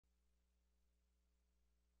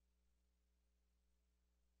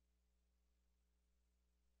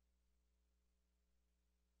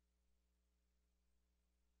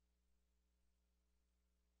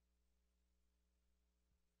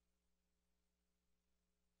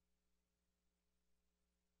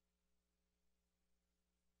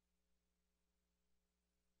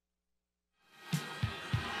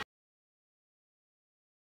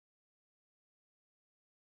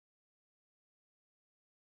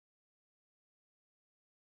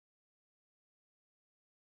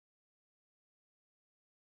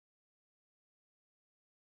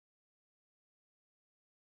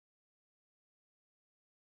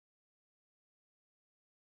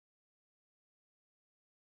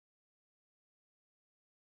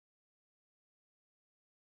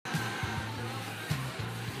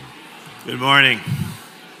Good morning.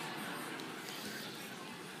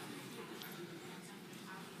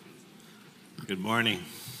 Good morning.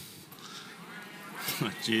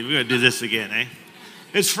 Gee, we're going to do this again, eh?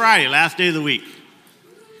 It's Friday, last day of the week.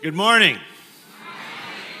 Good morning.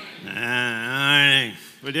 Good morning.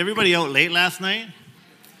 Was everybody out late last night?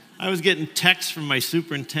 I was getting texts from my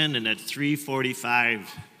superintendent at 3:45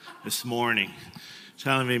 this morning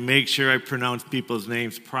telling me make sure I pronounce people's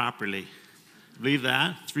names properly. Believe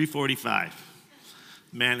that? 3:45.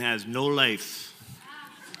 Man has no life.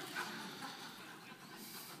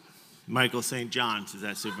 Michael St. John's is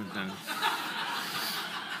that superintendent.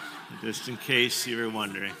 Just in case you were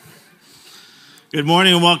wondering. Good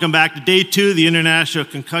morning and welcome back to day 2 of the International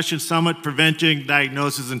Concussion Summit, Preventing,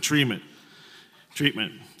 Diagnosis, and Treatment.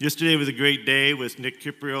 Yesterday was a great day with Nick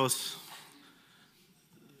Kiprios,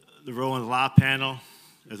 the Rowan's Law Panel,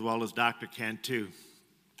 as well as Dr. Cantu.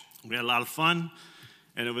 We had a lot of fun,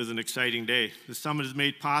 and it was an exciting day. The summit is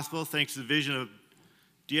made possible thanks to the vision of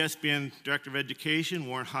DSBN Director of Education,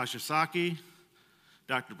 Warren Hoshizaki,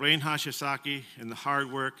 Dr. Blaine Hoshizaki, and the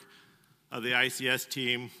hard work of the ICS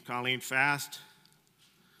team, Colleen Fast,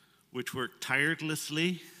 which worked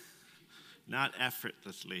tirelessly, not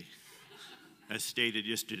effortlessly, as stated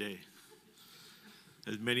yesterday.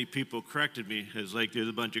 As many people corrected me, it's like there's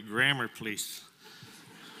a bunch of grammar police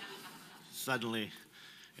suddenly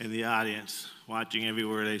in the audience, watching every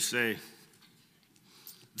word I say.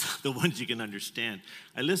 The ones you can understand.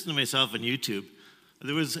 I listened to myself on YouTube.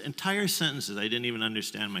 There was entire sentences I didn't even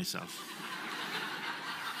understand myself.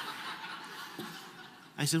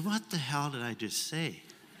 I said, what the hell did I just say?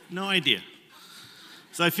 No idea.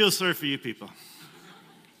 So I feel sorry for you people.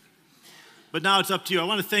 But now it's up to you. I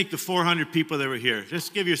want to thank the 400 people that were here.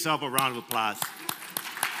 Just give yourself a round of applause.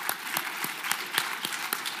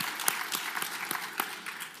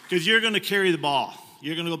 Because you're going to carry the ball.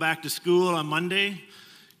 You're going to go back to school on Monday.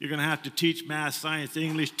 You're going to have to teach math, science,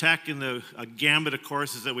 English, tech, and a gambit of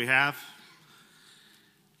courses that we have.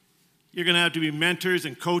 You're going to have to be mentors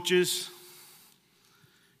and coaches.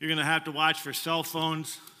 You're going to have to watch for cell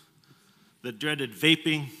phones, the dreaded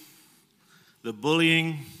vaping, the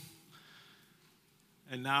bullying,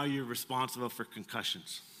 and now you're responsible for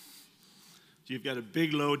concussions. So you've got a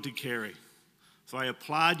big load to carry. So I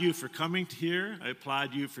applaud you for coming here. I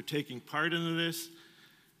applaud you for taking part in this.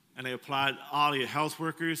 And I applaud all your health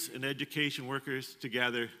workers and education workers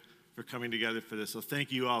together for coming together for this. So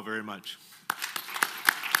thank you all very much.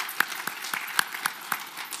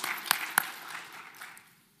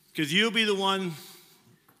 Because you'll be the one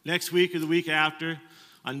next week or the week after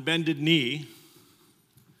on bended knee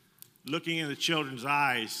looking in the children's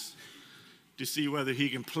eyes to see whether he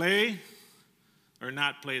can play or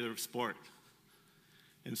not play the sport.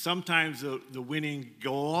 And sometimes the winning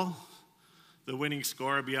goal, the winning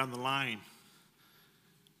score will be on the line.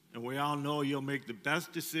 And we all know you'll make the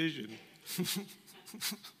best decision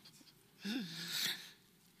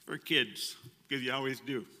for kids, because you always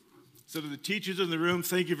do. So to the teachers in the room,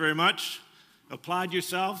 thank you very much. Applaud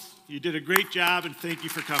yourself. You did a great job, and thank you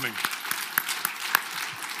for coming.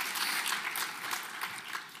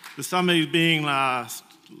 The summit is being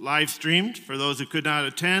live streamed for those who could not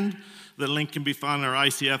attend. The link can be found on our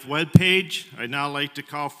ICF webpage. I'd now like to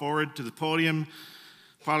call forward to the podium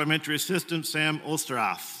Parliamentary Assistant Sam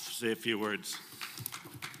Osterhoff to say a few words.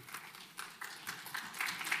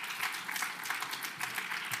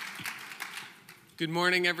 Good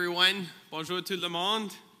morning, everyone. Bonjour tout le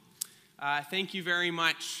monde. Thank you very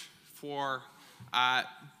much for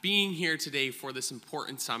being here today for this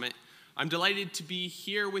important summit. I'm delighted to be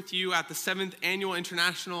here with you at the 7th Annual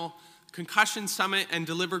International Concussion Summit and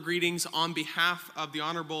deliver greetings on behalf of the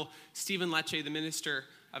Honorable Stephen Lecce, the Minister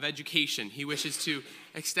of Education. He wishes to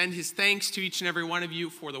extend his thanks to each and every one of you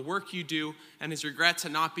for the work you do and his regrets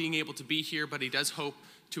at not being able to be here, but he does hope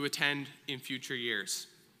to attend in future years.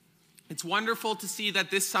 It's wonderful to see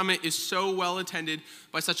that this summit is so well attended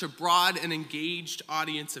by such a broad and engaged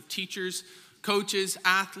audience of teachers, coaches,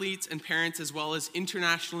 athletes, and parents, as well as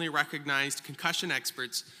internationally recognized concussion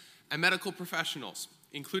experts and medical professionals,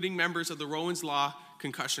 including members of the Rowan's Law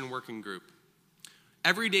Concussion Working Group.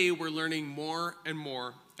 Every day, we're learning more and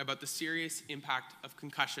more about the serious impact of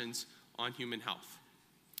concussions on human health.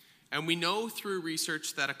 And we know through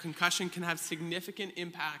research that a concussion can have significant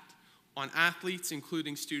impact on athletes,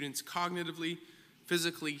 including students cognitively,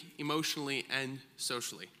 physically, emotionally, and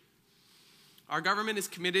socially. Our government is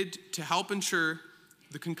committed to help ensure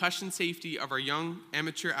the concussion safety of our young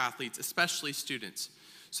amateur athletes, especially students,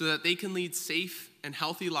 so that they can lead safe and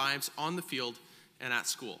healthy lives on the field and at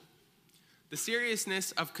school. The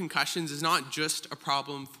seriousness of concussions is not just a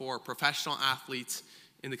problem for professional athletes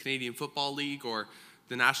in the Canadian Football League or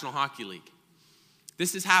the National Hockey League.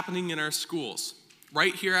 This is happening in our schools,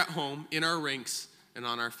 right here at home, in our rinks, and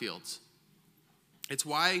on our fields. It's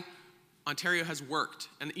why Ontario has worked,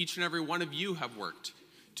 and each and every one of you have worked,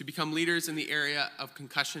 to become leaders in the area of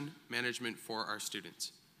concussion management for our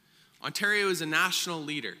students. Ontario is a national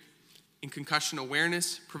leader in concussion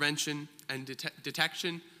awareness, prevention, and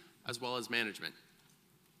detection, as well as management.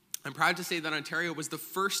 I'm proud to say that Ontario was the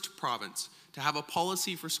first province to have a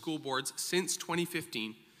policy for school boards since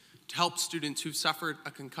 2015 to help students who've suffered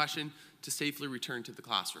a concussion to safely return to the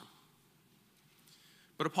classroom.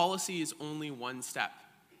 But a policy is only one step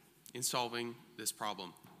in solving this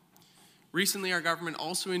problem. Recently, our government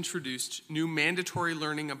also introduced new mandatory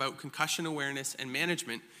learning about concussion awareness and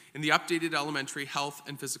management in the updated elementary health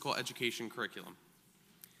and physical education curriculum.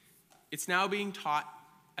 It's now being taught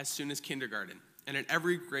as soon as kindergarten, and at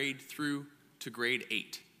every grade through to grade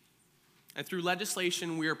 8. And through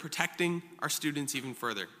legislation, we are protecting our students even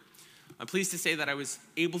further. I'm pleased to say that I was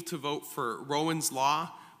able to vote for Rowan's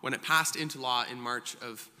Law when it passed into law in March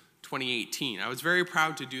of 2018. I was very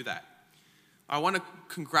proud to do that. I want to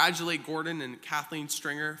congratulate Gordon and Kathleen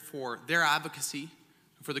Stringer for their advocacy,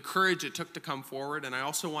 for the courage it took to come forward, and I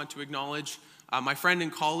also want to acknowledge my friend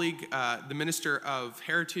and colleague, the Minister of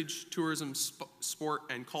Heritage, Tourism, Sport,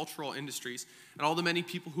 and Cultural Industries, and all the many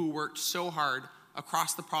people who worked so hard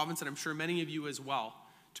across the province, and I'm sure many of you as well,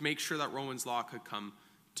 to make sure that Rowan's Law could come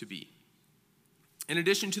to be. In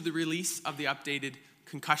addition to the release of the updated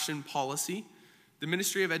concussion policy, the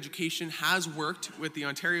Ministry of Education has worked with the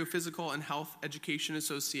Ontario Physical and Health Education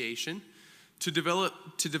Association to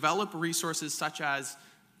develop resources such as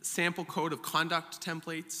sample code of conduct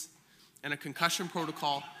templates and a concussion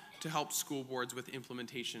protocol to help school boards with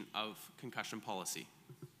implementation of concussion policy.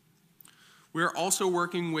 We are also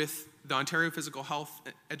working with the Ontario Physical Health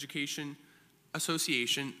Education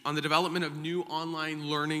Association on the development of new online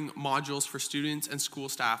learning modules for students and school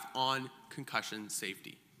staff on concussion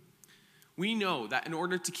safety. We know that in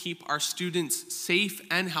order to keep our students safe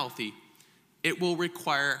and healthy, it will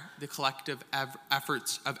require the collective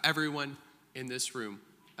efforts of everyone in this room,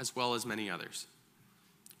 as well as many others.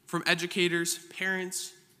 From educators,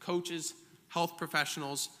 parents, coaches, health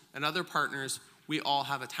professionals, and other partners, we all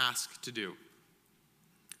have a task to do.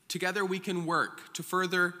 Together we can work to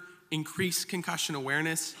further increase concussion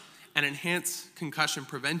awareness and enhance concussion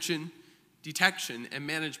prevention, detection, and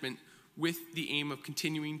management with the aim of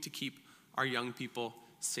continuing to keep our young people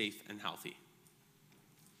safe and healthy.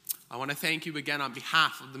 I want to thank you again on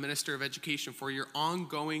behalf of the Minister of Education for your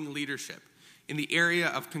ongoing leadership in the area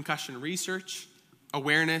of concussion research,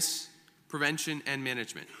 awareness, prevention, and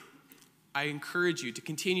management. I encourage you to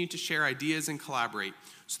continue to share ideas and collaborate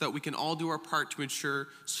so that we can all do our part to ensure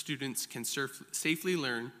students can safely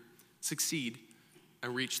learn, succeed,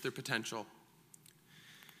 and reach their potential.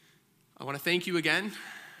 I want to thank you again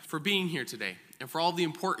for being here today and for all the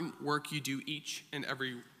important work you do each and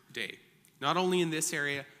every day, not only in this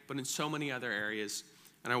area, but in so many other areas.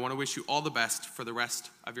 And I want to wish you all the best for the rest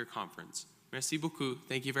of your conference. Merci beaucoup.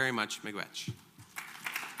 Thank you very much. Miigwech.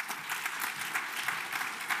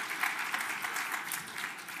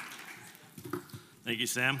 Thank you,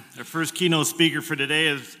 Sam. Our first keynote speaker for today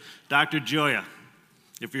is Dr. Gioia.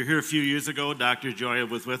 If you're here a few years ago, Dr. Gioia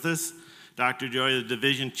was with us. Dr. Gioia, the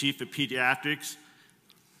Division Chief of Pediatrics.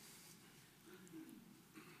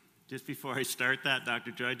 Just before I start that,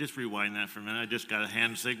 Dr. Gioia, just rewind that for a minute. I just got a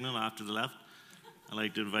hand signal off to the left. I'd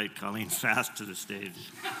like to invite Colleen Fast to the stage.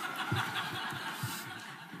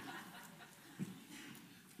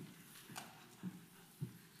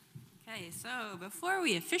 Okay, so before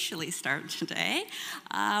we officially start today,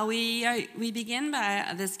 we begin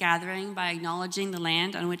by this gathering by acknowledging the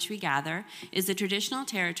land on which we gather is the traditional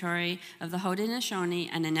territory of the Haudenosaunee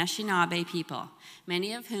and Anishinaabe people,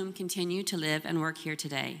 many of whom continue to live and work here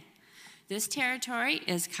today. This territory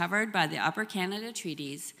is covered by the Upper Canada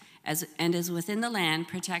Treaties and is within the land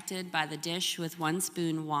protected by the Dish with One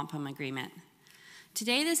Spoon Wampum Agreement.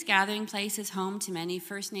 Today, this gathering place is home to many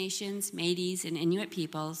First Nations, Métis, and Inuit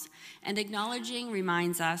peoples, and acknowledging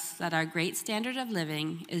reminds us that our great standard of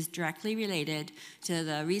living is directly related to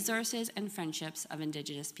the resources and friendships of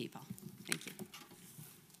Indigenous people. Thank you.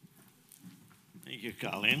 Thank you,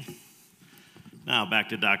 Colleen. Now back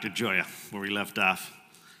to Dr. Gioia, where we left off.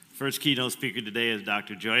 First keynote speaker today is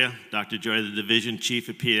Dr. Gioia. Dr. Gioia, the Division Chief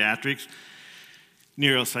of Pediatrics,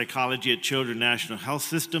 Neuropsychology at Children's National Health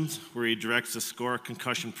Systems, where he directs the SCORE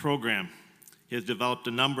concussion program. He has developed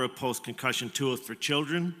a number of post-concussion tools for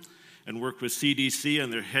children and worked with CDC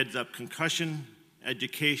on their Heads Up Concussion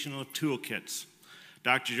educational toolkits.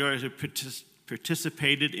 Dr. Gioia has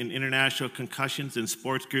participated in international concussions and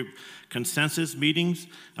sports group consensus meetings,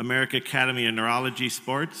 American Academy of Neurology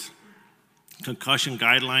Sports, Concussion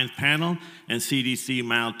Guidelines Panel, and CDC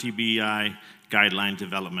mild TBI guideline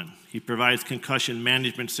development. He provides concussion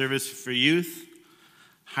management service for youth,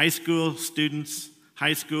 high school students,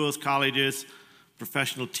 high schools, colleges,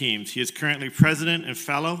 professional teams. He is currently president and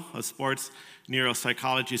fellow of Sports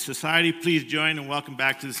Neuropsychology Society. Please join and welcome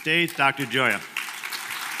back to the stage, Dr. Gioia.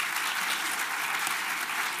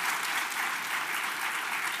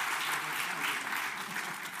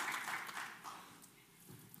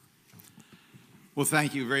 Well,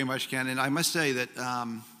 thank you very much, Ken. And I must say that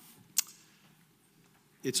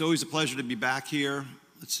it's always a pleasure to be back here.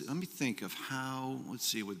 Let me think of how,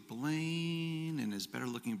 with Blaine and his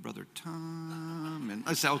better-looking brother Tom. And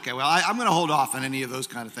I say, okay, well, I'm going to hold off on any of those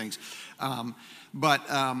kind of things.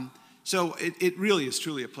 So it really is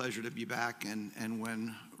truly a pleasure to be back. And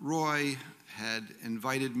when Roy had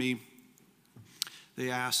invited me,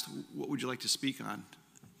 they asked, what would you like to speak on?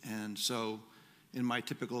 And so in my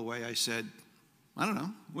typical way, I said, I don't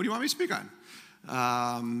know. What do you want me to speak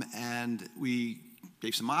on? And we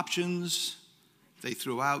gave some options. They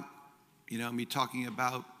threw out, me talking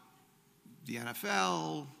about the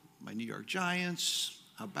NFL, my New York Giants,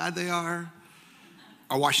 how bad they are,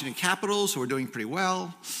 our Washington Capitals, who are doing pretty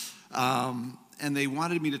well. And they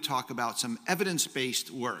wanted me to talk about some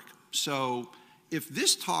evidence-based work. So if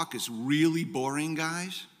this talk is really boring,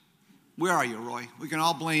 guys, where are you, Roy? We can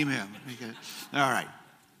all blame him. Okay. All right.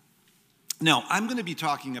 No, I'm going to be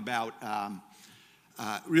talking about,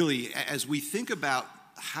 really, as we think about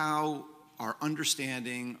how our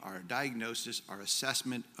understanding, our diagnosis, our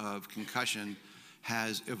assessment of concussion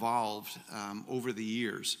has evolved over the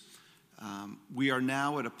years. We are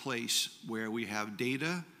now at a place where we have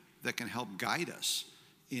data that can help guide us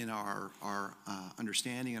in our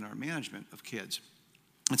understanding and our management of kids.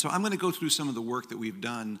 And so I'm going to go through some of the work that we've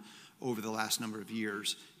done over the last number of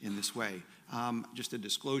years in this way. Just a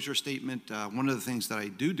disclosure statement, one of the things that I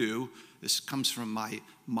do, this comes from my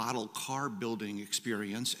model car building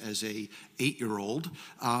experience as a 8-year-old,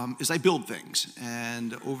 is I build things.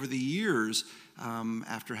 And over the years,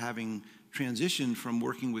 after having transitioned from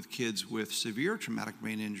working with kids with severe traumatic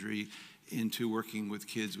brain injury into working with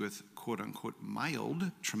kids with quote-unquote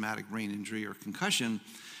mild traumatic brain injury or concussion,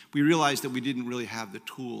 we realized that we didn't really have the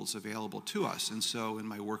tools available to us. And so in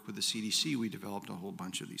my work with the CDC, we developed a whole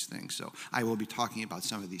bunch of these things. So I will be talking about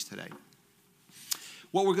some of these today.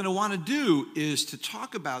 What we're going to want to do is to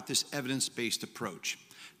talk about this evidence-based approach.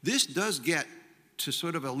 This does get to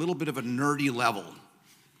sort of a little bit of a nerdy level.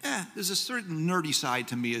 There's a certain nerdy side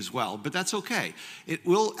to me as well, but that's okay. It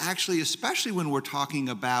will actually, especially when we're talking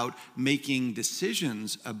about making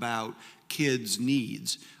decisions about kids'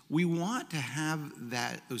 needs, we want to have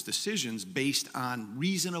those decisions based on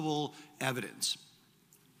reasonable evidence.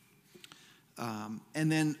 So I'm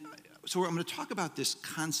going to talk about this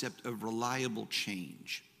concept of reliable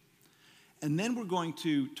change. And then we're going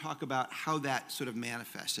to talk about how that sort of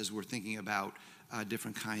manifests as we're thinking about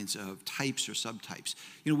different kinds of types or subtypes.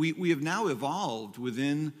 We have now evolved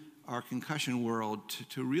within our concussion world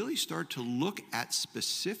to really start to look at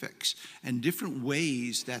specifics and different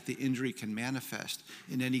ways that the injury can manifest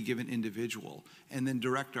in any given individual, and then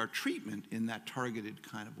direct our treatment in that targeted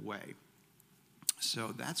kind of way.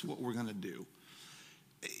 So that's what we're going to do.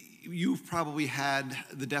 You've probably had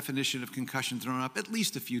the definition of concussion thrown up at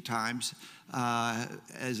least a few times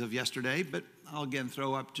as of yesterday, but I'll again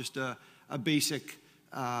throw up just a basic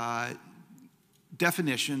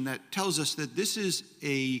definition that tells us that this is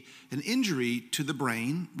an injury to the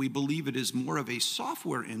brain. We believe it is more of a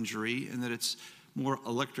software injury and that it's more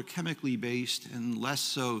electrochemically based and less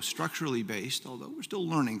so structurally based, although we're still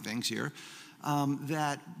learning things here,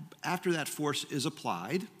 that after that force is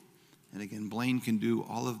applied, and again, Blaine can do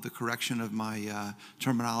all of the correction of my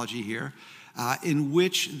terminology here, in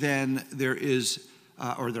which then there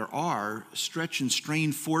are stretch and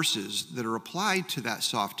strain forces that are applied to that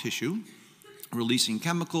soft tissue, releasing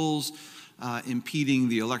chemicals, impeding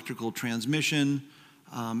the electrical transmission,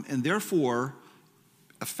 and therefore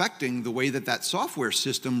affecting the way that software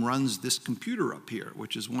system runs this computer up here,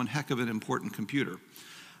 which is one heck of an important computer.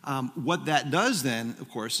 What that does then, of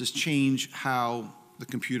course, is change how the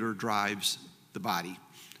computer drives the body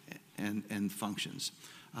and functions.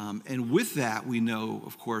 And with that, we know,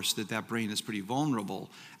 of course, that brain is pretty vulnerable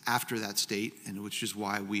after that state, and which is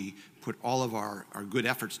why we put all of our good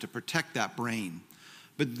efforts to protect that brain.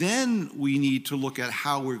 But then we need to look at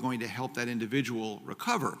how we're going to help that individual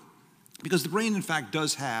recover. Because the brain, in fact,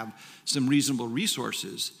 does have some reasonable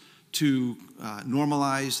resources to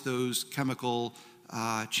normalize those chemical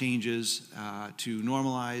changes to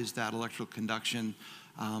normalize that electrical conduction.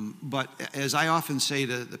 But as I often say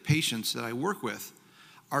to the patients that I work with,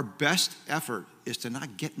 our best effort is to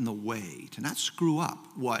not get in the way, to not screw up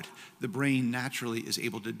what the brain naturally is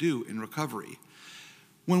able to do in recovery.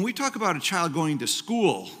 When we talk about a child going to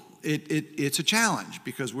school, it's a challenge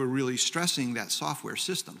because we're really stressing that software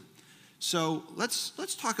system. So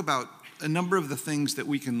let's talk about a number of the things that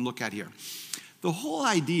we can look at here. The whole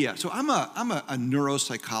idea, so I'm a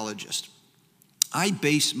neuropsychologist. I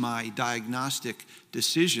base my diagnostic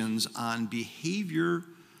decisions on behavior,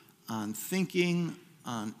 on thinking,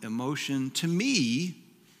 on emotion. To me,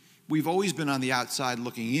 we've always been on the outside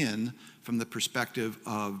looking in from the perspective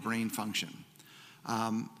of brain function.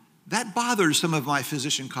 That bothers some of my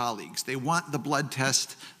physician colleagues. They want the blood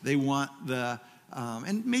test, they want the,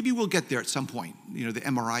 and maybe we'll get there at some point, the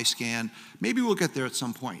MRI scan, maybe we'll get there at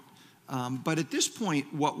some point. But at this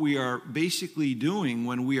point, what we are basically doing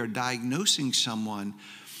when we are diagnosing someone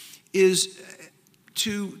is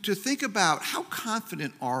to think about how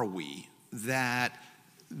confident are we that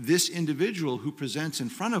this individual who presents in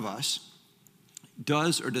front of us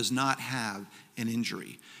does or does not have an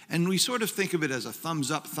injury. And we sort of think of it as a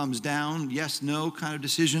thumbs up, thumbs down, yes, no kind of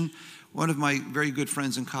decision. One of my very good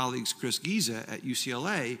friends and colleagues, Chris Giza at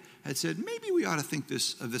UCLA, had said, maybe we ought to think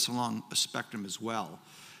of this along a spectrum as well.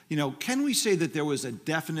 Can we say that there was a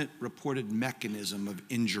definite reported mechanism of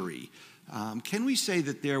injury? Can we say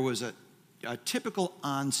that there was a typical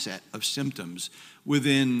onset of symptoms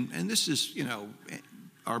within, and this is,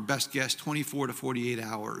 our best guess, 24 to 48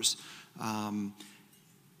 hours?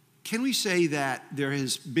 Can we say that there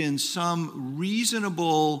has been some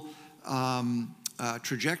reasonable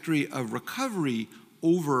trajectory of recovery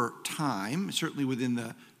over time, certainly within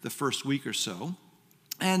the first week or so?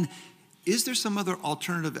 And is there some other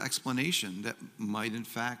alternative explanation that might, in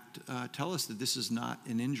fact, tell us that this is not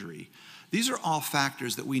an injury? These are all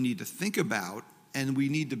factors that we need to think about, and we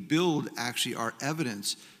need to build, actually, our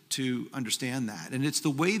evidence to understand that. And it's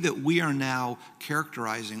the way that we are now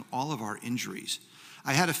characterizing all of our injuries.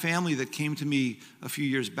 I had a family that came to me a few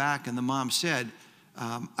years back, and the mom said,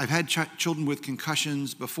 I've had children with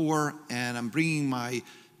concussions before, and I'm bringing my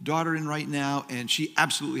daughter in right now, and she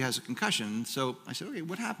absolutely has a concussion. So I said, okay,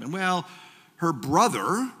 what happened? Well, her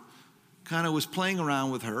brother kind of was playing around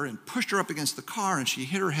with her and pushed her up against the car, and she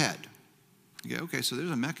hit her head. Okay, so there's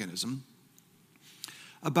a mechanism.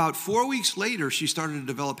 About 4 weeks later, she started to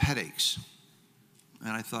develop headaches. And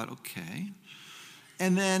I thought, okay.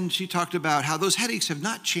 And then she talked about how those headaches have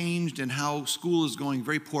not changed and how school is going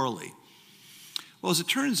very poorly. Well, as it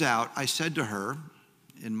turns out, I said to her,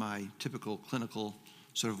 in my typical clinical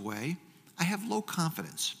sort of way, I have low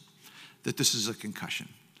confidence that this is a concussion.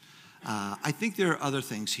 I think there are other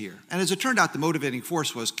things here. And as it turned out, the motivating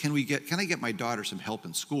force was, can I get my daughter some help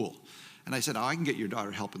in school? And I said, I can get your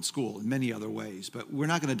daughter help in school in many other ways, but we're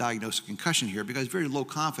not going to diagnose a concussion here because very low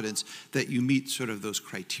confidence that you meet sort of those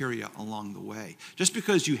criteria along the way. Just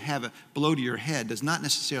because you have a blow to your head does not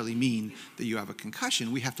necessarily mean that you have a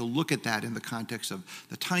concussion. We have to look at that in the context of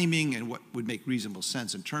the timing and what would make reasonable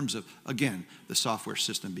sense in terms of, again, the software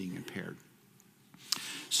system being impaired.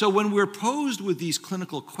 So when we're posed with these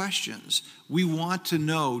clinical questions, we want to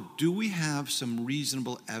know, do we have some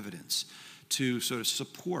reasonable evidence to sort of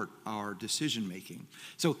support our decision making?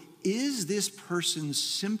 So is this person's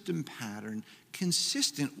symptom pattern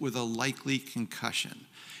consistent with a likely concussion?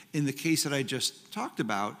 In the case that I just talked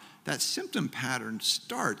about, that symptom pattern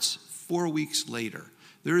starts 4 weeks later.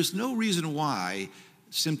 There is no reason why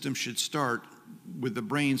symptoms should start with the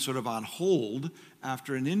brain sort of on hold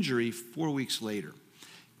after an injury 4 weeks later.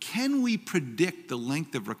 Can we predict the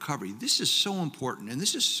length of recovery? This is so important, and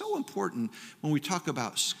this is so important when we talk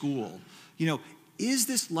about school. Is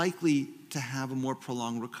this likely to have a more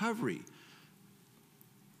prolonged recovery?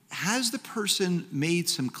 Has the person made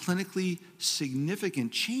some clinically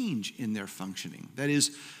significant change in their functioning? That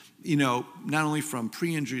is, not only from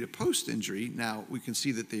pre-injury to post-injury, now we can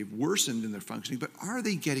see that they've worsened in their functioning, but are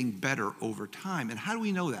they getting better over time? And how do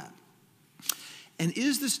we know that? And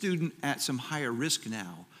is the student at some higher risk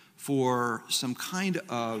now for some kind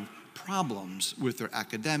of problems with their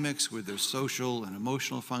academics, with their social and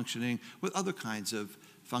emotional functioning, with other kinds of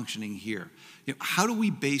functioning here? How do we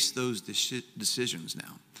base those decisions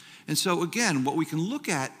now? And so again, what we can look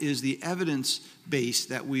at is the evidence base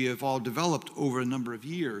that we have all developed over a number of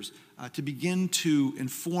years to begin to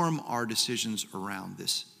inform our decisions around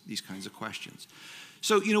these kinds of questions.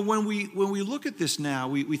 So, when we look at this now,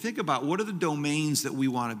 we think about what are the domains that we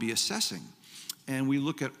want to be assessing. And we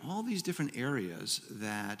look at all these different areas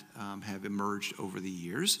that have emerged over the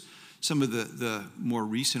years. Some of the more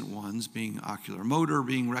recent ones being ocular motor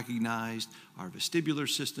being recognized, our vestibular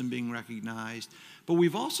system being recognized. But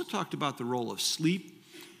we've also talked about the role of sleep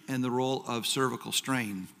and the role of cervical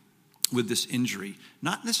strain with this injury.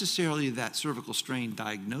 Not necessarily that cervical strain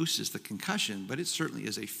diagnoses the concussion, but it certainly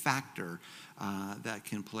is a factor that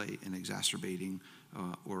can play an exacerbating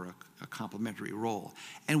or a complementary role.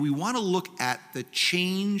 And we want to look at the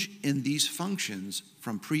change in these functions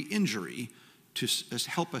from pre-injury to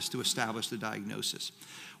help us to establish the diagnosis.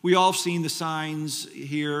 We all have seen the signs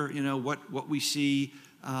here, what we see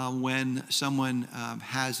when someone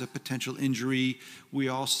has a potential injury. We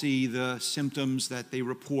all see the symptoms that they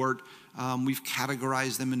report. We've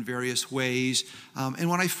categorized them in various ways. And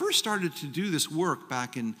when I first started to do this work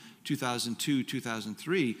back in 2002,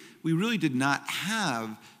 2003, we really did not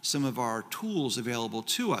have some of our tools available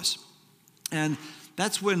to us. And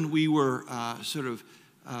that's when we were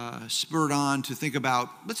spurred on to think about,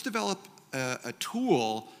 let's develop a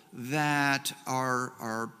tool that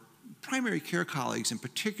our primary care colleagues in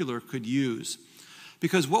particular could use.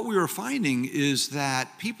 Because what we were finding is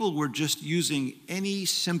that people were just using any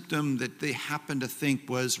symptom that they happened to think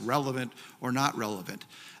was relevant or not relevant.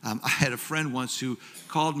 I had a friend once who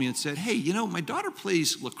called me and said, hey, my daughter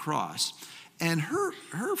plays lacrosse, and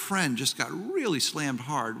her friend just got really slammed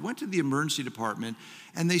hard, went to the emergency department,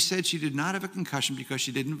 and they said she did not have a concussion because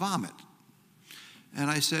she didn't vomit. And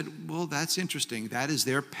I said, well, that's interesting. That is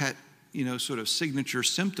their pet sort of signature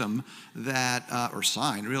symptom that, or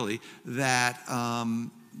sign really, that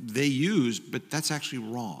they use, but that's actually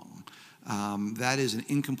wrong. That is an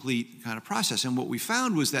incomplete kind of process. And what we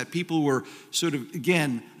found was that people were sort of,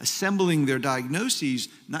 again, assembling their diagnoses,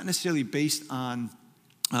 not necessarily based on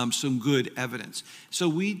some good evidence. So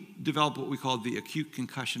we developed what we called the acute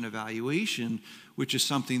concussion evaluation, which is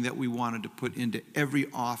something that we wanted to put into every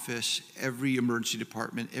office, every emergency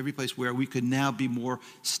department, every place where we could now be more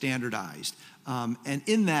standardized. And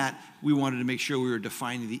in that, we wanted to make sure we were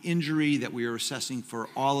defining the injury, that we were assessing for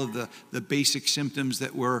all of the basic symptoms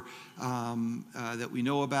that we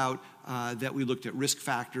know about, that we looked at risk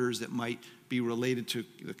factors that might be related to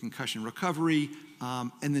the concussion recovery.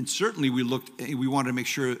 And then certainly we wanted to make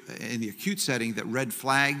sure in the acute setting that red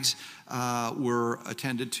flags were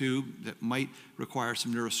attended to that might require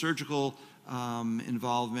some neurosurgical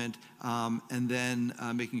involvement, and then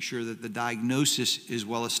making sure that the diagnosis is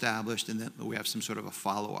well established and that we have some sort of a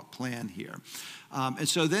follow-up plan here. And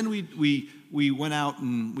so then we went out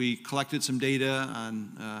and we collected some data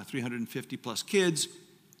on 350 plus kids,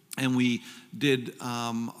 and we did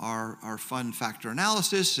our fun factor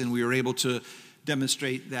analysis, and we were able to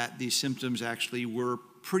demonstrate that these symptoms actually were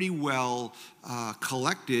pretty well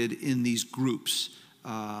collected in these groups,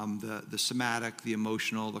 the somatic, the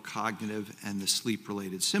emotional, the cognitive, and the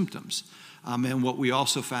sleep-related symptoms. And what we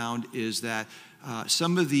also found is that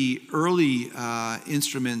some of the early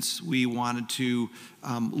instruments we wanted to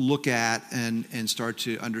look at and start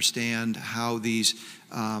to understand how these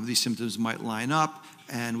symptoms might line up,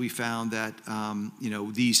 and we found that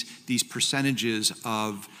these percentages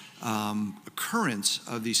of occurrence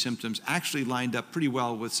of these symptoms actually lined up pretty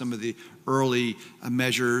well with some of the early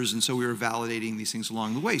measures, and so we were validating these things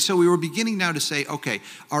along the way. So we were beginning now to say, okay,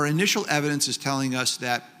 our initial evidence is telling us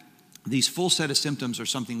that these full set of symptoms are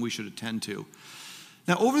something we should attend to.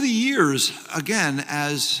 Now, over the years, again,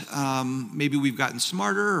 as maybe we've gotten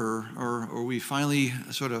smarter or we finally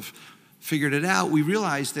sort of figured it out, we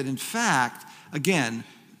realized that in fact, again,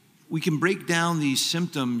 we can break down these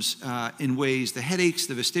symptoms in ways, the headaches,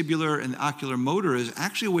 the vestibular, and the ocular motor is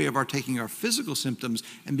actually a way of our taking our physical symptoms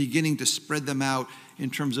and beginning to spread them out in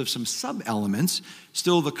terms of some sub-elements.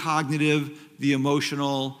 Still the cognitive, the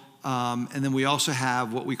emotional, and then we also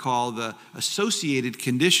have what we call the associated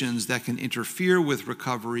conditions that can interfere with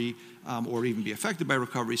recovery or even be affected by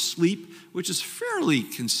recovery. Sleep, which is fairly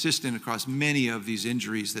consistent across many of these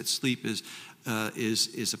injuries, that sleep is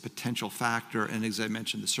a potential factor, and as I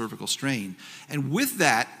mentioned, the cervical strain. And with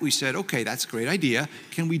that, we said, okay, that's a great idea.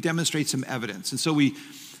 Can we demonstrate some evidence? And so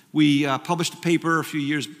we published a paper a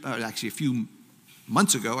few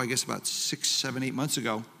months ago, I guess about 6, 7, 8 months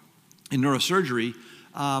ago, in neurosurgery,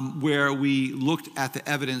 where we looked at the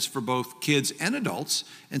evidence for both kids and adults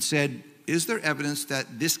and said, is there evidence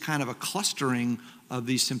that this kind of a clustering of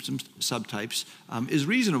these symptom subtypes is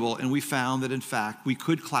reasonable, and we found that, in fact, we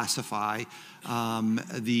could classify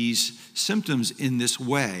these symptoms in this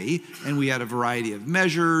way, and we had a variety of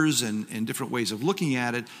measures and different ways of looking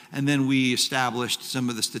at it, and then we established some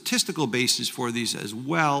of the statistical bases for these as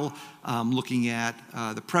well, looking at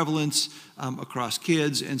the prevalence across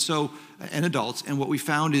kids and adults, and what we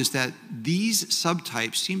found is that these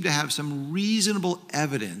subtypes seem to have some reasonable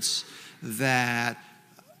evidence that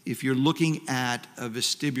if you're looking at a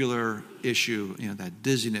vestibular issue, that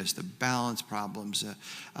dizziness, the balance problems,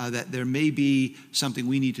 that there may be something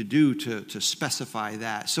we need to do to specify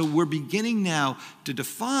that. So we're beginning now to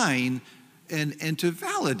define and to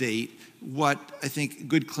validate what I think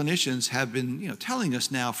good clinicians have been telling us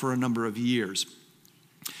now for a number of years.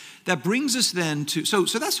 That brings us then to, so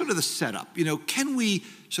that's sort of the setup. Can we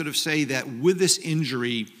sort of say that with this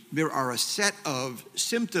injury, there are a set of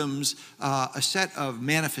symptoms, a set of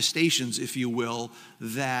manifestations, if you will,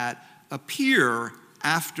 that appear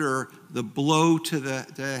after the blow to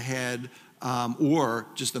the head or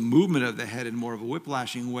just the movement of the head in more of a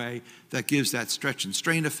whiplashing way that gives that stretch and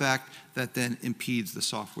strain effect that then impedes the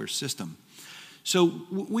software system. So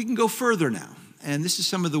we can go further now, and this is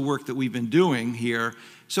some of the work that we've been doing here.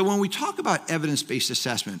 So when we talk about evidence-based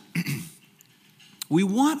assessment, we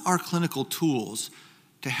want our clinical tools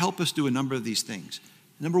to help us do a number of these things.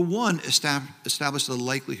 Number one, establish the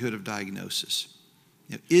likelihood of diagnosis.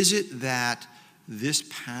 Is it that this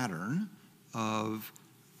pattern of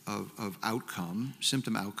outcome,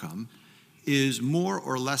 symptom outcome, is more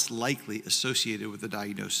or less likely associated with the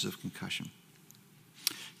diagnosis of concussion?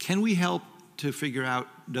 Can we help to figure out,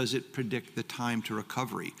 does it predict the time to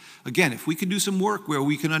recovery? Again, if we can do some work where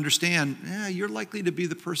we can understand, you're likely to be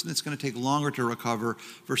the person that's going to take longer to recover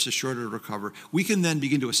versus shorter to recover, we can then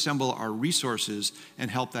begin to assemble our resources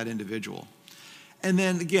and help that individual. And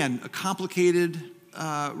then again, a complicated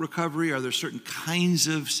recovery, are there certain kinds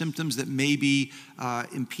of symptoms that may be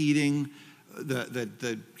impeding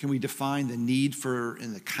can we define the need for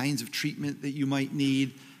and the kinds of treatment that you might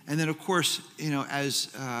need? And then, of course, as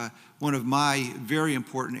one of my very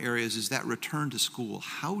important areas is that return to school.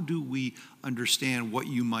 How do we understand what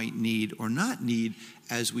you might need or not need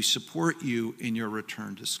as we support you in your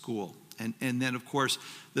return to school? And then, of course,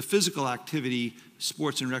 the physical activity,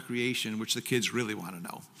 sports and recreation, which the kids really want to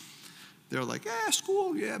know. They're like,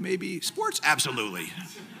 school, yeah, maybe. Sports, absolutely.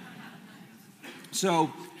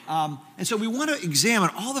 So we want to examine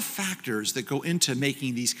all the factors that go into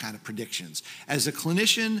making these kind of predictions. As a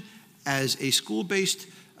clinician, as a school-based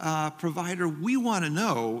provider, we want to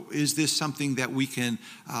know, is this something that we can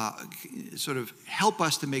sort of help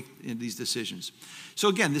us to make these decisions? So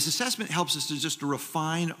again, this assessment helps us to just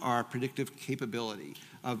refine our predictive capability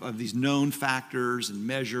of these known factors and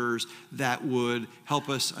measures that would help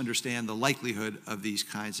us understand the likelihood of these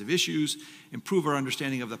kinds of issues, improve our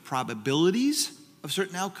understanding of the probabilities of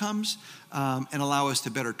certain outcomes, and allow us to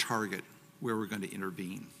better target where we're going to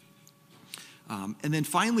intervene. And then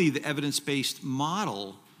finally, the evidence-based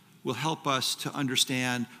model will help us to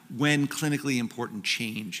understand when clinically important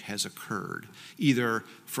change has occurred, either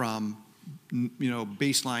from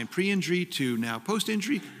baseline pre-injury to now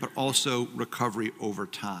post-injury, but also recovery over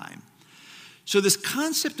time. So this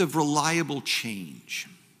concept of reliable change,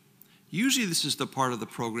 usually this is the part of the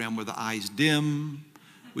program where the eyes dim,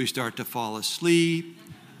 we start to fall asleep.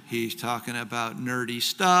 He's talking about nerdy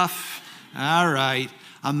stuff. All right.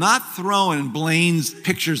 I'm not throwing Blaine's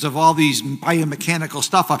pictures of all these biomechanical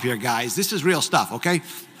stuff up here, guys. This is real stuff, okay?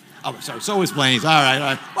 Oh, sorry. So is Blaine's. All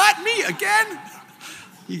right. What? Me again?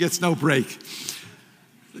 He gets no break.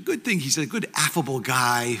 The good thing, he's a good affable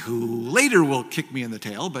guy who later will kick me in the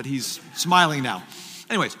tail, but he's smiling now.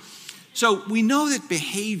 Anyways, so we know that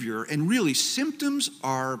behavior and really symptoms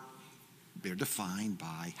they're defined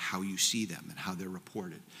by how you see them and how they're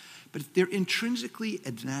reported. But they're intrinsically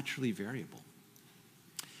and naturally variable.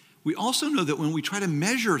 We also know that when we try to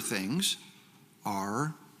measure things,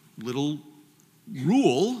 our little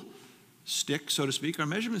rule stick, so to speak, our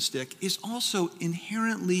measurement stick, is also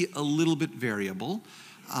inherently a little bit variable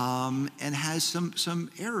and has some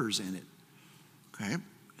errors in it. Okay?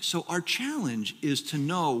 So our challenge is to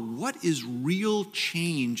know what is real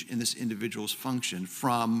change in this individual's function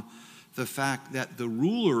from the fact that the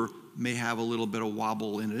ruler may have a little bit of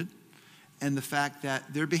wobble in it, and the fact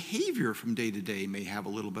that their behavior from day to day may have a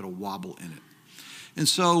little bit of wobble in it. And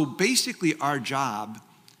so basically our job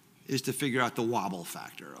is to figure out the wobble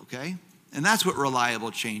factor, okay? And that's what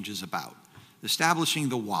reliable change is about, establishing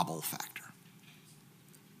the wobble factor.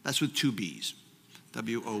 That's with two B's,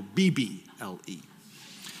 W-O-B-B-L-E.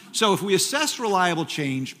 So if we assess reliable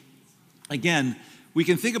change, again, we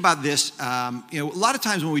can think about this. A lot of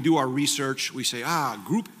times when we do our research, we say,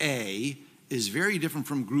 Group A is very different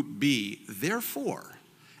from Group B, therefore.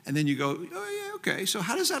 And then you go, oh, yeah, okay, so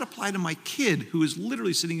how does that apply to my kid who is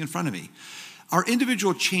literally sitting in front of me? Our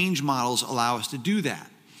individual change models allow us to do that.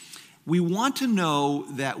 We want to know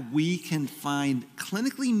that we can find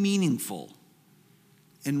clinically meaningful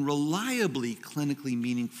and reliably clinically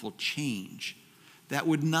meaningful change that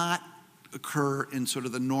would not occur in sort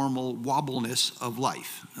of the normal wobbleness of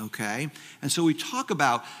life, okay? And so we talk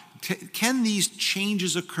about, can these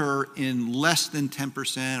changes occur in less than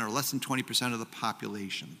 10% or less than 20% of the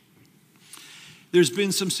population? There's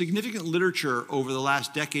been some significant literature over the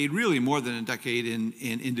last decade, really more than a decade, in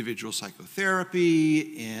individual psychotherapy,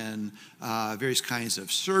 in various kinds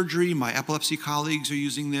of surgery. My epilepsy colleagues are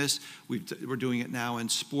using this. We're doing it now in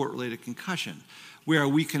sport-related concussion, where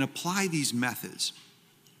we can apply these methods.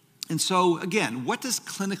 And so, again, what does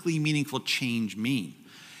clinically meaningful change mean?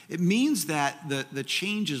 It means that the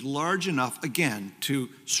change is large enough, again, to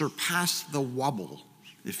surpass the wobble,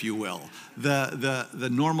 if you will, the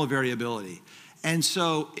normal variability. And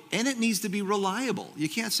it needs to be reliable. You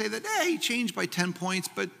can't say that, hey, he changed by 10 points,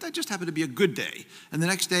 but that just happened to be a good day. And the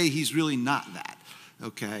next day, he's really not that,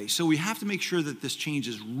 okay? So we have to make sure that this change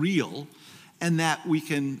is real and that we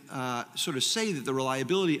can sort of say that the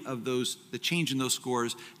reliability of the change in those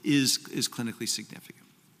scores is clinically significant.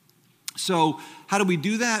 So how do we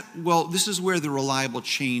do that? Well, this is where the reliable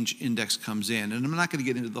change index comes in. And I'm not going to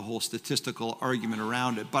get into the whole statistical argument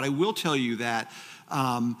around it, but I will tell you that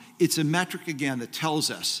it's a metric, again, that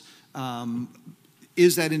tells us,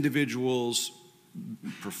 is that individual's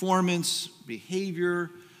performance,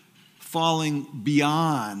 behavior, falling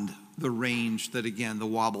beyond the range that, again, the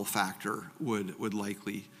wobble factor would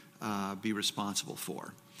likely be responsible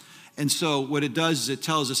for. And so what it does is it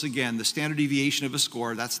tells us, again, the standard deviation of a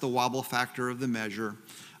score, that's the wobble factor of the measure,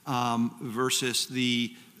 versus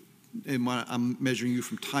I'm measuring you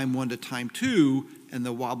from time 1 to time 2, and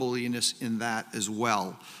the wobbliness in that as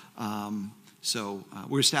well.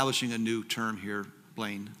 We're establishing a new term here,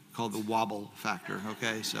 Blaine, called the wobble factor,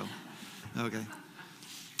 okay? Okay.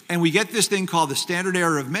 And we get this thing called the standard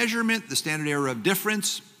error of measurement, the standard error of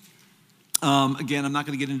difference. Again, I'm not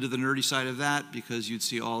going to get into the nerdy side of that because you'd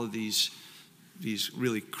see all of these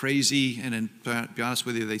really crazy, and to be honest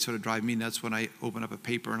with you, they sort of drive me nuts when I open up a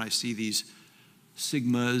paper and I see these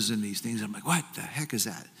sigmas and these things. I'm like, what the heck is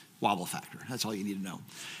that? Wobble factor. That's all you need to know.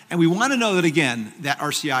 And we want to know that, again, that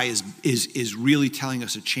RCI is really telling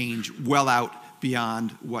us a change well out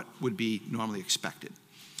beyond what would be normally expected.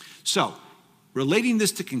 So, relating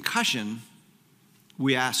this to concussion,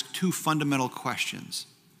 we ask 2 fundamental questions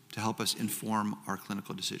to help us inform our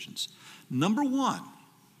clinical decisions. Number 1,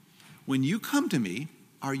 when you come to me,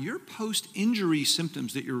 are your post-injury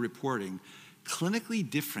symptoms that you're reporting clinically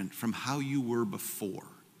different from how you were before?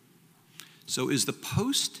 So is the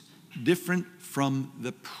post different from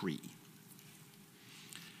the pre?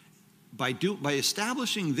 By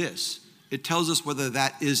establishing this, it tells us whether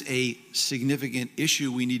that is a significant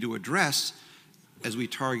issue we need to address as we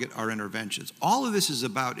target our interventions. All of this is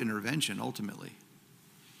about intervention, ultimately.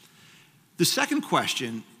 The second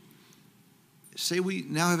question, say we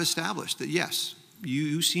now have established that, yes,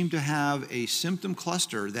 you seem to have a symptom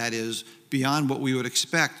cluster that is beyond what we would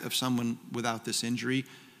expect of someone without this injury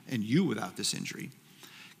and you without this injury.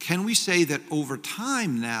 Can we say that over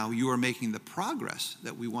time now you are making the progress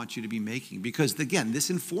that we want you to be making? Because, again, this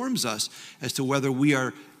informs us as to whether we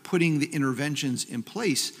are putting the interventions in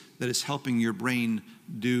place that is helping your brain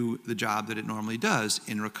do the job that it normally does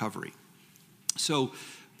in recovery. So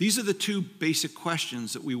these are the 2 basic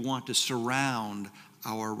questions that we want to surround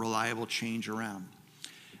our reliable change around.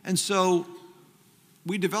 And so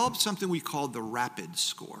we developed something we called the RAPID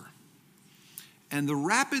score. And the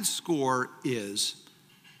RAPID score is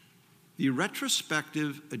the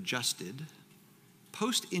retrospective adjusted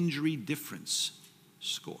post-injury difference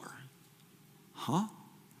score. Huh?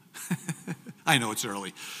 I know it's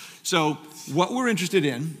early. So what we're interested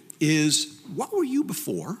in is, what were you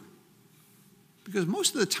before? Because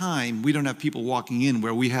most of the time, we don't have people walking in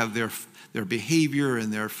where we have their behavior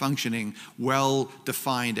and their functioning well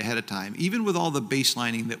defined ahead of time. Even with all the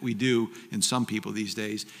baselining that we do in some people these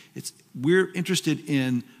days, we're interested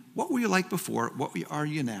in what were you like before, what are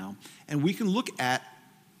you now, and we can look at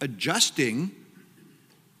adjusting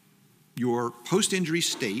your post-injury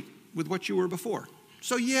state with what you were before.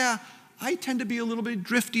 So yeah, I tend to be a little bit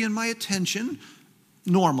drifty in my attention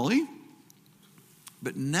normally,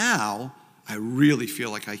 but now I really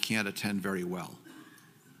feel like I can't attend very well.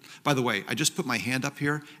 By the way, I just put my hand up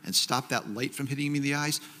here and stopped that light from hitting me in the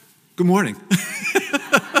eyes. Good morning.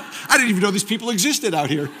 I didn't didn't even know these people existed out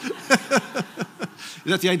here.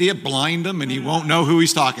 Is that the idea? Blind them and he won't know who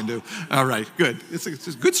he's talking to. All right, good. It's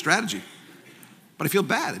a good strategy. But I feel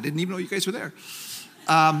bad. I didn't even know you guys were there.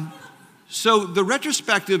 So the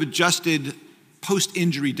retrospective adjusted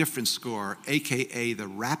post-injury difference score, AKA the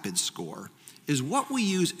RAPID score, is what we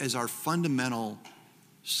use as our fundamental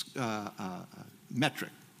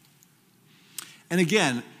metric. And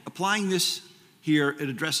again, applying this here, it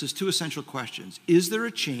addresses two essential questions. Is there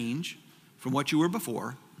a change from what you were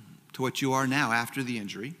before to what you are now after the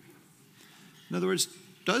injury? In other words,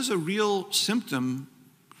 does a real symptom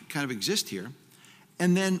kind of exist here?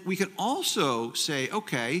 And then we can also say,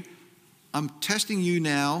 okay, I'm testing you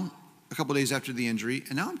now a couple days after the injury,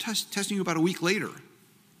 and now I'm testing you about a week later.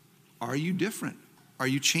 Are you different? Are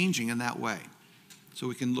you changing in that way? So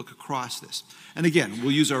we can look across this. And again,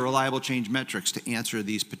 we'll use our reliable change metrics to answer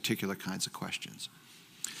these particular kinds of questions.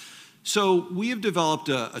 So we have developed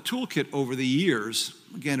a toolkit over the years.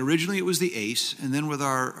 Again, originally it was the ACE, and then with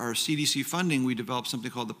our CDC funding, we developed something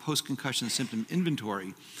called the Post-Concussion Symptom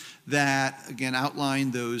Inventory that, again,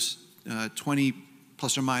 outlined those 20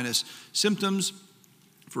 plus or minus symptoms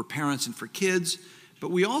for parents and for kids. But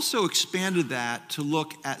we also expanded that to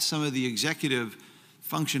look at some of the executive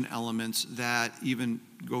function elements that even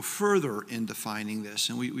go further in defining this.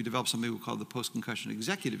 And we developed something we call the Post-Concussion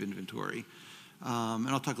Executive Inventory. And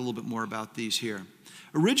I'll talk a little bit more about these here.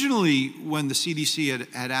 Originally, when the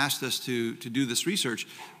CDC had asked us to do this research,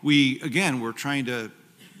 we, again, were trying to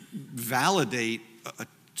validate a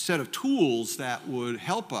set of tools that would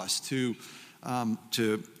help us to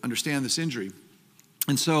understand this injury.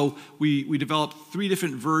 And so we developed 3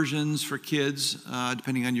 different versions for kids,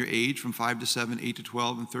 depending on your age, from 5 to 7, 8 to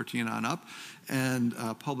 12, and 13 on up, and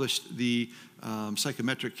published the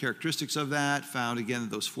psychometric characteristics of that, found, again, that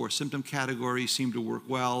those 4 symptom categories seemed to work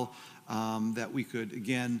well, that we could,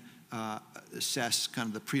 again, assess kind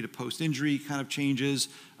of the pre to post injury kind of changes.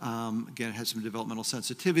 Again, it had some developmental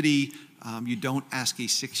sensitivity. You don't ask a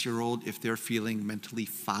 6-year-old if they're feeling mentally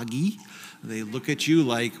foggy. They look at you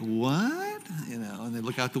like, what? You know, and they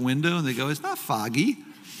look out the window and they go, it's not foggy.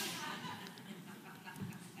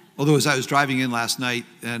 Although as I was driving in last night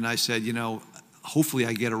and I said, you know, hopefully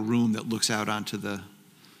I get a room that looks out onto the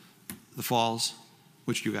falls,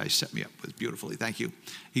 which you guys set me up with beautifully. Thank you.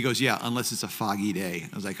 He goes, yeah, unless it's a foggy day.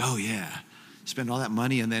 I was like, oh yeah, spend all that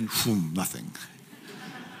money and then boom, nothing.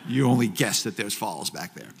 You only guess that there's falls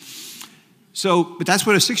back there. So, but that's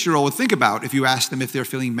what a 6-year-old would think about if you ask them if they're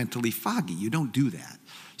feeling mentally foggy. You don't do that.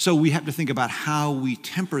 So we have to think about how we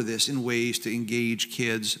temper this in ways to engage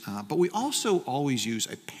kids. But we also always use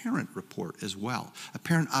a parent report as well, a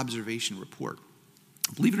parent observation report.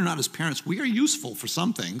 Believe it or not, as parents, we are useful for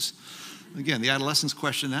some things. Again, the adolescents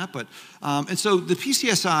question that, but, and so the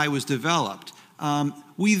PCSI was developed.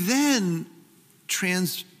 We then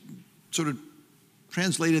sort of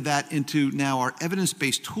translated that into now our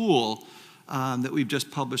evidence-based tool that we've just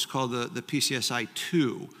published called the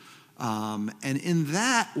PCSI-2. And in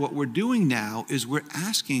that, what we're doing now is we're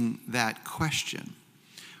asking that question.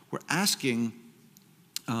 We're asking,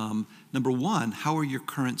 number one, how are your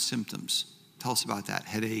current symptoms? Tell us about that,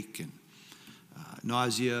 headache and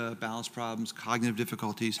nausea, balance problems, cognitive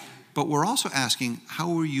difficulties. But we're also asking,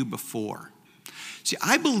 how were you before? See,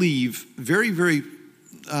 I believe very, very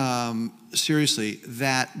seriously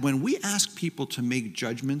that when we ask people to make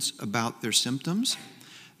judgments about their symptoms,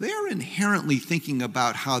 they are inherently thinking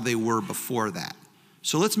about how they were before that.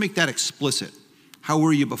 So let's make that explicit. How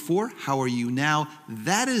were you before? How are you now?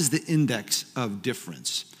 That is the index of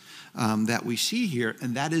difference that we see here,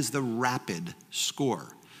 and that is the RAPID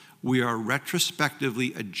score. We are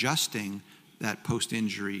retrospectively adjusting that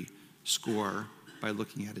post-injury score by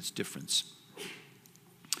looking at its difference.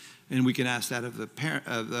 And we can ask that of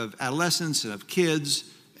of adolescents and of kids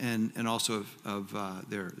and also of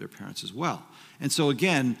their parents as well. And so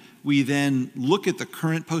again, we then look at the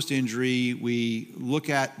current post-injury, we look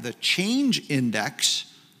at the change index,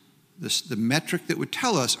 the metric that would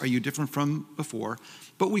tell us, are you different from before?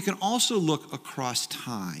 But we can also look across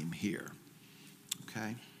time here,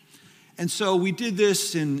 okay? And so we did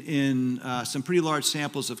this in some pretty large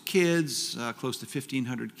samples of kids. Close to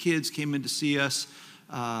 1,500 kids came in to see us,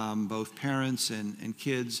 both parents and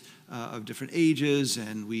kids of different ages,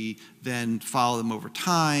 and we then followed them over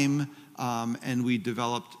time, and we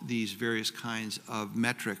developed these various kinds of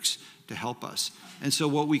metrics to help us. And so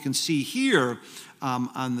what we can see here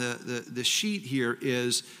on the sheet here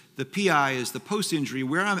is the PI is the post-injury,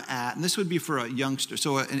 where I'm at, and this would be for a youngster.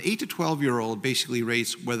 So an 8 to 12-year-old basically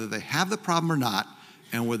rates whether they have the problem or not,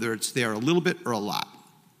 and whether it's there a little bit or a lot.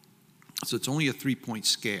 So it's only a 3-point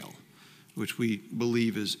scale. which we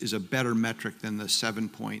believe is a better metric than the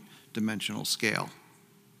 7-point dimensional scale.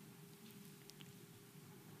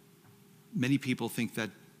 Many people think that,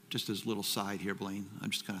 just as a little side here, Blaine, I'm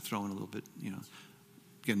just kind of throwing a little bit,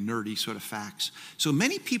 again, nerdy sort of facts. So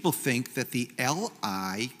many people think that the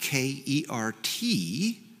LIKERT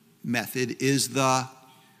method is the,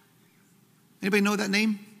 anybody know that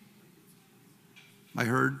name? I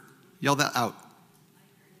heard, yell that out.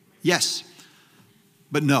 Yes,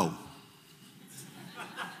 but no.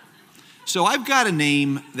 So I've got a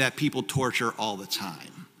name that people torture all the time.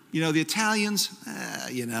 The Italians,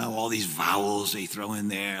 all these vowels they throw in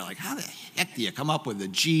there. Like, how the heck do you come up with a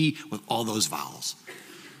G with all those vowels?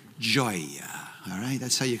 Gioia, all right?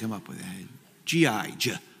 That's how you come up with it. G-I,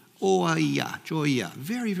 J, O-I-A, Gioia.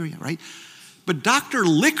 Very, very, right? But Dr.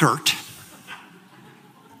 Likert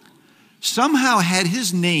somehow had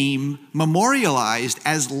his name memorialized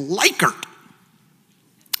as Likert.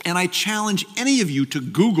 And I challenge any of you to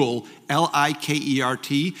Google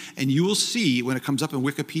L-I-K-E-R-T, and you will see when it comes up in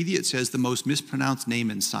Wikipedia, it says the most mispronounced name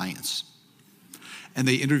in science. And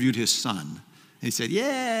they interviewed his son. And he said,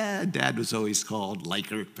 yeah, Dad was always called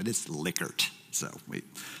Likert, but it's Likert. So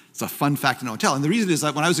it's a fun fact to know and tell. And the reason is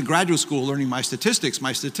that when I was in graduate school learning my statistics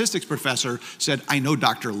professor said, I know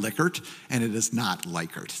Dr. Likert, and it is not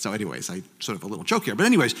Likert. So anyways, I sort of a little joke here. But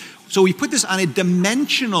anyways, so we put this on a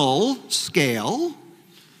dimensional scale.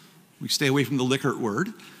 We stay away from the Likert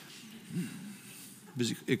word.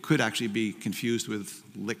 It could actually be confused with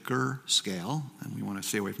liquor scale, and we want to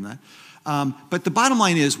stay away from that. But the bottom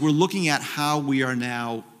line is we're looking at how we are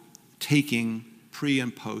now taking pre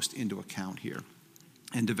and post into account here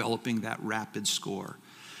and developing that rapid score.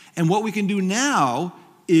 And what we can do now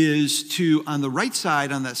is to, on the right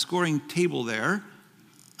side on that scoring table there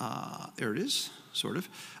it is, sort of,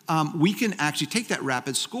 we can actually take that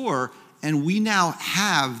rapid score, and we now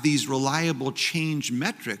have these reliable change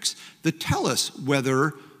metrics that tell us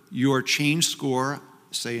whether your change score,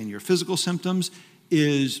 say in your physical symptoms,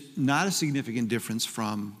 is not a significant difference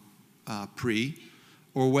from pre,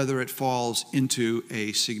 or whether it falls into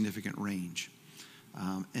a significant range.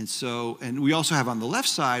 And we also have on the left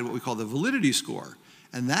side what we call the validity score.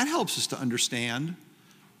 And that helps us to understand,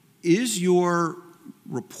 is your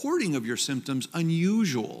reporting of your symptoms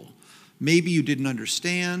unusual? Maybe you didn't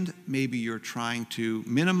understand, maybe you're trying to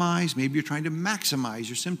minimize, maybe you're trying to maximize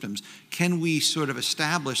your symptoms. Can we sort of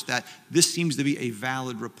establish that this seems to be a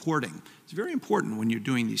valid reporting? It's very important when you're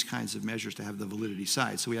doing these kinds of measures to have the validity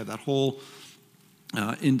side. So we have that whole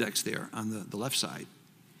index there on the left side.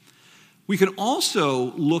 We can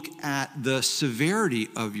also look at the severity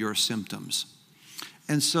of your symptoms.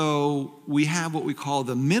 And so we have what we call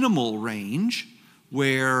the minimal range,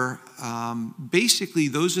 where basically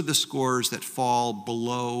those are the scores that fall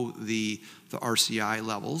below the RCI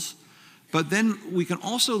levels. But then we can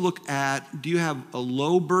also look at, do you have a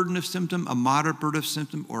low burden of symptom, a moderate burden of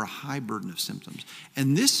symptom, or a high burden of symptoms?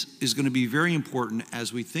 And this is going to be very important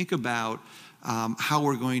as we think about how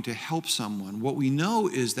we're going to help someone. What we know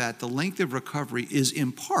is that the length of recovery is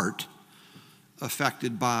in part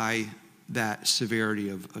affected by that severity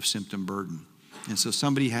of symptom burden. And so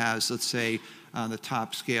somebody has, let's say, on the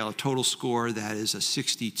top scale, a total score that is a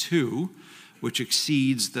 62, which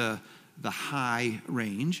exceeds the high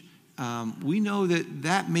range. We know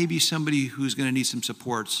that may be somebody who's going to need some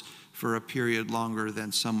supports for a period longer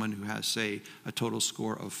than someone who has, say, a total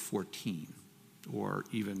score of 14 or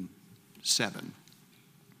even 7.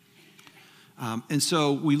 And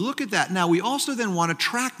so we look at that. Now, we also then want to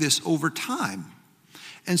track this over time.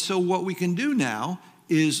 And so what we can do now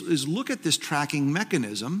is look at this tracking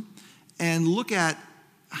mechanism and look at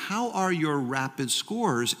how are your rapid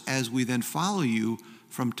scores as we then follow you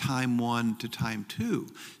from time 1 to time 2.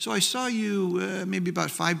 So I saw you maybe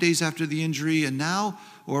about 5 days after the injury, and now,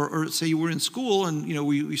 or say you were in school, and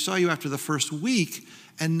we saw you after the first week,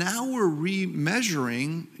 and now we're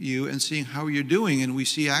re-measuring you and seeing how you're doing, and we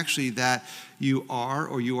see actually that you are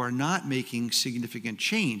or you are not making significant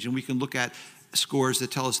change. And we can look at scores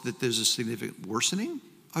that tell us that there's a significant worsening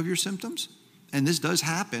of your symptoms. And this does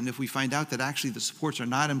happen if we find out that actually the supports are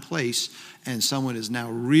not in place and someone is now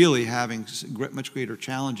really having much greater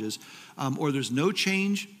challenges, or there's no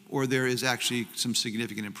change, or there is actually some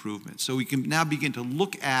significant improvement. So we can now begin to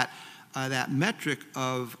look at that metric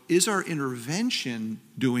of, is our intervention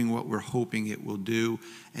doing what we're hoping it will do,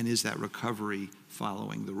 and is that recovery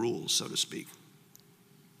following the rules, so to speak?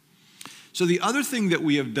 So the other thing that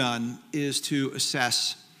we have done is to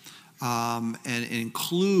assess and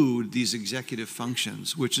include these executive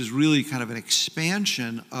functions, which is really kind of an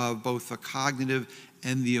expansion of both the cognitive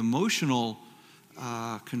and the emotional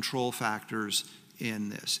control factors in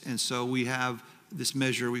this. And so we have this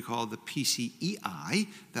measure we call the PCEI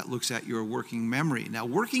that looks at your working memory. Now,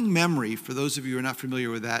 working memory, for those of you who are not familiar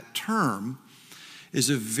with that term, is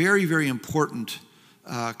a very, very important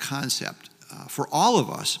concept for all of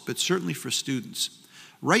us, but certainly for students.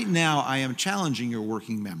 Right now, I am challenging your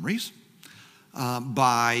working memories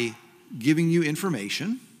by giving you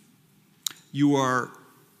information. You are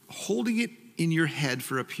holding it in your head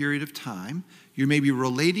for a period of time. You may be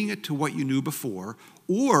relating it to what you knew before,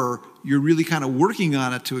 or you're really kind of working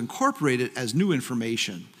on it to incorporate it as new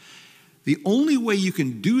information. The only way you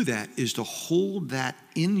can do that is to hold that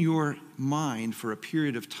in your mind for a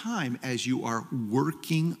period of time as you are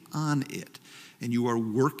working on it. And you are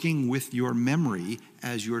working with your memory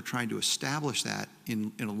as you are trying to establish that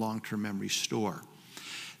in a long-term memory store.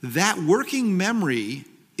 That working memory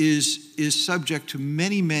is subject to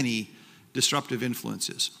many, many disruptive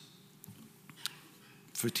influences.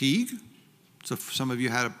 Fatigue. So if some of you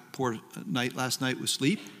had a poor night last night with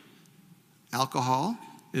sleep. Alcohol.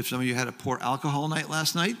 If some of you had a poor alcohol night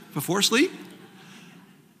last night before sleep.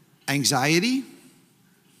 Anxiety.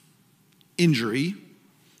 Injury.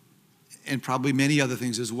 And probably many other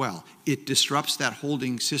things as well. It disrupts that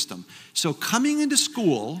holding system. So coming into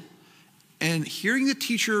school and hearing the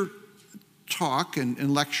teacher talk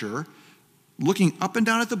and lecture, looking up and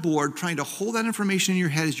down at the board, trying to hold that information in your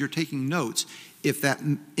head as you're taking notes, if that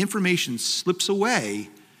information slips away,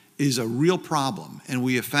 is a real problem. And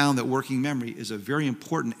we have found that working memory is a very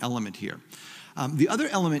important element here. The other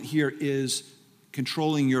element here is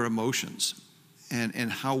controlling your emotions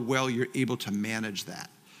and how well you're able to manage that.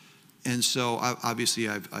 And so obviously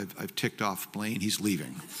I've ticked off Blaine. He's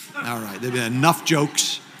leaving. All right, there have been enough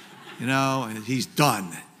jokes, and he's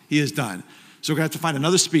done. He is done. So we're going to have to find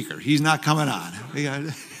another speaker. He's not coming on.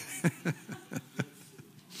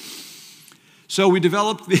 So we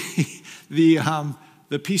developed the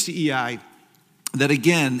PCEI that,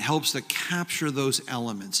 again, helps to capture those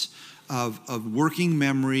elements of working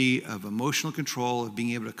memory, of emotional control, of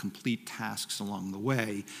being able to complete tasks along the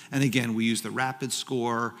way. And again, we use the RAPID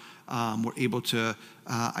score. We're able to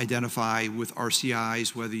identify with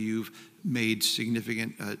RCIs whether you've made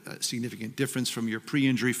significant difference from your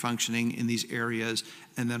pre-injury functioning in these areas,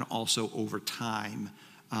 and then also over time,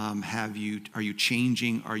 are you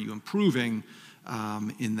changing, are you improving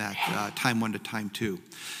in that time 1 to time 2.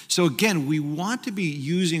 So again, we want to be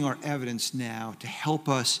using our evidence now to help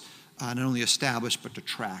us not only establish, but to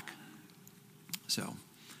track. So I'm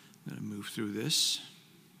going to move through this.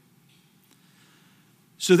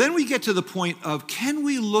 So then we get to the point of, can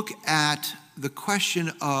we look at the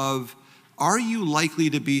question of, are you likely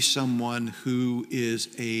to be someone who is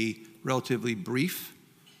a relatively brief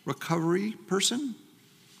recovery person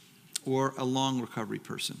or a long recovery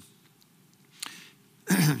person?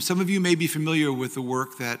 Some of you may be familiar with the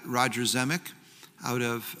work that Roger Zemek out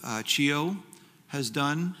of CHIO has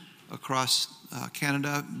done across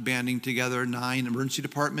Canada, banding together 9 emergency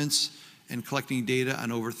departments and collecting data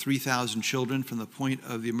on over 3,000 children from the point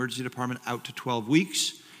of the emergency department out to 12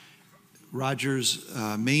 weeks. Roger's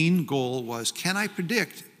main goal was, can I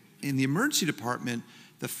predict in the emergency department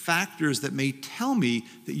the factors that may tell me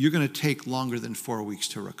that you're going to take longer than 4 weeks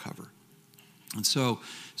to recover? And so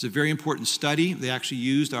it's a very important study. They actually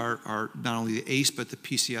used our not only the ACE, but the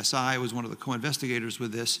PCSI. I was one of the co-investigators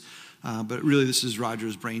with this. But really, this is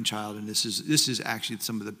Roger's brainchild, and this is actually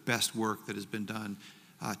some of the best work that has been done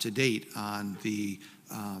to date on the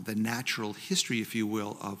natural history, if you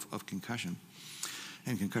will, of concussion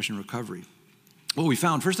and concussion recovery. What we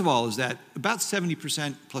found, first of all, is that about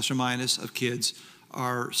 70% plus or minus of kids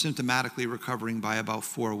are symptomatically recovering by about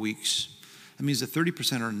 4 weeks. That means that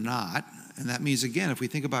 30% are not, and that means, again, if we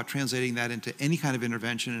think about translating that into any kind of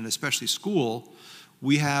intervention, and especially school,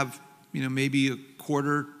 we have maybe a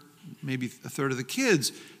quarter, maybe a third of the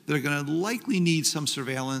kids that are going to likely need some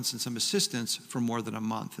surveillance and some assistance for more than a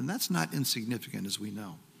month, and that's not insignificant, as we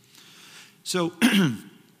know. So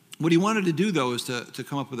what he wanted to do, though, is to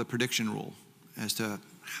come up with a prediction rule as to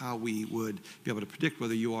how we would be able to predict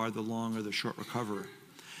whether you are the long or the short recoverer.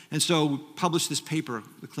 And so we published this paper,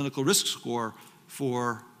 the clinical risk score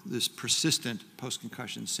for this persistent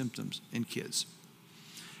post-concussion symptoms in kids,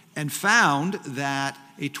 and found that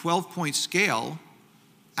a 12-point scale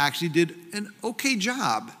actually did an okay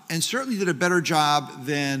job, and certainly did a better job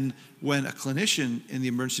than when a clinician in the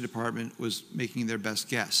emergency department was making their best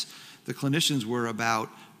guess. The clinicians were about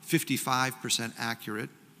 55% accurate,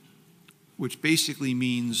 which basically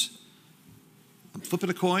means I'm flipping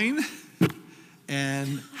a coin,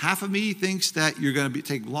 and half of me thinks that you're going to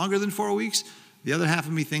take longer than 4 weeks. The other half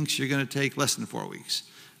of me thinks you're going to take less than 4 weeks,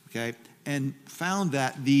 okay? And found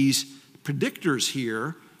that these predictors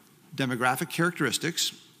here, demographic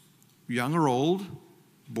characteristics, young or old,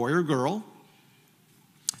 boy or girl.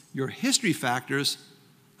 Your history factors,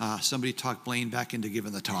 somebody talked Blaine back into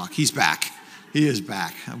giving the talk. He's back. He is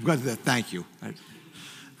back. I'm glad that. Thank you.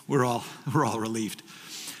 We're all relieved.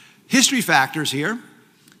 History factors here.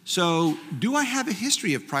 So, do I have a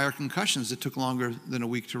history of prior concussions that took longer than a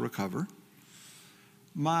week to recover?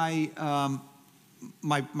 My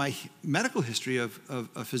medical history of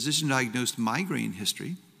a physician-diagnosed migraine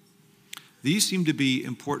history. These seem to be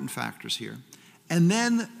important factors here. And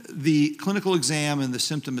then the clinical exam and the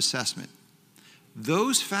symptom assessment.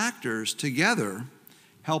 Those factors together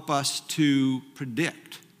help us to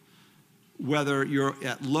predict whether you're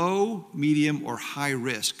at low, medium, or high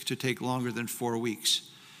risk to take longer than 4 weeks.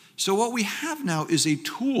 So what we have now is a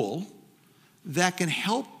tool that can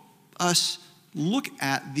help us look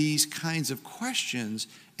at these kinds of questions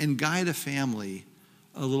and guide a family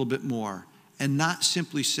a little bit more and not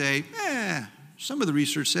simply say, some of the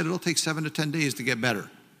research said it'll take 7 to 10 days to get better.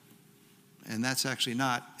 And that's actually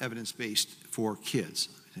not evidence-based for kids.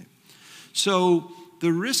 So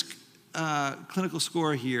the risk clinical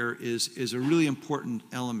score here is a really important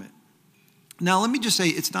element. Now, let me just say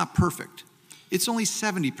it's not perfect. It's only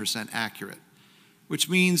 70% accurate, which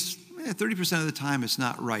means 30% of the time it's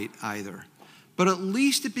not right either. But at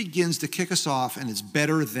least it begins to kick us off, and it's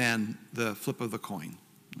better than the flip of the coin,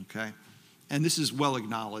 okay? And this is well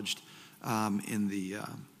acknowledged in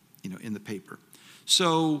the paper.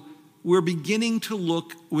 So we're beginning to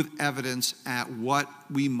look with evidence at what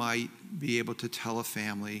we might be able to tell a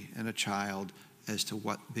family and a child as to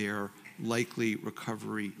what their likely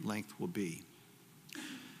recovery length will be.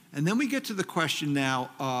 And then we get to the question now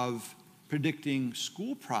of predicting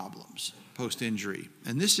school problems post-injury.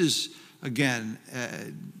 And this is, again,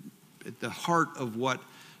 at the heart of what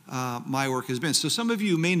my work has been. So some of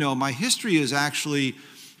you may know my history is actually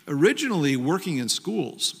originally working in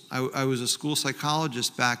schools. I was a school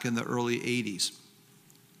psychologist back in the early 80s.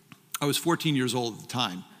 I was 14 years old at the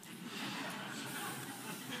time.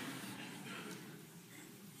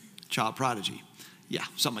 Child prodigy. Yeah,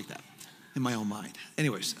 something like that in my own mind.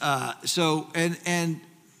 Anyways, and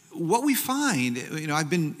what we find, I've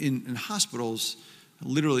been in hospitals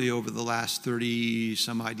literally over the last 30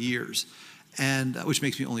 some odd years, and which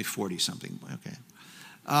makes me only 40 something. Okay.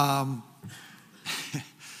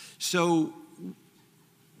 So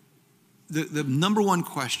the number one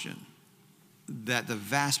question that the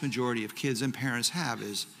vast majority of kids and parents have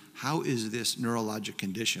is, how is this neurologic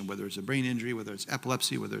condition, whether it's a brain injury, whether it's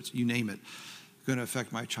epilepsy, whether it's you name it, going to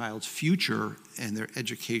affect my child's future and their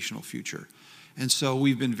educational future? And so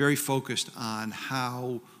we've been very focused on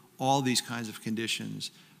how all these kinds of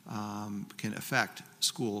conditions can affect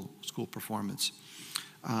school performance.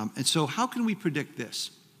 And so how can we predict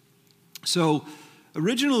this? So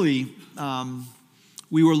originally,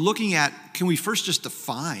 we were looking at, can we first just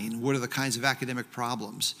define what are the kinds of academic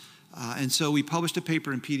problems? And so we published a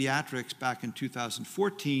paper in Paediatrics back in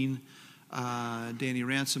 2014. Danny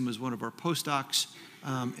Ransom was one of our postdocs,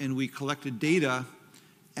 and we collected data.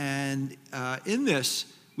 And in this,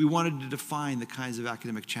 we wanted to define the kinds of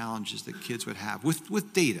academic challenges that kids would have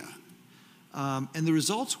with data. And the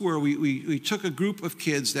results were we took a group of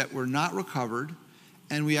kids that were not recovered,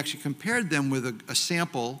 and we actually compared them with a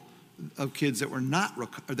sample of kids that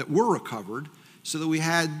were recovered, so that we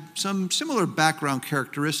had some similar background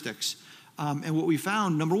characteristics. And what we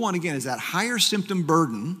found, number one, again, is that higher symptom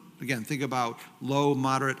burden. Again, think about low,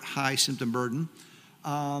 moderate, high symptom burden,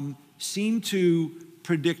 seemed to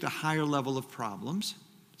predict a higher level of problems.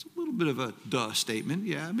 It's a little bit of a duh statement.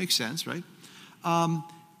 Yeah, it makes sense, right?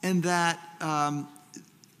 And that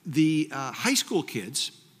the high school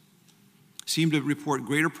kids seem to report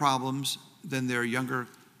greater problems than their younger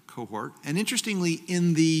cohort. And interestingly,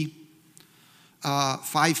 in the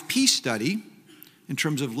 5P study, in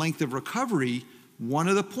terms of length of recovery, one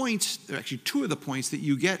of the points, actually two of the points that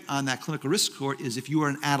you get on that clinical risk score is if you are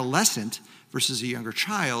an adolescent versus a younger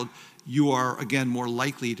child, you are, again, more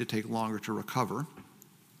likely to take longer to recover.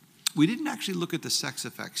 We didn't actually look at the sex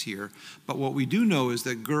effects here, but what we do know is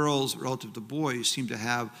that girls relative to boys seem to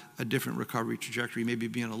have a different recovery trajectory, maybe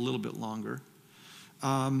being a little bit longer,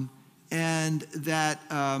 and that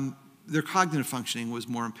their cognitive functioning was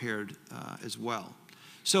more impaired as well.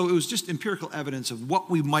 So it was just empirical evidence of what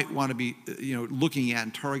we might want to be looking at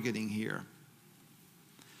and targeting here.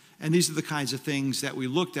 And these are the kinds of things that we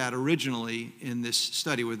looked at originally in this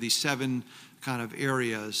study, with these 7 kind of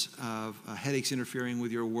areas of headaches interfering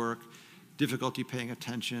with your work, difficulty paying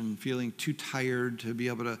attention, feeling too tired to be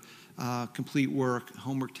able to complete work,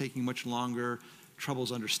 homework taking much longer,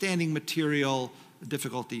 troubles understanding material,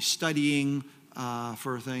 difficulty studying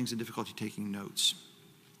for things, and difficulty taking notes.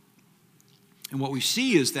 And what we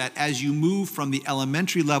see is that as you move from the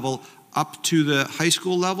elementary level up to the high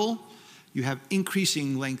school level, you have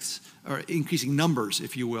increasing lengths, or increasing numbers,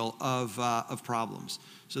 if you will, of problems.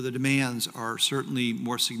 So the demands are certainly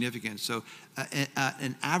more significant. So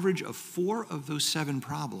an average of 4 of those 7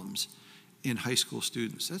 problems in high school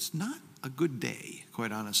students. That's not a good day,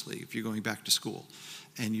 quite honestly, if you're going back to school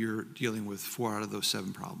and you're dealing with 4 out of those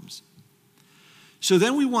 7 problems. So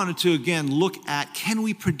then we wanted to, again, look at, can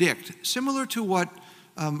we predict, similar to what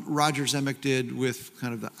Roger Zemeck did with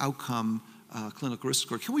kind of the outcome clinical risk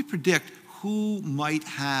score, can we predict who might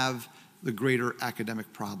have the greater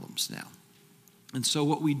academic problems now? And so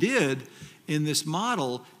what we did in this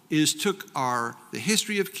model is took the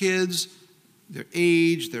history of kids, their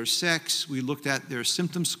age, their sex, we looked at their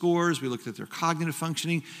symptom scores, we looked at their cognitive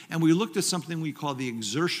functioning, and we looked at something we call the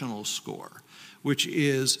exertional score, which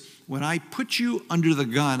is when I put you under the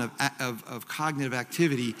gun of cognitive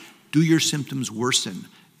activity, do your symptoms worsen?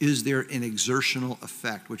 Is there an exertional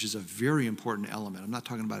effect, which is a very important element? I'm not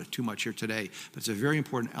talking about it too much here today, but it's a very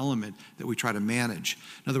important element that we try to manage.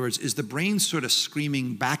 In other words, is the brain sort of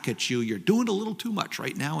screaming back at you, you're doing a little too much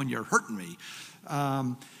right now and you're hurting me?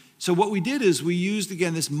 So what we did is we used,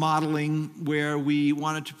 again, this modeling where we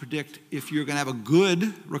wanted to predict if you're going to have a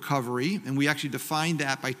good recovery, and we actually defined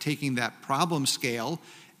that by taking that problem scale,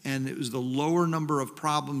 and it was the lower number of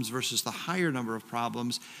problems versus the higher number of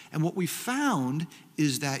problems. And what we found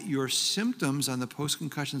is that your symptoms on the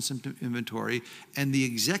post-concussion symptom inventory and the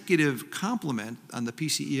executive complement on the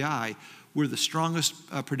PCEI were the strongest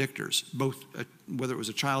predictors, both whether it was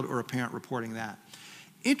a child or a parent reporting that.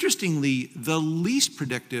 Interestingly, the least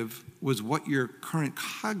predictive was what your current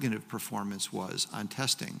cognitive performance was on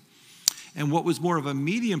testing. And what was more of a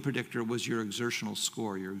medium predictor was your exertional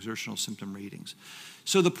score, your exertional symptom ratings.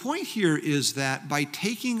 So the point here is that by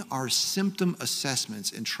taking our symptom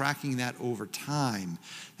assessments and tracking that over time,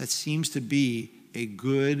 that seems to be a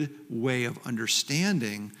good way of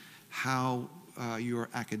understanding how your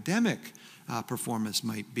academic performance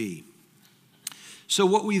might be. So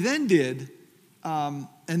what we then did, and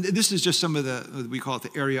this is just some of the, we call it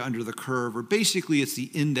the area under the curve, or basically it's the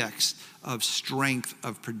index of strength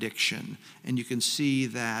of prediction. And you can see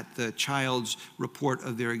that the child's report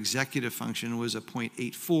of their executive function was a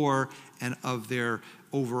 0.84, and of their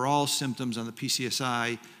overall symptoms on the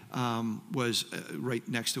PCSI was right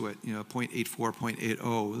next to it, 0.84,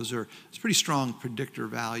 0.80. It's pretty strong predictor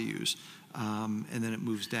values. And then it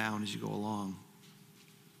moves down as you go along.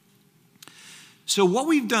 So what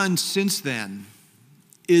we've done since then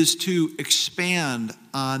is to expand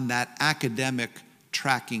on that academic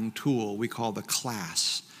tracking tool we call the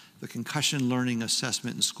CLASS, the Concussion Learning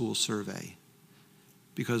Assessment and School Survey.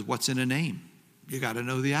 Because what's in a name? You got to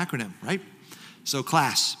know the acronym, right? So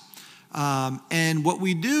CLASS. And what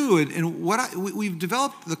we do, and we've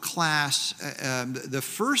developed the CLASS, the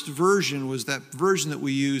first version was that version that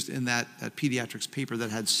we used in that Paediatrics paper that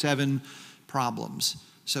had 7 problems,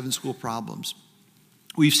 7 school problems.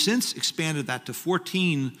 We've since expanded that to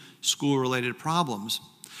 14 school-related problems.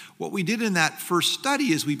 What we did in that first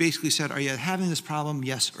study is we basically said, are you having this problem,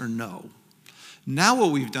 yes or no? Now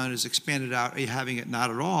what we've done is expanded out, are you having it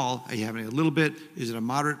not at all? Are you having it a little bit? Is it a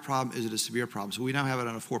moderate problem? Is it a severe problem? So we now have it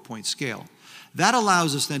on a 4-point scale. That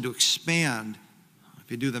allows us then to expand,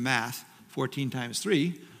 if you do the math, 14 times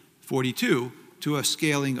 3, 42, to a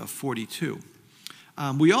scaling of 42.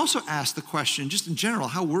 We also asked the question, just in general,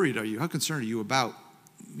 how worried are you? How concerned are you about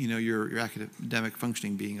your academic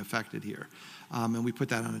functioning being affected here? And we put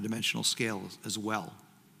that on a dimensional scale as well.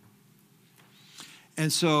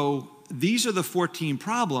 And so these are the 14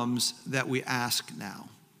 problems that we ask now.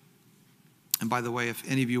 And by the way, if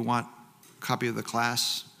any of you want a copy of the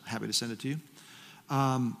CLASS, happy to send it to you.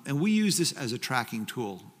 And we use this as a tracking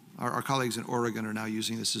tool. Our colleagues in Oregon are now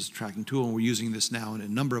using this as a tracking tool, and we're using this now in a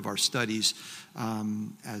number of our studies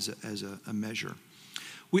as a measure.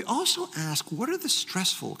 We also ask, what are the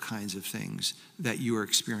stressful kinds of things that you are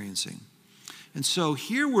experiencing? And so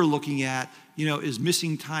here we're looking at, is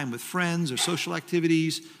missing time with friends or social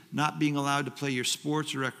activities, not being allowed to play your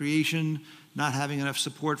sports or recreation, not having enough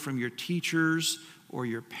support from your teachers or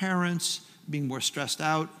your parents, being more stressed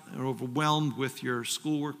out or overwhelmed with your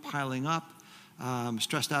schoolwork piling up,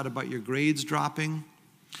 stressed out about your grades dropping.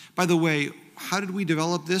 By the way, how did we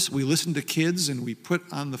develop this? We listened to kids and we put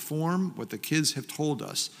on the form what the kids have told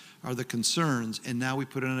us are the concerns, and now we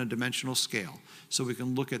put it on a dimensional scale so we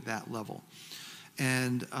can look at that level.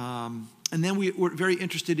 And then we're very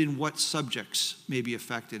interested in what subjects may be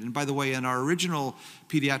affected. And by the way, in our original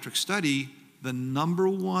pediatric study, the number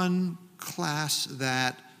one class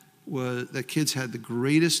that kids had the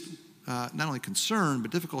greatest, not only concern,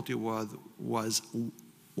 but difficulty was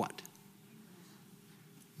what?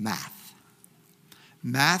 Math.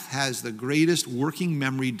 Math has the greatest working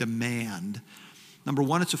memory demand. Number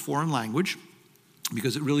one, it's a foreign language,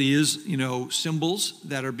 because it really is, symbols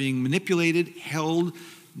that are being manipulated, held,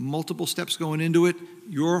 multiple steps going into it.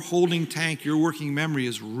 Your holding tank, your working memory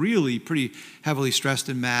is really pretty heavily stressed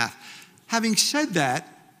in math. Having said that,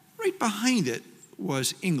 right behind it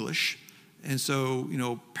was English. And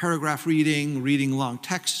so, paragraph reading, reading long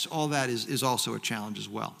texts, all that is also a challenge as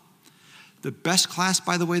well. The best class,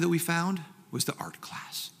 by the way, that we found was the art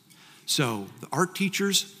class. So the art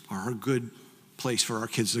teachers are a good place for our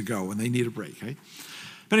kids to go when they need a break, right?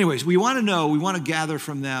 But anyways, we want to gather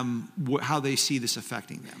from them how they see this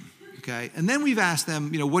affecting them, okay? And then we've asked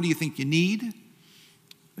them, what do you think you need,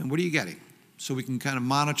 and what are you getting? So we can kind of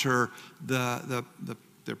monitor their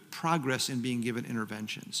progress in being given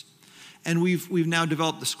interventions. And we've now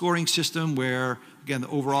developed the scoring system where, again, the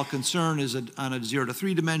overall concern is on a 0 to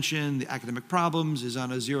 3 dimension. The academic problems is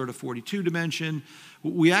on a 0 to 42 dimension.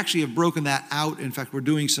 We actually have broken that out. In fact, we're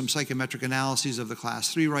doing some psychometric analyses of the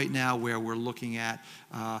class 3 right now, where we're looking at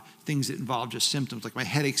things that involve just symptoms, like my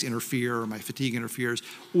headaches interfere or my fatigue interferes,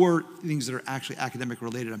 or things that are actually academic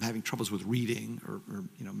related. I'm having troubles with reading or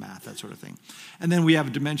math, that sort of thing. And then we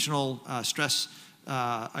have dimensional stress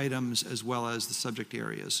items, as well as the subject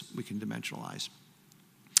areas we can dimensionalize.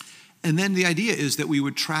 And then the idea is that we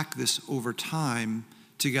would track this over time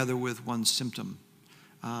together with one symptom.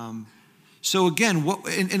 So again,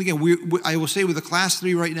 I will say with the class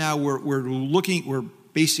 3 right now, we're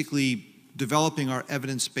basically developing our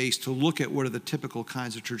evidence base to look at what are the typical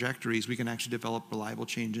kinds of trajectories. We can actually develop reliable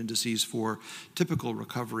change indices for typical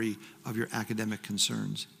recovery of your academic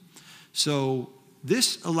concerns. So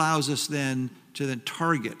this allows us then to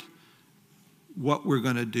target what we're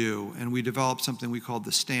going to do. And we developed something we called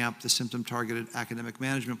the STAMP, the Symptom Targeted Academic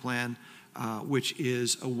Management Plan, which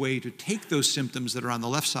is a way to take those symptoms that are on the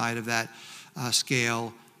left side of that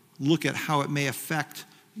scale, look at how it may affect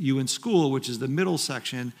you in school, which is the middle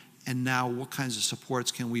section, and now what kinds of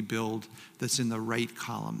supports can we build that's in the right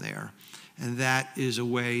column there. And that is a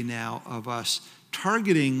way now of us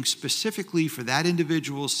targeting specifically for that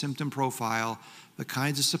individual's symptom profile the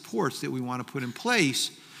kinds of supports that we want to put in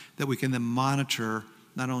place that we can then monitor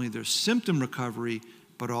not only their symptom recovery,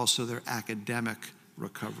 but also their academic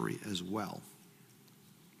recovery as well.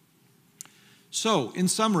 So, in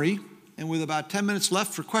summary, and with about 10 minutes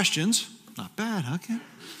left for questions, not bad, okay?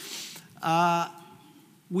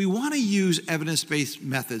 We want to use evidence-based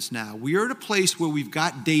methods now. We are at a place where we've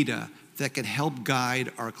got data that can help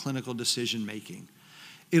guide our clinical decision making.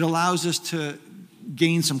 It allows us to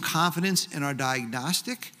gain some confidence in our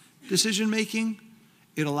diagnostic decision making.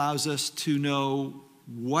 It allows us to know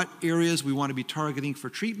what areas we want to be targeting for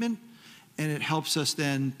treatment, and it helps us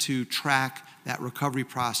then to track that recovery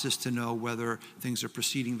process to know whether things are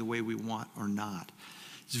proceeding the way we want or not.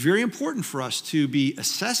 It's very important for us to be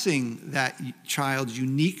assessing that child's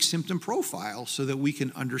unique symptom profile so that we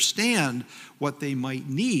can understand what they might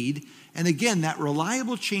need. And again, that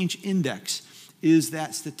reliable change index is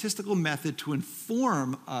that statistical method to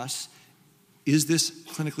inform us, is this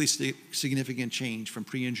clinically significant change from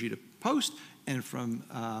pre-injury to post, and from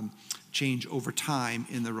change over time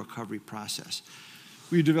in the recovery process.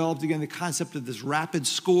 We developed, again, the concept of this rapid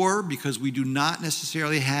score because we do not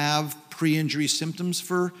necessarily have pre-injury symptoms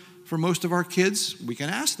for most of our kids. We can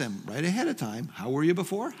ask them right ahead of time, how were you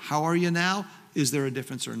before? How are you now? Is there a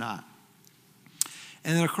difference or not?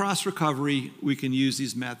 And then across recovery, we can use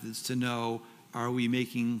these methods to know, are we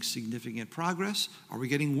making significant progress? Are we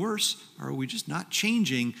getting worse? Or are we just not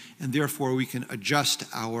changing? And therefore, we can adjust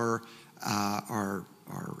our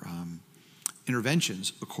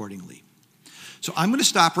interventions accordingly. So I'm going to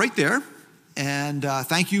stop right there. And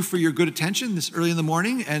thank you for your good attention this early in the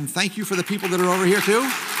morning. And thank you for the people that are over here, too.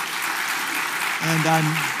 And I'm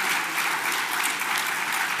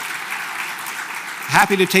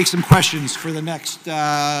happy to take some questions for the next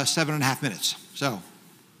 7.5 minutes. So,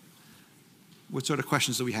 what sort of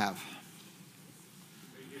questions do we have?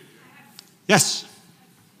 Yes.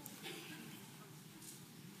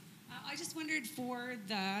 I just wondered, for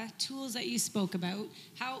the tools that you spoke about,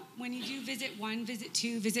 how, when you do visit 1, visit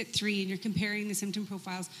 2, visit 3, and you're comparing the symptom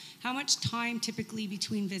profiles, how much time typically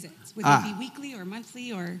between visits? Would it be weekly or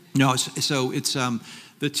monthly or? No, so it's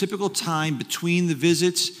the typical time between the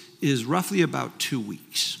visits is roughly about 2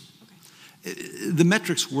 weeks. Okay. The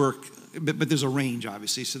metrics work, but there's a range,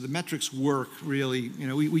 obviously. So the metrics work really,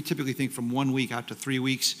 we typically think from 1 week out to 3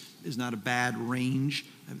 weeks is not a bad range.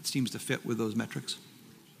 It seems to fit with those metrics.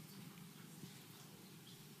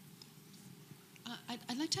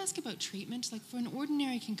 I'd like to ask about treatment. Like for an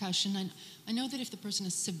ordinary concussion, I know that if the person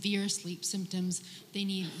has severe sleep symptoms, they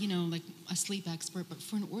need, like a sleep expert. But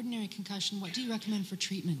for an ordinary concussion, what do you recommend for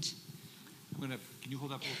treatment? Can you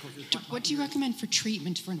hold up a little closer? What do you recommend for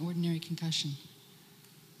treatment for an ordinary concussion?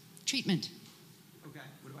 Treatment. Okay.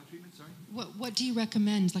 What about treatment? Sorry. What do you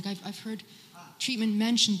recommend? Like I've heard treatment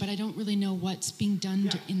mentioned, but I don't really know what's being done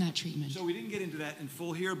in that treatment. So we didn't get into that in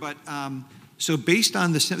full here, but so based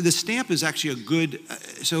on the stamp is actually a good.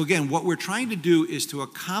 So again, what we're trying to do is to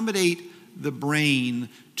accommodate the brain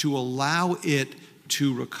to allow it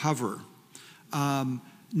to recover.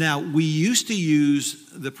 Now, we used to use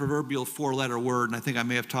the proverbial four-letter word, and I think I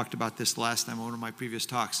may have talked about this last time on one of my previous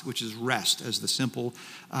talks, which is rest as the simple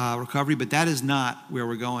recovery, but that is not where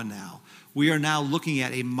we're going now. We are now looking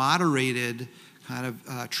at a moderated kind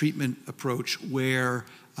of treatment approach where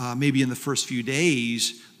maybe in the first few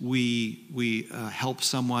days we help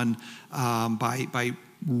someone by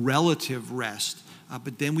relative rest,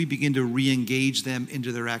 but then we begin to re-engage them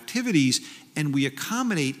into their activities, and we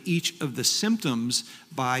accommodate each of the symptoms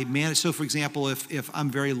by So for example, if I'm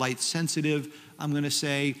very light sensitive, I'm going to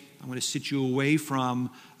sit you away from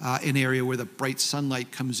an area where the bright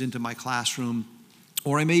sunlight comes into my classroom,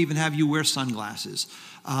 or I may even have you wear sunglasses.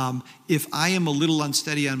 If I am a little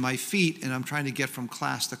unsteady on my feet and I'm trying to get from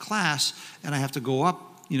class to class and I have to go up,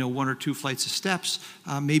 one or two flights of steps,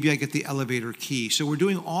 maybe I get the elevator key. So we're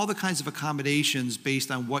doing all the kinds of accommodations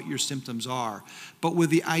based on what your symptoms are, but with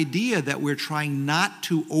the idea that we're trying not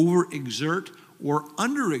to overexert or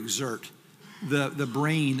underexert the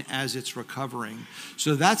brain as it's recovering.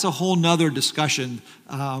 So that's a whole nother discussion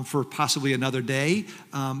for possibly another day.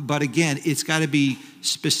 But again, it's got to be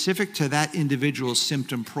specific to that individual's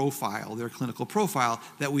symptom profile, their clinical profile,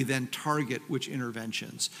 that we then target which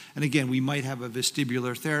interventions. And again, we might have a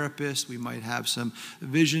vestibular therapist, we might have some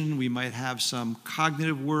vision, we might have some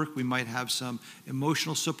cognitive work, we might have some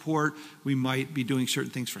emotional support, we might be doing certain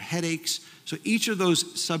things for headaches. So each of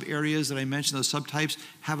those sub-areas that I mentioned, those subtypes,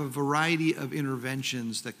 have a variety of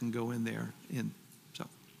interventions that can go in there. So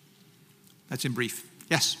that's in brief.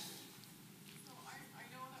 Yes? So I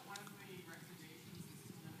know that one of the recommendations is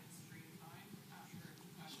to limit screen time after a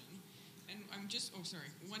concussion. And I'm just,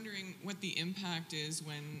 wondering what the impact is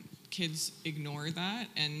when kids ignore that,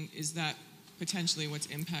 and is that potentially what's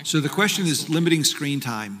impacting? So the question is limiting screen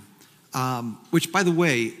time, which, by the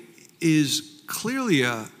way, is clearly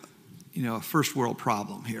a first world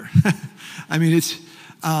problem here. I mean, it's,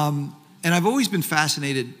 and I've always been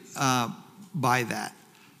fascinated by that.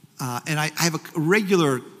 And I have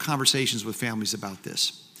regular conversations with families about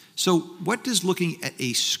this. So what does looking at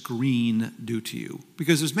a screen do to you?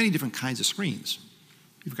 Because there's many different kinds of screens.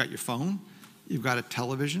 You've got your phone, you've got a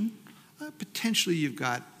television, potentially you've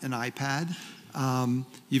got an iPad,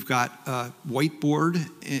 you've got a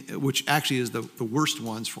whiteboard, which actually is the worst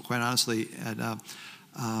ones, for quite honestly,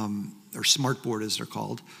 or smart board as they're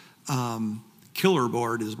called. Killer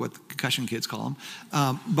board is what the concussion kids call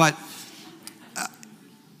them.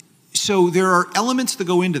 So there are elements that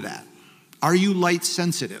go into that. Are you light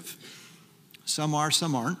sensitive? Some are,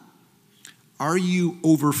 some aren't. Are you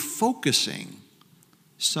over-focusing?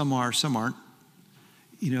 Some are, some aren't.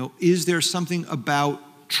 Is there something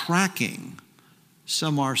about tracking?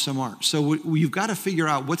 Some are, some aren't. So you've got to figure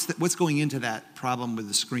out what's going into that problem with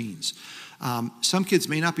the screens. Some kids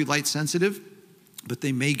may not be light sensitive, but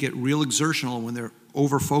they may get real exertional when they're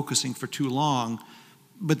over-focusing for too long,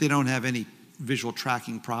 but they don't have any visual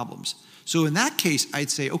tracking problems. So in that case,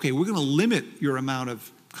 I'd say, okay, we're going to limit your amount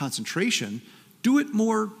of concentration. Do it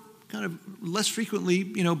more, kind of less frequently,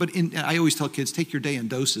 but I always tell kids, take your day in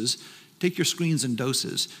doses. Take your screens in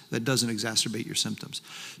doses that doesn't exacerbate your symptoms.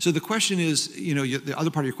 So the question is, the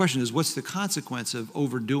other part of your question is, what's the consequence of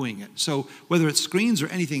overdoing it? So whether it's screens or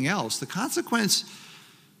anything else, the consequence,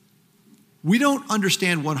 we don't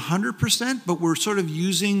understand 100%, but we're sort of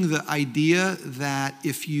using the idea that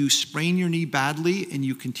if you sprain your knee badly and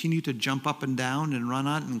you continue to jump up and down and run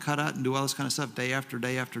out and cut out and do all this kind of stuff day after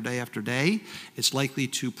day after day after day, it's likely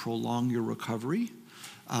to prolong your recovery.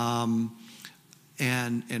 And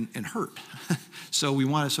hurt. So we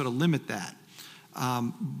want to sort of limit that.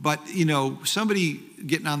 But, somebody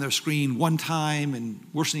getting on their screen one time and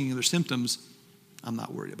worsening their symptoms, I'm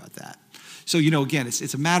not worried about that. So, again,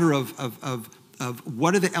 it's a matter of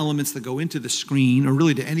what are the elements that go into the screen, or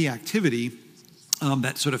really to any activity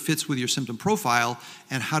that sort of fits with your symptom profile,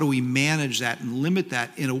 and how do we manage that and limit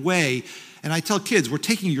that in a way. And I tell kids, we're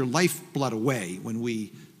taking your lifeblood away when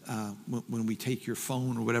we when we take your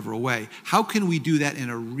phone or whatever away. How can we do that in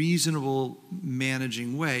a reasonable,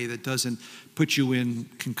 managing way that doesn't put you in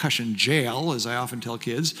concussion jail, as I often tell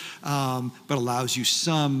kids, but allows you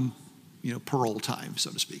some, parole time,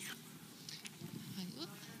 so to speak?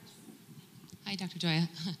 Hi, Dr. Gioia.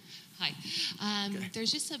 Hi.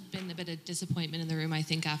 There's just been a bit of disappointment in the room, I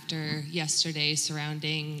think, after yesterday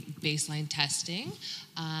surrounding baseline testing.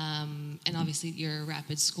 And obviously your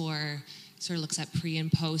rapid score sort of looks at pre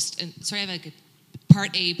and post. And sorry, I have a part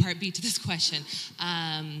A, part B to this question.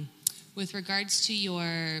 With regards to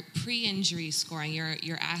your pre-injury scoring,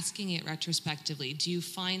 you're asking it retrospectively. Do you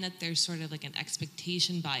find that there's sort of like an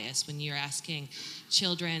expectation bias when you're asking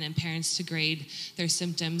children and parents to grade their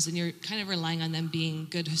symptoms, and you're kind of relying on them being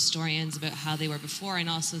good historians about how they were before, and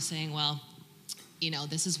also saying, well,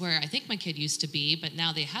 this is where I think my kid used to be, but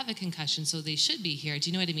now they have a concussion, so they should be here. Do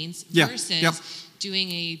you know what I mean? Yeah. Versus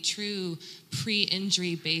doing a true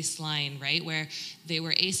pre-injury baseline, right, where they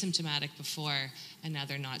were asymptomatic before and now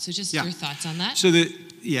they're not. So just your thoughts on that? So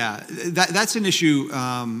that's an issue.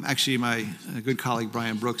 Actually, my good colleague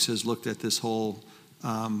Brian Brooks has looked at this whole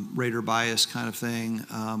rater bias kind of thing.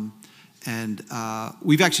 And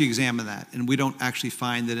we've actually examined that, and we don't actually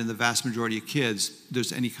find that in the vast majority of kids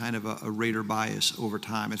there's any kind of a rater bias over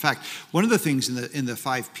time. In fact, one of the things in the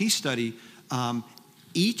 5P study,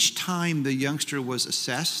 each time the youngster was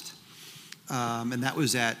assessed, and that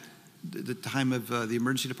was at the time of the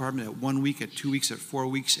emergency department, at 1 week, at 2 weeks, at 4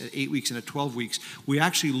 weeks, at 8 weeks, and at 12 weeks, we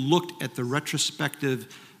actually looked at the retrospective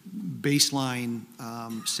baseline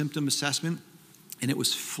symptom assessment, and it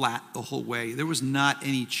was flat the whole way. There was not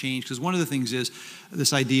any change, because one of the things is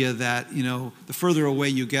this idea that, the further away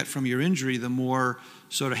you get from your injury, the more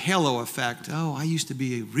sort of halo effect. Oh, I used to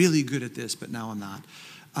be really good at this, but now I'm not.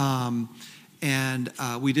 And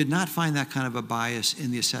we did not find that kind of a bias in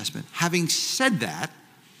the assessment. Having said that,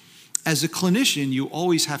 as a clinician, you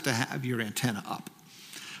always have to have your antenna up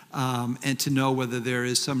and to know whether there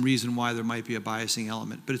is some reason why there might be a biasing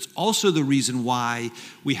element. But it's also the reason why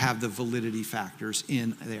we have the validity factors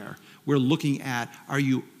in there. We're looking at, are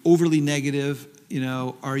you overly negative?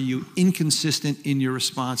 Are you inconsistent in your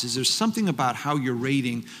responses? There's something about how you're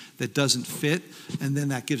rating that doesn't fit, and then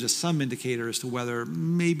that gives us some indicator as to whether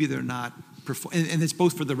maybe they're not and it's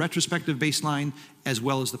both for the retrospective baseline as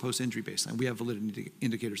well as the post-injury baseline. We have validity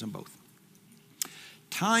indicators on both.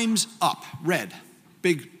 Time's up, red,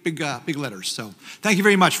 big letters. So thank you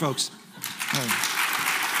very much, folks.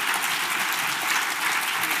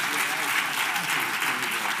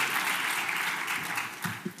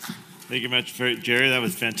 Thank you much, Jerry. That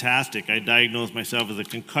was fantastic. I diagnosed myself with a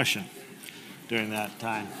concussion during that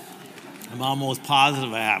time. I'm almost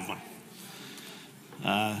positive I have one.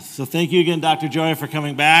 So thank you again, Dr. Gioia, for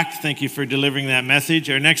coming back. Thank you for delivering that message.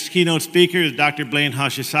 Our next keynote speaker is Dr. Blaine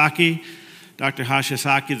Hoshizaki. Dr.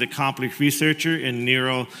 Hoshizaki is a accomplished researcher in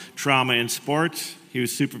neurotrauma in sports. He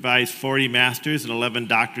has supervised 40 master's and 11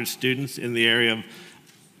 doctorate students in the area of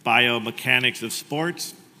biomechanics of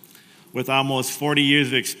sports. With almost 40 years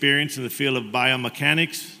of experience in the field of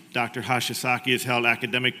biomechanics, Dr. Hoshizaki has held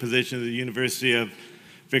academic positions at the University of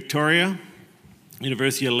Victoria,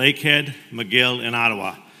 University of Lakehead, McGill, and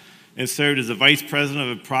Ottawa, and served as the Vice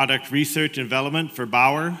President of Product Research and Development for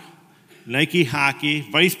Bauer, Nike Hockey,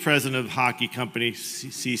 Vice President of Hockey Company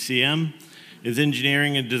CCM. His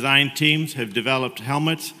engineering and design teams have developed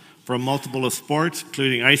helmets for multiple of sports,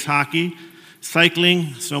 including ice hockey, cycling,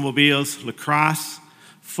 snowmobiles, lacrosse,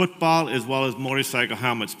 football, as well as motorcycle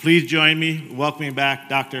helmets. Please join me in welcoming back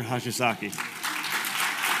Dr. Hoshizaki.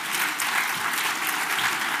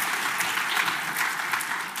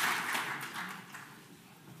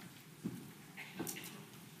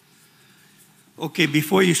 Okay,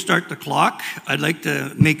 before you start the clock, I'd like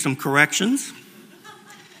to make some corrections.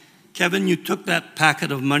 Kevin, you took that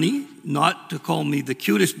packet of money not to call me the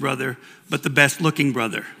cutest brother, but the best looking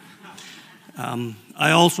brother.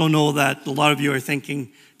 I also know that a lot of you are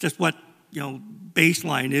thinking, just what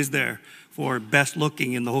baseline is there for best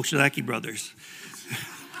looking in the Hoshizaki brothers?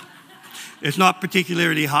 It's not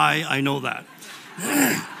particularly high, I know that.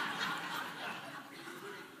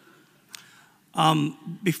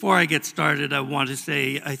 Before I get started, I want to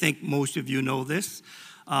say, I think most of you know this,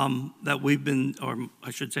 that we've been, or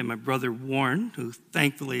I should say my brother Warren, who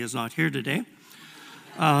thankfully is not here today,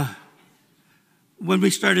 when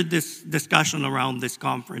we started this discussion around this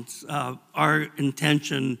conference, our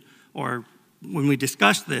intention, or when we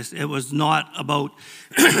discussed this, it was not about,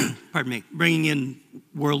 pardon me, bringing in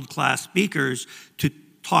world-class speakers to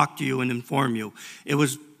talk to you and inform you. It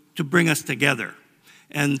was to bring us together.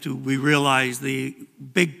 And we realized the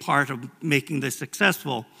big part of making this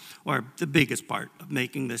successful, or the biggest part of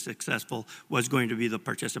making this successful, was going to be the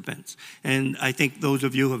participants. And I think those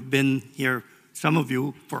of you who have been here, some of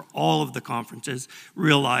you, for all of the conferences,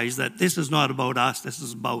 realize that this is not about us, this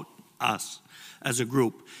is about us as a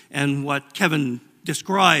group. And what Kevin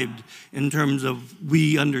described in terms of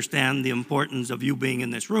we understand the importance of you being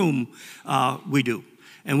in this room, we do.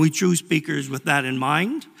 And we choose speakers with that in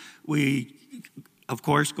mind. We, of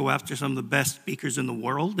course, go after some of the best speakers in the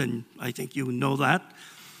world, and I think you know that.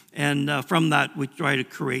 And from that, we try to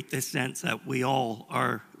create this sense that we all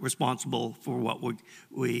are responsible for what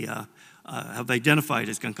we have identified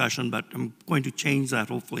as concussion, but I'm going to change that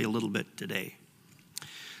hopefully a little bit today.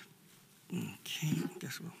 Okay, I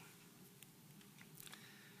guess we'll.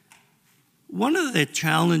 One of the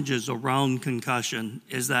challenges around concussion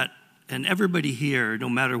is that, and everybody here, no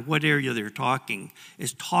matter what area they're talking,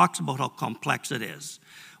 talks about how complex it is.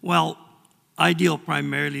 Well, I deal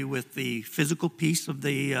primarily with the physical piece of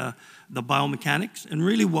the biomechanics, and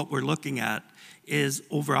really what we're looking at is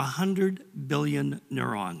over 100 billion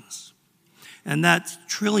neurons. And that's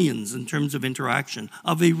trillions in terms of interaction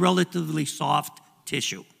of a relatively soft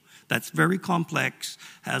tissue. That's very complex,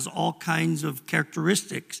 has all kinds of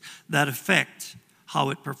characteristics that affect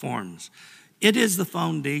how it performs. It is the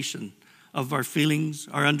foundation of our feelings,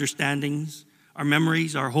 our understandings, our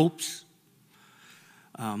memories, our hopes,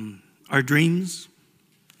 our dreams,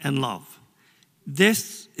 and love.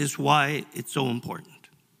 This is why it's so important.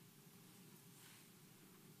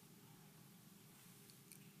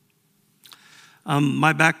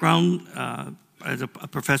 My background, as a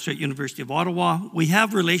professor at University of Ottawa, we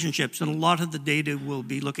have relationships, and a lot of the data we'll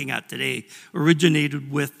be looking at today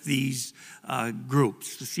originated with these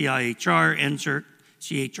groups, the CIHR, NSERC,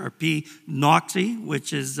 CHRP, NOXI,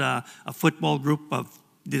 which is a football group of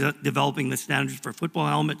developing the standards for football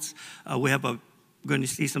helmets. We're going to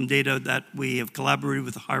see some data that we have collaborated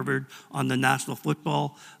with Harvard on the National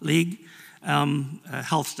Football League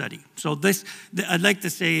health study. So I'd like to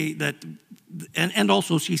say that, and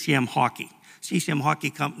also CCM Hockey. CCM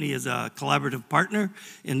Hockey Company is a collaborative partner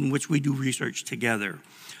in which we do research together.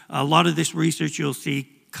 A lot of this research you'll see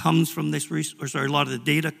comes from this research, a lot of the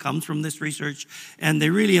data comes from this research, and they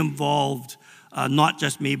really involved not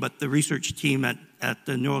just me, but the research team at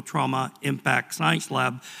the Neurotrauma Impact Science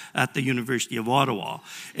Lab at the University of Ottawa.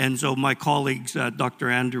 And so my colleagues, Dr.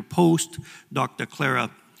 Andrew Post, Dr.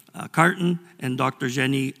 Clara Carton, and Dr.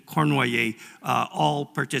 Jenny Cornoyer all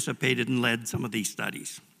participated and led some of these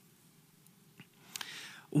studies.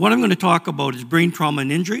 What I'm going to talk about is brain trauma and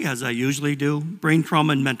injury, as I usually do, brain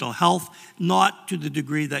trauma and mental health, not to the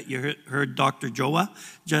degree that you heard Dr. Gioia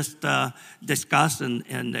just discuss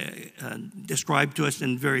and describe to us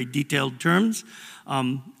in very detailed terms. But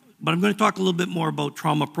I'm going to talk a little bit more about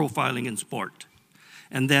trauma profiling in sport,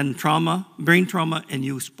 and then brain trauma, and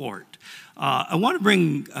youth sport. I want to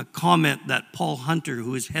bring a comment that Paul Hunter,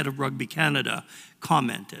 who is head of Rugby Canada,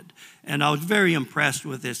 commented. And I was very impressed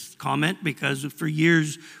with this comment because for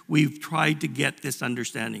years we've tried to get this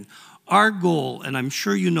understanding. Our goal, and I'm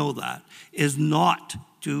sure you know that, is not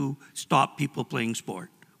to stop people playing sport.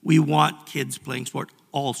 We want kids playing sport,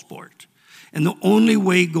 all sport. And the only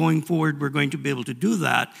way going forward we're going to be able to do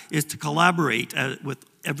that is to collaborate with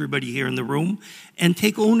everybody here in the room and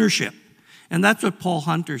take ownership. And that's what Paul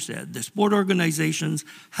Hunter said. The sport organizations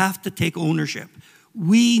have to take ownership.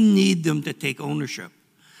 We need them to take ownership.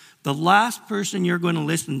 The last person you're going to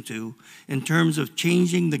listen to in terms of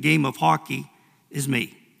changing the game of hockey is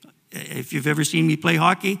me. If you've ever seen me play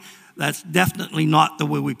hockey, that's definitely not the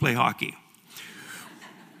way we play hockey.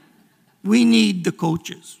 We need the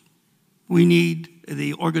coaches. We need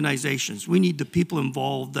the organizations. We need the people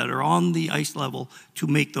involved that are on the ice level to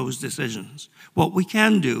make those decisions. What we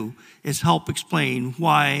can do is help explain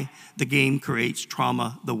why the game creates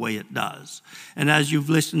trauma the way it does. And as you've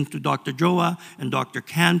listened to Dr. Gioia and Dr.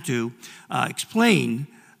 Cantu explain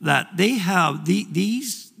that they have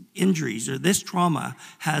these injuries or this trauma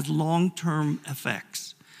has long-term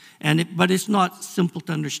effects. But it's not simple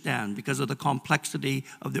to understand because of the complexity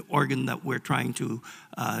of the organ that we're trying to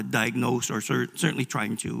diagnose or certainly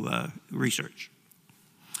trying to research.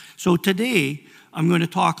 So today, I'm going to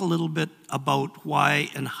talk a little bit about why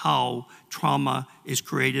and how trauma is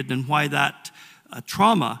created and why that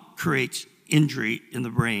trauma creates injury in the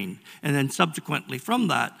brain. And then subsequently from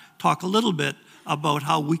that, talk a little bit about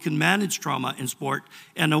how we can manage trauma in sport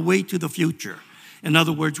and a way to the future. In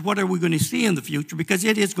other words, what are we going to see in the future? Because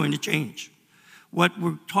it is going to change. What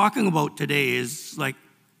we're talking about today is like,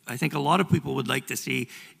 I think a lot of people would like to see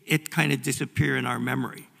it kind of disappear in our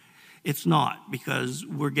memory. It's not, because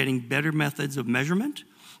we're getting better methods of measurement,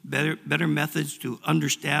 better methods to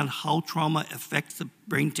understand how trauma affects the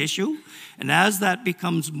brain tissue. And as that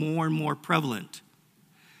becomes more and more prevalent,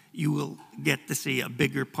 you will get to see a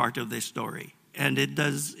bigger part of this story. And it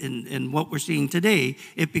does, in what we're seeing today,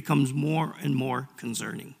 it becomes more and more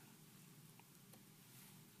concerning.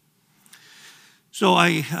 So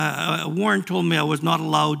Warren told me I was not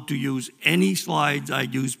allowed to use any slides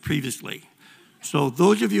I'd used previously. So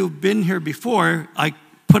those of you who've been here before, I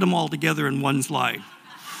put them all together in one slide.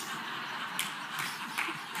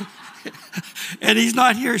 And he's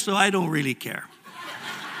not here, so I don't really care.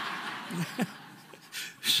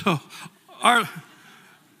 So our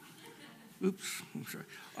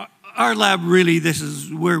lab really,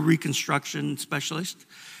 we're reconstruction specialists.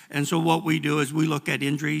 And so what we do is we look at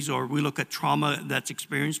injuries or we look at trauma that's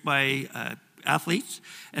experienced by athletes,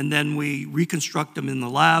 and then we reconstruct them in the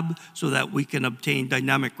lab so that we can obtain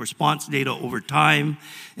dynamic response data over time.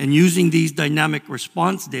 And using these dynamic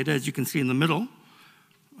response data, as you can see in the middle,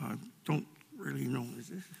 don't really know, is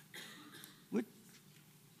this? What?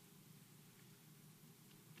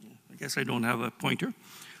 I guess I don't have a pointer.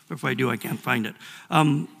 Or if I do, I can't find it.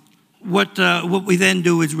 What we then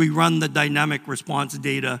do is we run the dynamic response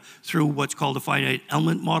data through what's called a finite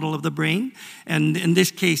element model of the brain. And in this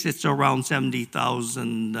case, it's around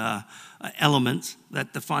 70,000 elements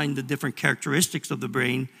that define the different characteristics of the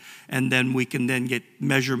brain. And then we can then get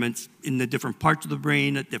measurements in the different parts of the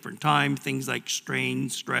brain at different times, things like strain,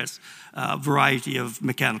 stress, a variety of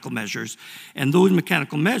mechanical measures. And those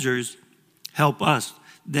mechanical measures help us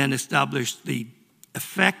then establish the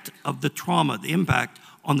effect of the trauma, the impact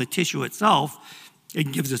on the tissue itself.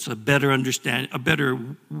 It gives us a better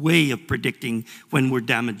way of predicting when we're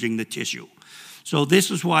damaging the tissue. So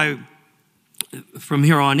this is why from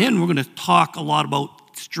here on in, we're going to talk a lot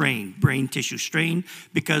about strain, brain tissue strain,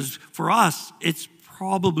 because for us, it's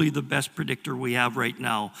probably the best predictor we have right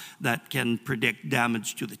now that can predict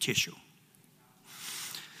damage to the tissue.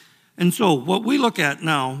 And so what we look at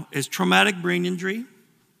now is traumatic brain injury,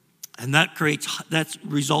 and that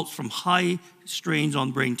results from high strains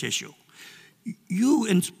on brain tissue. You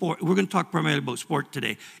in sport, we're going to talk primarily about sport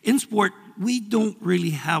today. In sport, we don't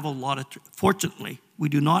really have a lot of, fortunately, we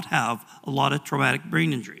do not have a lot of traumatic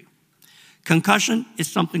brain injury. Concussion is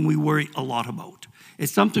something we worry a lot about.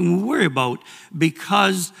 It's something we worry about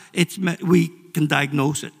because we can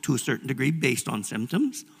diagnose it to a certain degree based on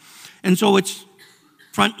symptoms. And so it's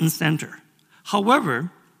front and center.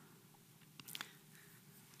 However,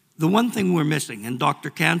 the one thing we're missing, and Dr.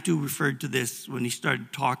 Cantu referred to this when he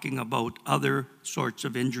started talking about other sorts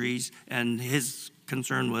of injuries, and his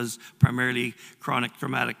concern was primarily chronic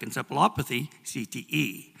traumatic encephalopathy,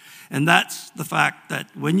 CTE. And that's the fact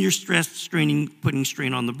that when you're putting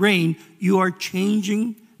strain on the brain, you are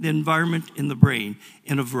changing the environment in the brain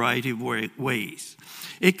in a variety of ways.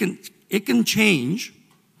 It can change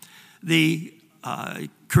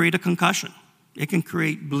create a concussion. It can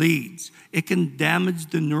create bleeds. It can damage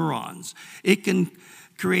the neurons. It can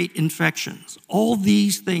create infections. All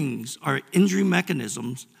these things are injury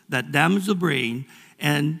mechanisms that damage the brain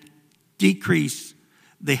and decrease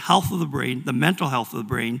the health of the brain, the mental health of the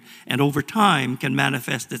brain, and over time can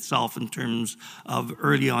manifest itself in terms of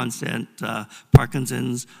early onset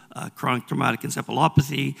Parkinson's, chronic traumatic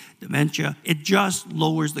encephalopathy, dementia. It just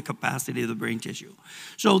lowers the capacity of the brain tissue.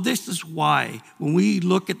 So this is why when we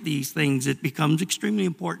look at these things, it becomes extremely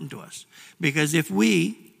important to us. Because if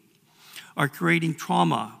we are creating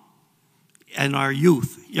trauma in our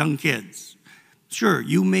youth, young kids, sure,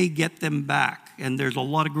 you may get them back. And there's a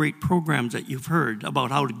lot of great programs that you've heard about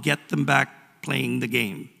how to get them back playing the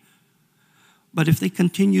game. But if they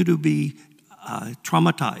continue to be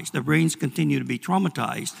traumatized, their brains continue to be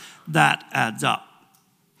traumatized, that adds up.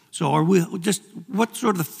 So what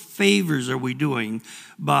sort of favors are we doing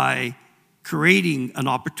by creating an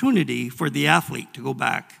opportunity for the athlete to go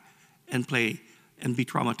back and play and be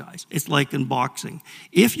traumatized? It's like in boxing.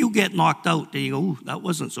 If you get knocked out and you go, ooh, that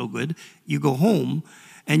wasn't so good, you go home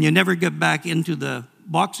and you never get back into the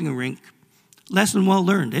boxing rink, lesson well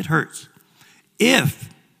learned, it hurts. If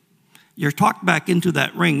you're talked back into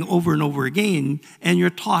that ring over and over again, and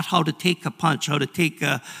you're taught how to take a punch, how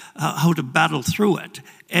to battle through it,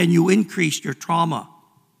 and you increase your trauma,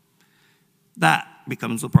 that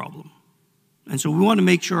becomes the problem. And so we want to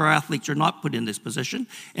make sure our athletes are not put in this position.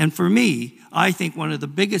 And for me, I think one of the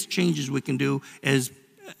biggest changes we can do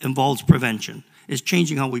involves prevention, is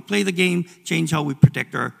changing how we play the game, change how we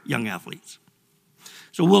protect our young athletes.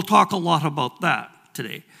 So we'll talk a lot about that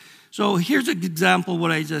today. So here's an example of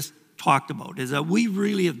what I just talked about, is that we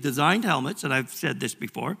really have designed helmets, and I've said this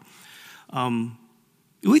before,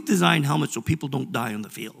 We've designed helmets so people don't die on the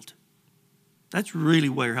field. That's really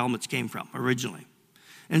where helmets came from originally.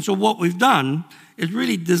 And so what we've done is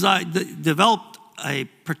really developed a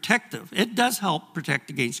protective. It does help protect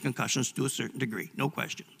against concussions to a certain degree, no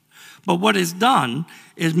question. But what it's done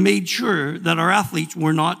is made sure that our athletes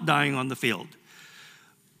were not dying on the field.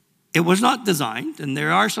 It was not designed, and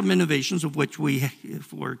there are some innovations of which we,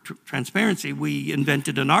 for transparency, we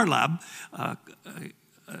invented in our lab, a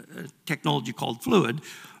technology called fluid,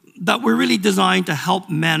 that were really designed to help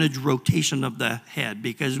manage rotation of the head,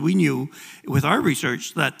 because we knew with our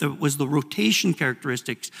research that there was the rotation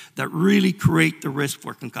characteristics that really create the risk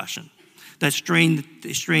for concussion, that strain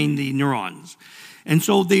the neurons. And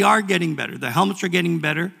so they are getting better. The helmets are getting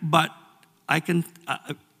better, but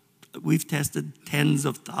we've tested tens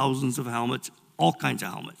of thousands of helmets, all kinds of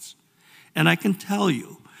helmets. And I can tell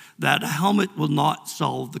you that a helmet will not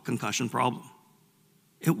solve the concussion problem.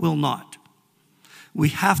 It will not. We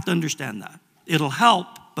have to understand that. It'll help,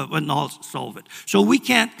 but will not solve it. So we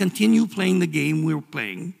can't continue playing the game we're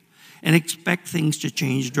playing and expect things to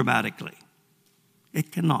change dramatically.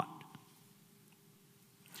 It cannot.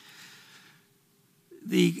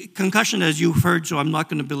 The concussion, as you've heard, so I'm not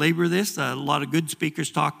going to belabor this. A lot of good speakers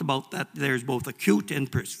talked about that. There's both acute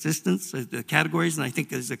and persistence, the categories, and I think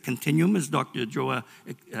there's a continuum, as Dr. Gioia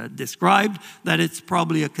described, that it's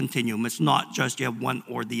probably a continuum. It's not just you have one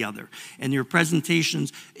or the other. And your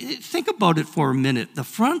presentations, think about it for a minute. The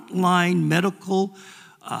frontline medical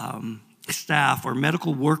staff or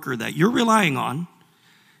medical worker that you're relying on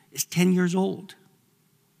is 10 years old.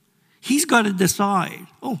 He's got to decide,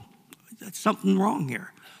 oh, there's something wrong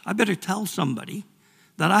here. I better tell somebody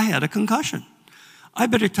that I had a concussion. I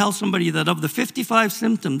better tell somebody that of the 55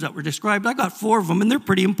 symptoms that were described, I got 4 of them, and they're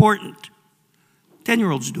pretty important.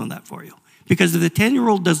 10-year-old's doing that for you. Because if the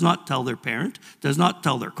 10-year-old does not tell their parent, does not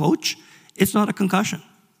tell their coach, it's not a concussion.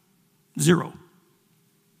 0.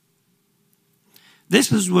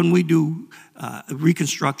 This is when we do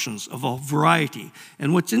reconstructions of a variety.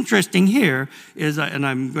 And what's interesting here is, I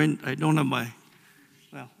don't have my,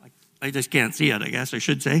 I just can't see it, I guess I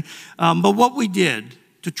should say. But what we did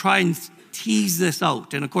to try and tease this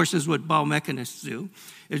out, and of course this is what biomechanists do,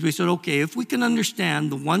 is we said, okay, if we can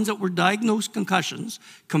understand the ones that were diagnosed concussions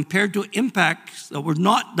compared to impacts that were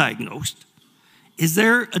not diagnosed, is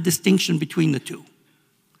there a distinction between the two?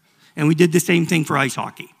 And we did the same thing for ice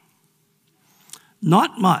hockey.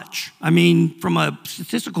 Not much. I mean, from a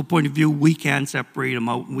statistical point of view, we can separate them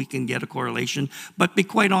out and we can get a correlation. But be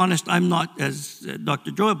quite honest, I'm not, as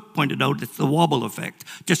Dr. Gioia pointed out, it's the wobble effect.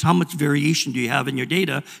 Just how much variation do you have in your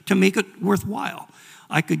data to make it worthwhile?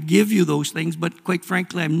 I could give you those things, but quite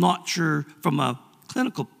frankly, I'm not sure from a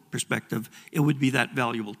clinical perspective it would be that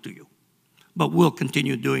valuable to you. But we'll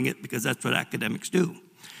continue doing it because that's what academics do.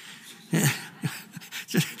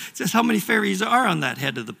 Just how many fairies are on that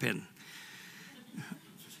head of the pin?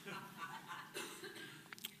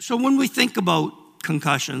 So when we think about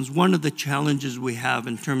concussions, one of the challenges we have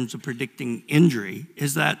in terms of predicting injury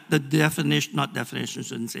is that the definition, not definition, I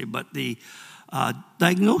shouldn't say, but the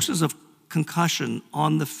diagnosis of concussion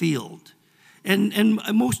on the field. And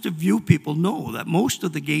most of you people know that most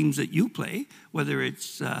of the games that you play, whether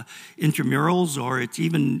it's intramurals or it's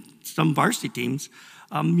even some varsity teams,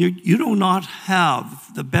 you do not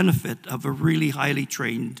have the benefit of a really highly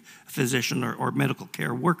trained physician or medical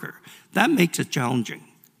care worker. That makes it challenging.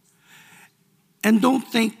 And don't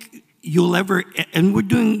think you'll ever, and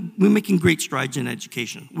we're making great strides in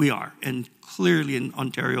education. We are, and clearly in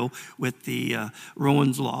Ontario with the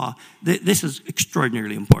Rowan's Law, this is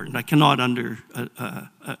extraordinarily important. I cannot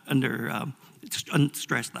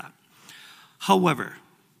stress that. However,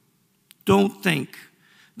 don't think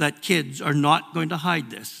that kids are not going to hide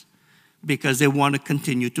this because they want to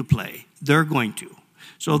continue to play. They're going to.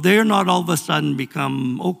 So they're not all of a sudden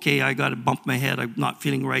become, okay, I got to bump my head, I'm not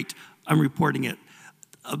feeling right, I'm reporting it.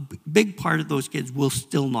 A big part of those kids will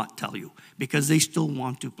still not tell you because they still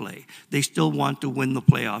want to play. They still want to win the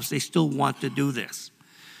playoffs. They still want to do this.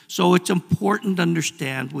 So it's important to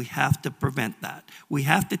understand we have to prevent that. We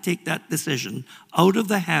have to take that decision out of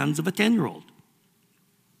the hands of a 10-year-old.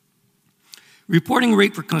 Reporting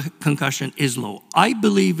rate for concussion is low. I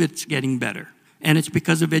believe it's getting better. And it's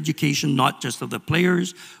because of education, not just of the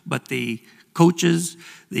players, but the coaches,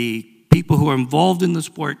 the people who are involved in the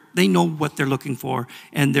sport. They know what they're looking for,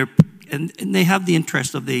 and they have the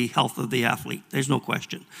interest of the health of the athlete. There's no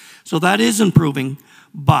question. So that is improving,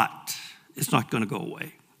 but it's not going to go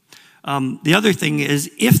away. The other thing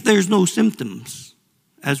is, if there's no symptoms,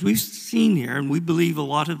 as we've seen here, and we believe a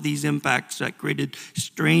lot of these impacts that created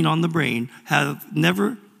strain on the brain have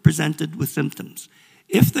never presented with symptoms.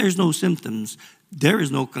 If there's no symptoms, there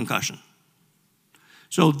is no concussion.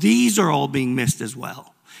 So these are all being missed as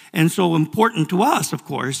well. And so important to us, of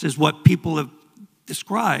course, is what people have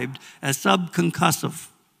described as subconcussive.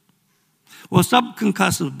 Well,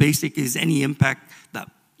 subconcussive basically is any impact that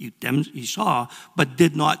you saw, but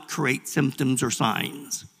did not create symptoms or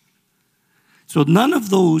signs. So none of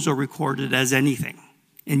those are recorded as anything.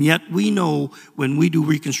 And yet we know when we do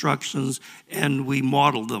reconstructions and we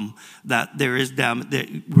model them that there is damage, that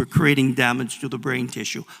we're creating damage to the brain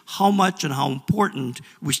tissue. How much and how important,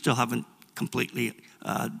 we still haven't completely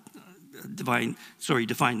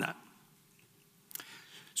defined that.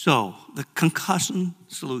 So the concussion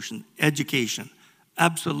solution, education,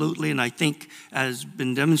 absolutely, and I think as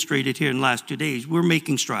been demonstrated here in the last 2 days, we're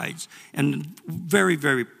making strides and very,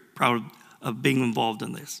 very proud of being involved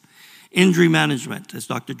in this. Injury management, as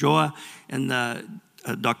Dr. Gioia and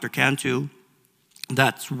Dr. Cantu,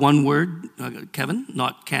 that's one word, Kevin,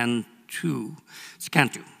 not Cantu, it's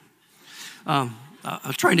Cantu. I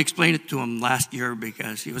was trying to explain it to him last year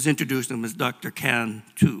because he was introducing him as Dr.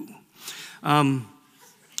 Cantu.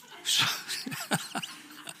 So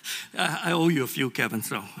I owe you a few, Kevin,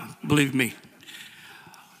 so believe me.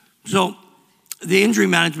 So the injury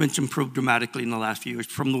management's improved dramatically in the last few years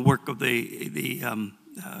from the work of the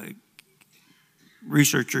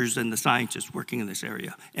researchers and the scientists working in this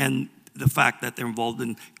area. And the fact that they're involved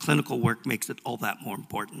in clinical work makes it all that more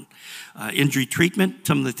important. Injury treatment,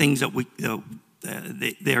 some of the things that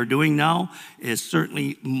they are doing now is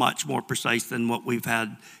certainly much more precise than what we've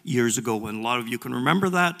had years ago. And a lot of you can remember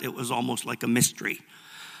that. It was almost like a mystery.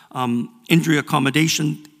 Injury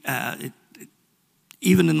accommodation,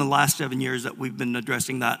 even in the last 7 years that we've been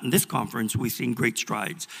addressing that in this conference, we've seen great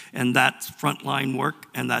strides. And that's frontline work,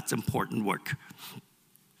 and that's important work.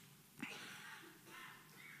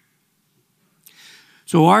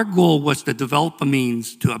 So our goal was to develop a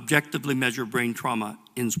means to objectively measure brain trauma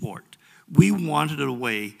in sport. We wanted a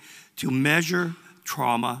way to measure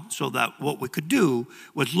trauma so that what we could do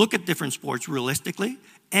was look at different sports realistically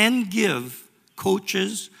and give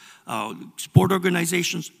coaches, sport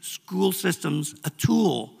organizations, school systems a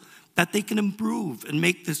tool that they can improve and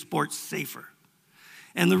make the sport safer.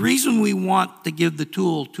 And the reason we want to give the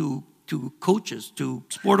tool to coaches, to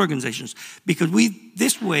sport organizations, because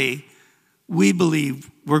this way, we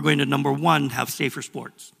believe we're going to, number one, have safer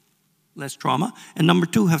sports, less trauma, and number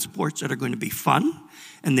two, have sports that are going to be fun,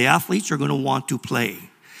 and the athletes are going to want to play.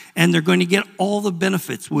 And they're going to get all the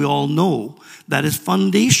benefits we all know that is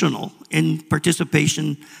foundational in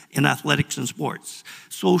participation in athletics and sports.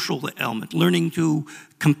 Social element, learning to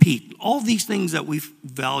compete, all these things that we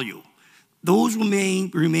value. Those will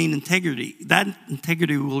remain integrity. That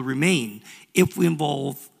integrity will remain if we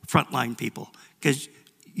involve frontline people, because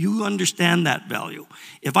you understand that value.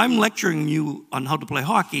 If I'm lecturing you on how to play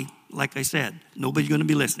hockey, like I said, nobody's going to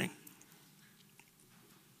be listening.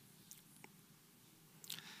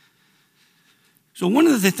 So one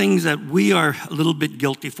of the things that we are a little bit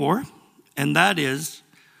guilty for, and that is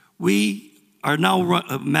we are now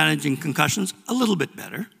managing concussions a little bit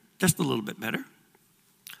better, just a little bit better,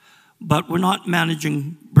 but we're not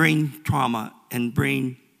managing brain trauma and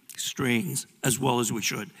brain strains as well as we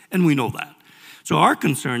should, and we know that. So our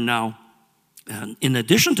concern now, in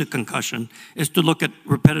addition to concussion, is to look at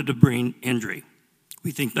repetitive brain injury. We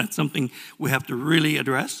think that's something we have to really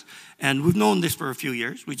address, and we've known this for a few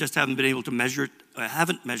years. We just haven't been able to measure it,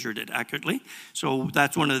 haven't measured it accurately, so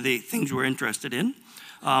that's one of the things we're interested in.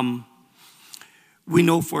 We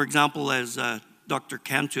know, for example, as Dr.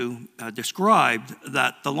 Cantu described,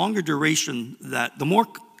 that the longer duration, that the more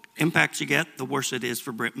impacts you get, the worse it is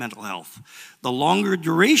for mental health. The longer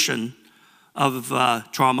duration of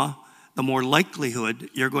trauma, the more likelihood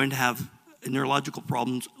you're going to have neurological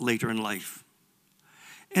problems later in life.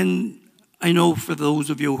 And I know for those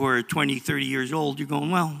of you who are 20, 30 years old, you're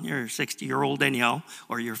going, well, you're a 60-year-old anyhow,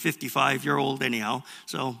 or you're a 55-year-old anyhow,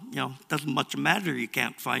 so, you know, it doesn't much matter you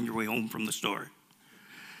can't find your way home from the store.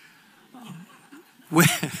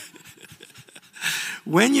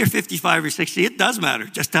 When you're 55 or 60, it does matter,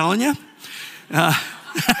 just telling you.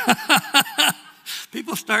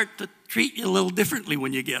 People start to treat you a little differently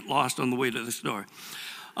when you get lost on the way to the store.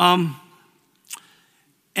 And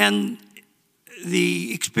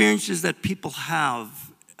the experiences that people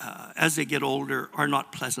have as they get older are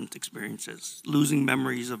not pleasant experiences. Losing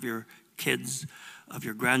memories of your kids, of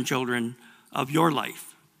your grandchildren, of your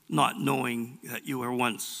life, not knowing that you were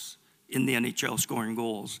once in the NHL scoring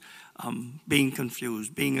goals, being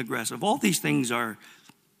confused, being aggressive. All these things are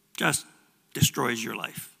just destroys your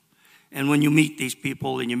life. And when you meet these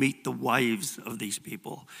people and you meet the wives of these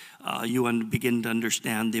people, you begin to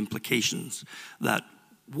understand the implications that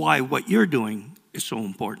why what you're doing is so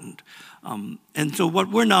important. And so what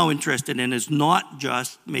we're now interested in is not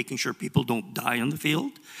just making sure people don't die on the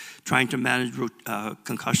field, trying to manage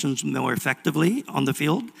concussions more effectively on the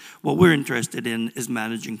field. What we're interested in is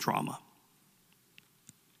managing trauma.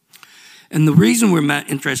 And the reason we're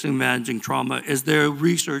interested in managing trauma is their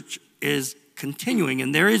research is continuing,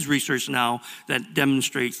 and there is research now that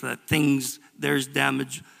demonstrates that there's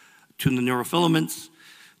damage to the neurofilaments,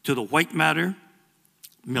 to the white matter,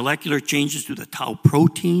 molecular changes to the tau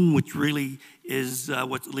protein, which really is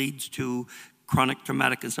what leads to chronic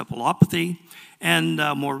traumatic encephalopathy. And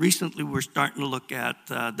more recently, we're starting to look at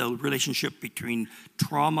the relationship between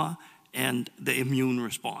trauma and the immune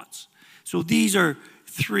response. So these are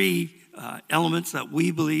three elements that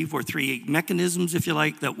we believe, or three mechanisms, if you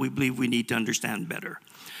like, that we believe we need to understand better.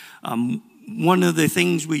 One of the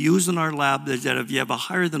things we use in our lab is that if you have a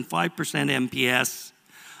higher than 5% MPS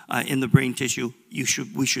in the brain tissue,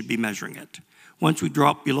 we should be measuring it. Once we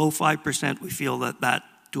drop below 5%, we feel that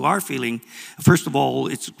to our feeling, first of all,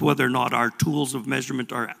 it's whether or not our tools of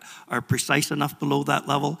measurement are precise enough below that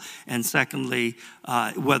level, and secondly,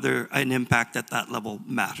 whether an impact at that level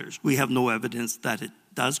matters. We have no evidence that it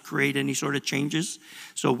does create any sort of changes,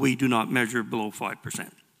 so we do not measure below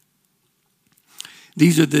 5%.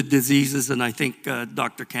 These are the diseases, and I think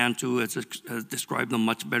Dr. Cantu has described them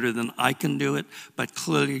much better than I can do it, but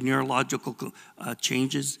clearly neurological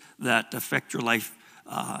changes that affect your life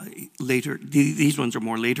later, these ones are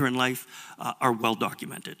more later in life, are well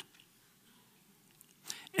documented.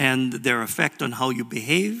 And their effect on how you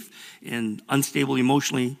behave in unstable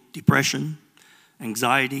emotionally, depression,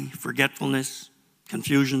 anxiety, forgetfulness,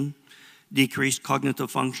 confusion, decreased cognitive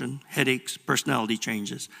function, headaches, personality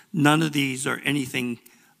changes. None of these are anything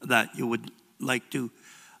that you would like to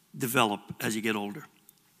develop as you get older.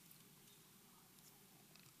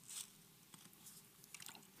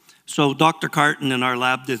 So Dr. Carton in our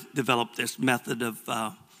lab developed this method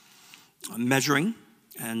of measuring,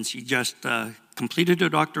 and she just completed her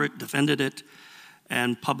doctorate, defended it,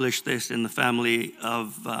 and published this in the Family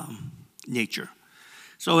of Nature.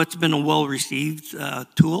 So it's been a well-received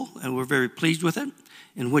tool, and we're very pleased with it,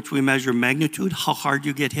 in which we measure magnitude, how hard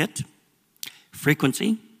you get hit,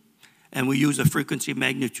 frequency, and we use a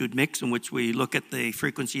frequency-magnitude mix in which we look at the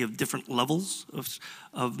frequency of different levels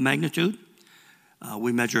of magnitude.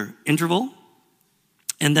 We measure interval,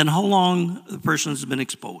 and then how long the person has been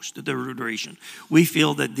exposed to the duration. We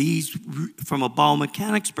feel that these, from a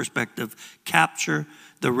biomechanics perspective, capture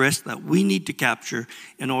the risk that we need to capture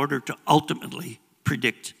in order to ultimately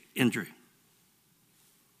predict injury.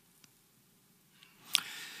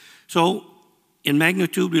 So in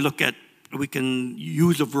magnitude, we can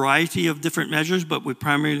use a variety of different measures, but we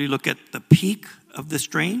primarily look at the peak of the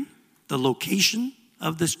strain, the location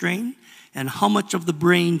of the strain, and how much of the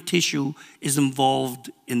brain tissue is involved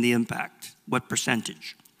in the impact, what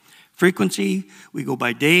percentage. Frequency, we go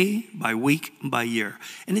by day, by week, and by year.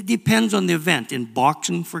 And it depends on the event. In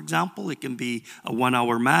boxing, for example, it can be a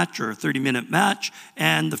 1-hour match or a 30-minute match,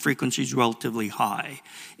 and the frequency is relatively high.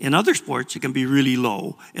 In other sports, it can be really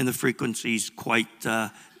low, and the frequency is quite,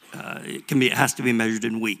 it has to be measured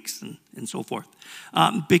in weeks and so forth,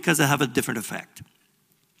 because they have a different effect.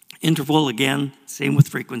 Interval, again, same with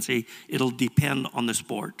frequency. It'll depend on the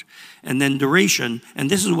sport. And then duration, and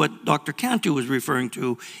this is what Dr. Cantu was referring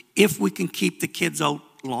to. If we can keep the kids out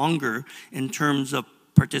longer in terms of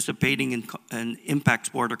participating in an impact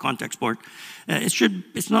sport or contact sport,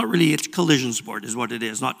 it's collision sport is what it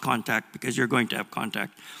is, not contact, because you're going to have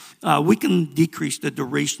contact. We can decrease the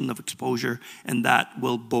duration of exposure, and that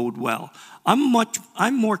will bode well. I'm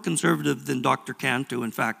more conservative than Dr. Cantu,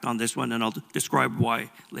 in fact, on this one, and I'll describe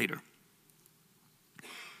why later.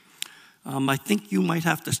 I think you might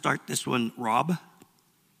have to start this one, Rob.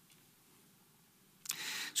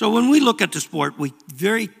 So when we look at the sport, we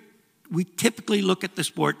typically look at the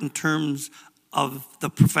sport in terms of the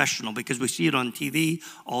professional, because we see it on TV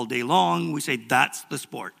all day long. We say that's the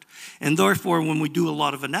sport. And therefore, when we do a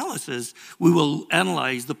lot of analysis, we will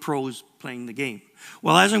analyze the pros playing the game.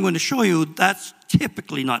 Well, as I'm going to show you, that's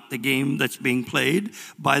typically not the game that's being played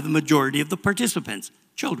by the majority of the participants,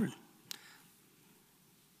 children.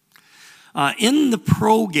 In the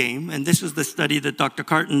pro game, and this is the study that Dr.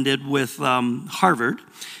 Carton did with Harvard,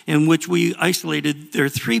 in which we isolated, there are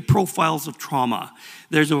 3 profiles of trauma.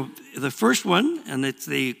 There's the first one, and it's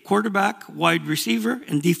the quarterback, wide receiver,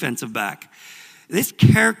 and defensive back. This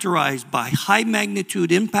characterized by high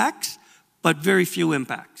magnitude impacts, but very few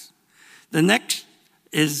impacts. The next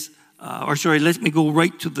is, let me go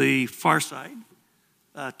right to the far side,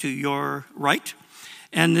 to your right.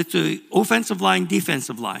 And it's the offensive line,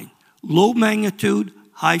 defensive line. Low magnitude,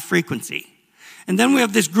 high frequency. And then we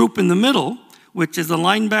have this group in the middle, which is the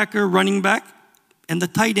linebacker, running back, and the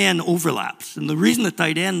tight end overlaps. And the reason the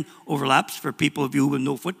tight end overlaps, for people of you who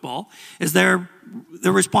know football, is their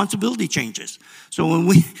responsibility changes.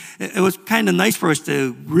 So it was kind of nice for us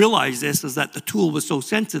to realize this, is that the tool was so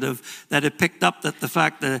sensitive that it picked up that the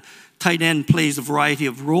fact that tight end plays a variety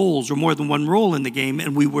of roles or more than one role in the game,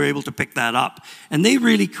 and we were able to pick that up. And they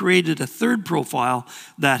really created a third profile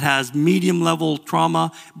that has medium level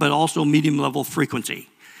trauma, but also medium level frequency.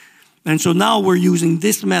 And so now we're using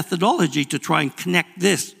this methodology to try and connect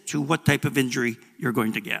this to what type of injury you're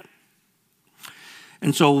going to get.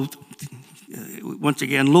 And so, once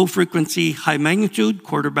again, low frequency, high magnitude,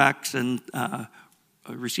 quarterbacks and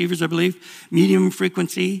receivers, I believe. Medium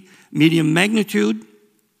frequency, medium magnitude,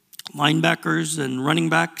 linebackers and running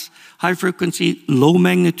backs. High frequency, low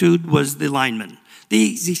magnitude was the linemen.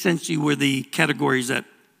 These essentially were the categories that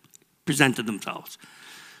presented themselves.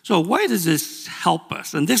 So why does this help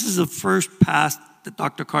us? And this is the first pass that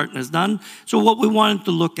Dr. Carton has done. So what we wanted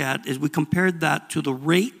to look at is we compared that to the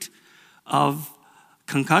rate of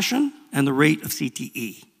concussion and the rate of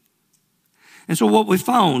CTE. And so what we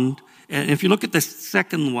found, and if you look at the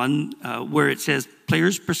second one where it says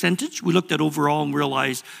players percentage, we looked at overall and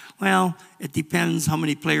realized, well, it depends how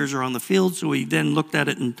many players are on the field. So we then looked at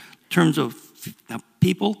it in terms of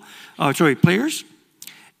players.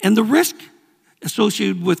 And the risk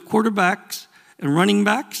associated with quarterbacks and running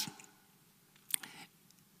backs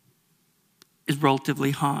is relatively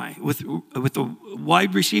high. With a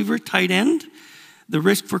wide receiver, tight end, the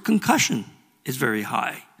risk for concussion is very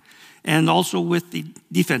high. And also with the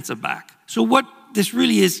defensive back. So what this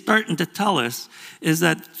really is starting to tell us is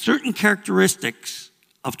that certain characteristics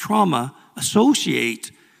of trauma associate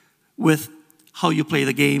with how you play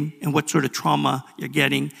the game and what sort of trauma you're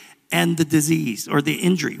getting and the disease or the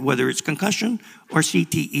injury, whether it's concussion or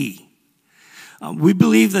CTE. We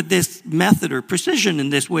believe that this method or precision in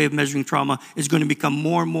this way of measuring trauma is going to become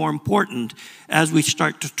more and more important as we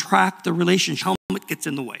start to track the relationship. How it gets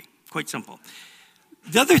in the way, quite simple.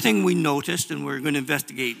 The other thing we noticed, and we're going to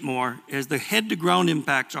investigate more, is the head-to-ground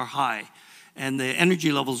impacts are high, and the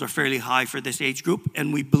energy levels are fairly high for this age group,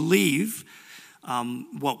 and we believe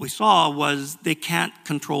what we saw was they can't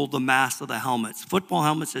control the mass of the helmets. Football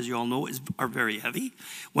helmets, as you all know, are very heavy.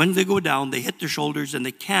 When they go down, they hit their shoulders, and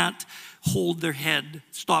they can't hold their head,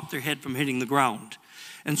 stop their head from hitting the ground.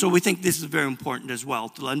 And so we think this is very important as well,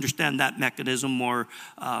 to understand that mechanism more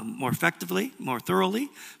effectively, more thoroughly,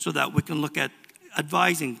 so that we can look at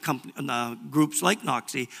advising groups like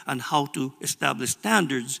NOXI on how to establish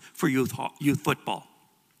standards for youth football.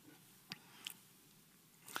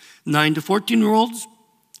 9 to 14-year-olds,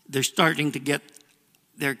 they're starting to get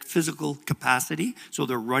their physical capacity, so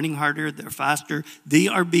they're running harder, they're faster, they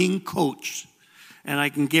are being coached. And I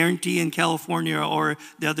can guarantee in California, or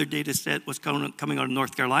the other data set was coming out of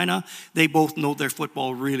North Carolina, they both know their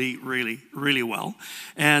football really, really, really well.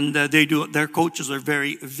 And their coaches are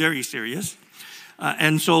very, very serious.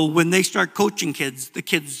 And so when they start coaching kids, the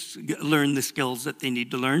kids learn the skills that they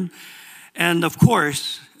need to learn. And of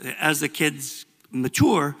course, as the kids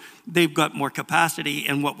mature, they've got more capacity,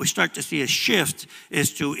 and what we start to see a shift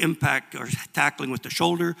is to impact or tackling with the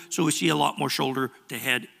shoulder, so we see a lot more shoulder to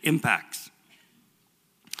head impacts.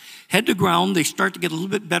 Head to ground, they start to get a little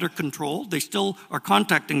bit better control. They still are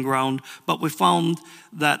contacting ground, but we found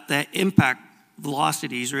that the impact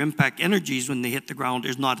velocities or impact energies when they hit the ground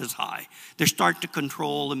is not as high. They start to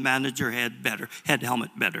control and manage their head better, head helmet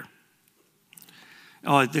better.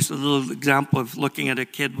 This is a little example of looking at a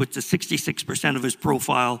kid with the 66% of his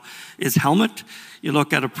profile is helmet. You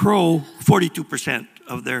look at a pro, 42%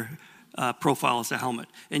 of their profile is a helmet.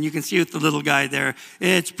 And you can see with the little guy there,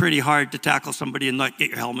 it's pretty hard to tackle somebody and not get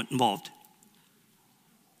your helmet involved.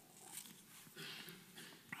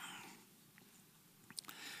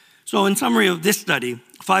 So in summary of this study,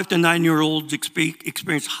 5 to 9-year-olds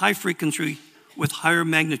experience high frequency with higher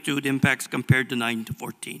magnitude impacts compared to 9 to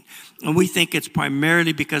 14. And we think it's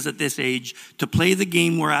primarily because at this age, to play the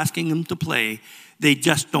game we're asking them to play, they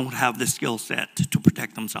just don't have the skill set to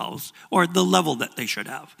protect themselves or the level that they should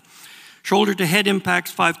have. Shoulder to head impacts,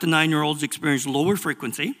 5 to 9-year-olds experience lower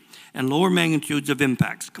frequency and lower magnitudes of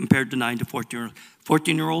impacts compared to 9 to 14-year-olds.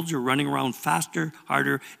 14-year-olds are running around faster,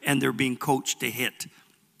 harder, and they're being coached to hit.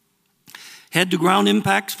 Head to ground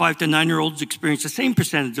impacts, 5 to 9-year-olds experience the same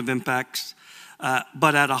percentage of impacts,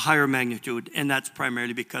 but at a higher magnitude, and that's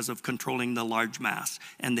primarily because of controlling the large mass,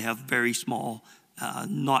 and they have very small,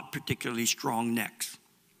 not particularly strong necks.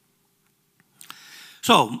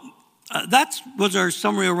 So, that was our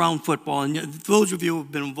summary around football. And those of you who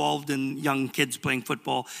have been involved in young kids playing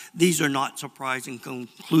football, these are not surprising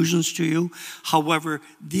conclusions to you. However,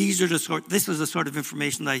 this is the sort of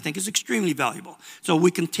information that I think is extremely valuable. So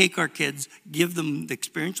we can take our kids, give them the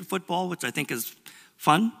experience of football, which I think is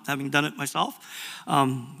fun, having done it myself,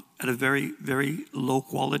 at a very, very low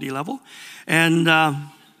quality level, and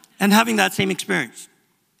having that same experience.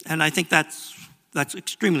 And I think that's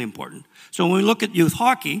extremely important. So when we look at youth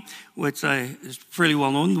hockey, which is fairly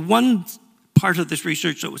well known, one part of this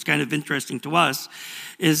research that was kind of interesting to us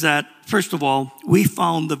is that, first of all, we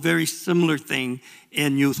found the very similar thing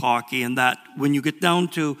in youth hockey, in that when you get down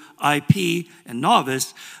to IP and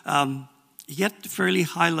novice, you get a fairly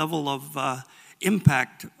high level of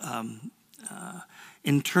impact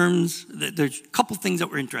in terms that there's a couple things that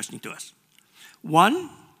were interesting to us. One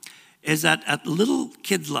is that at little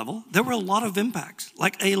kids level, there were a lot of impacts,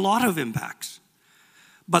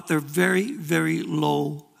 but they're very, very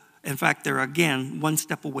low. In fact, they're, again, one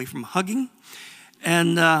step away from hugging.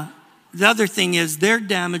 And the other thing is their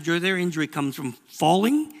damage or their injury comes from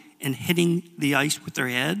falling and hitting the ice with their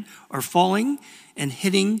head, or falling and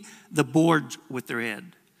hitting the boards with their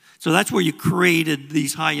head. So that's where you created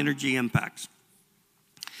these high energy impacts.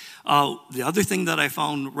 The other thing that I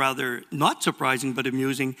found rather not surprising but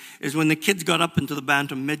amusing is when the kids got up into the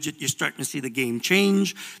bantam midget, you're starting to see the game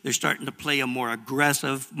change. They're starting to play a more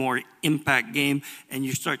aggressive, more impact game, and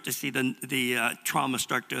you start to see the trauma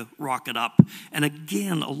start to rocket up. And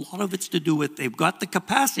again, a lot of it's to do with they've got the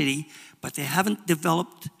capacity, but they haven't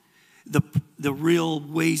developed the real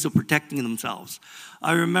ways of protecting themselves.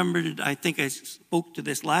 I remembered, I think I spoke to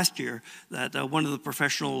this last year, that one of the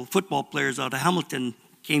professional football players out of Hamilton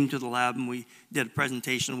came to the lab and we did a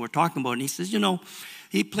presentation we're talking about, and he says, you know,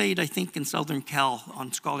 he played, I think, in Southern Cal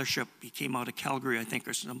on scholarship. He came out of Calgary, I think,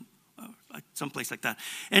 or someplace like that.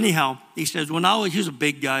 Anyhow, he says, he's a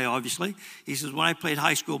big guy, obviously. He says, when I played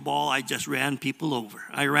high school ball, I just ran people over.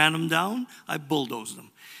 I ran them down, I bulldozed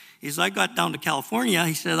them. He says, I got down to California,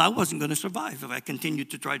 he said, I wasn't going to survive if I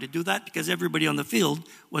continued to try to do that because everybody on the field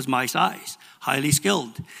was my size, highly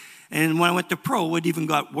skilled. And when I went to pro, it even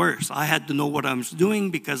got worse. I had to know what I was doing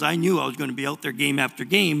because I knew I was going to be out there game after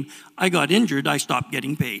game. I got injured, I stopped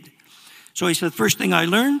getting paid. So he said, first thing I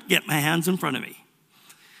learned, get my hands in front of me.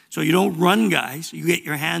 So you don't run guys, you get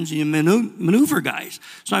your hands and you maneuver guys.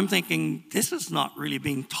 So I'm thinking, this is not really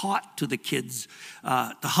being taught to the kids,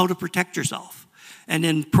 how to protect yourself. And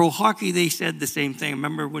in pro hockey, they said the same thing. I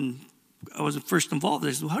remember when I was first involved,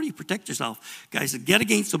 they said, well, how do you protect yourself? Guys said, get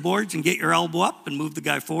against the boards and get your elbow up and move the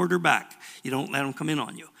guy forward or back. You don't let him come in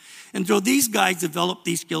on you. And so these guys develop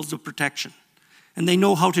these skills of protection, and they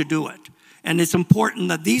know how to do it. And it's important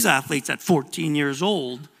that these athletes at 14 years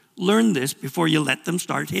old learn this before you let them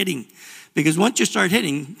start hitting. Because once you start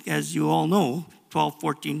hitting, as you all know, 12,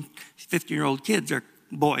 14, 15-year-old kids or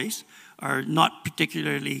boys are not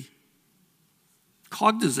particularly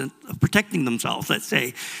cognizant of protecting themselves, let's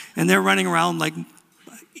say. And they're running around like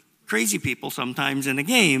crazy people sometimes in a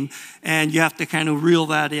game, and you have to kind of reel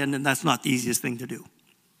that in, and that's not the easiest thing to do.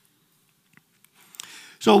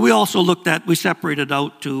 So we also we separated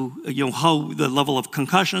out to, how the level of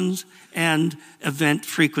concussions and event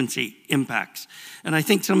frequency impacts. And I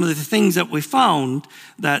think some of the things that we found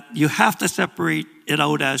that you have to separate it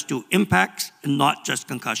out as to impacts and not just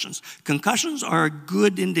concussions. Concussions are a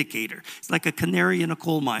good indicator. It's like a canary in a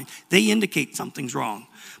coal mine. They indicate something's wrong,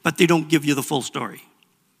 but they don't give you the full story.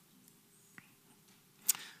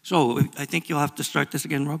 So I think you'll have to start this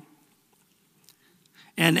again, Rob.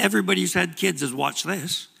 And everybody who's had kids has watched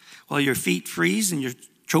this while your feet freeze and you're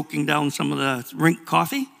choking down some of the rink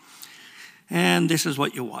coffee. And this is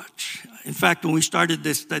what you watch. In fact, when we started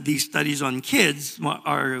these studies on kids,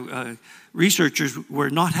 our researchers were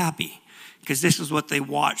not happy because this is what they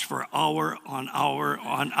watched for hour on hour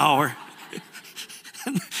on hour.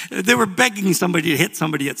 They were begging somebody to hit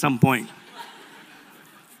somebody at some point.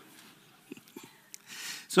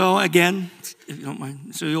 So again, if you don't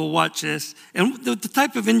mind, so you'll watch this. And the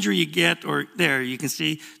type of injury you get, or there, you can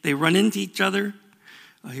see they run into each other.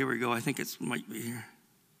 Oh, here we go. I think it might be here.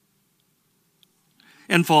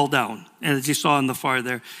 And fall down. And as you saw on the far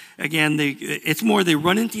there, again, it's more they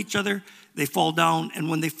run into each other, they fall down, and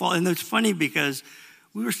when they fall, and it's funny because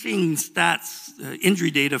we were seeing stats,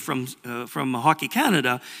 injury data from Hockey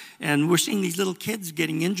Canada, and we're seeing these little kids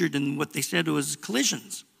getting injured in what they said was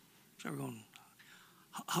collisions. So we're going,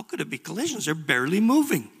 how could it be collisions? They're barely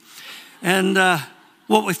moving. And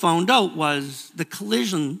what we found out was the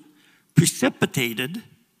collision precipitated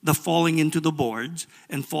the falling into the boards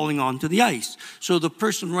and falling onto the ice. So the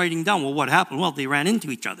person writing down, well, what happened? Well, they ran into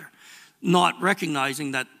each other. not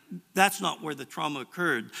recognizing that that's not where the trauma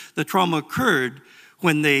occurred. The trauma occurred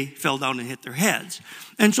when they fell down and hit their heads.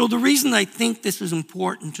 And so the reason I think this is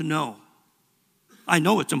important to know, I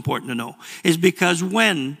know it's important to know, is because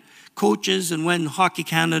when coaches and when Hockey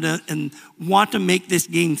Canada and want to make this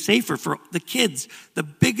game safer for the kids, the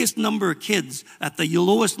biggest number of kids at the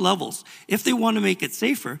lowest levels, if they want to make it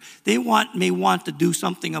safer, they may want to do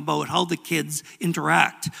something about how the kids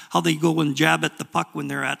interact, how they go and jab at the puck when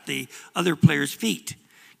they're at the other player's feet.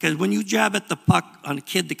 Because when you jab at the puck on a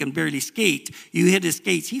kid that can barely skate, you hit his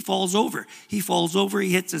skates, he falls over. He falls over, he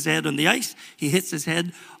hits his head on the ice, he hits his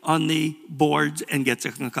head on the boards and gets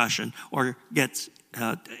a concussion or gets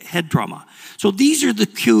head trauma. So these are the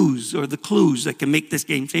cues or the clues that can make this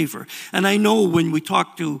game safer. And I know when we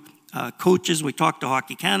talk to coaches, we talk to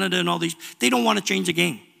Hockey Canada and all these, they don't want to change the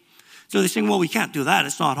game. So they're saying, well, we can't do that.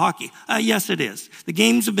 It's not hockey. Yes, it is. The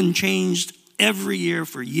games have been changed every year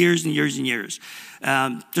for years and years and years.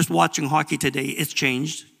 Just watching hockey today, it's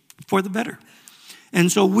changed for the better. And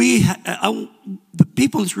so the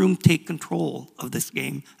people in this room take control of this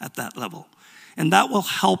game at that level. And that will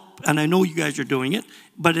help, and I know you guys are doing it,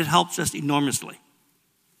 but it helps us enormously.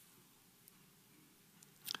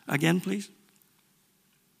 Again, please.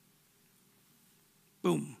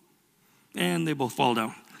 Boom. And they both fall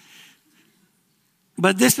down.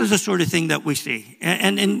 But this is the sort of thing that we see.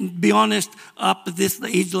 And be honest, up at this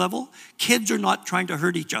age level, kids are not trying to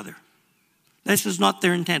hurt each other. This is not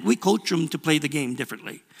their intent. We coach them to play the game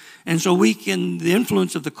differently. And so the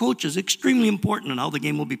influence of the coach is extremely important in how the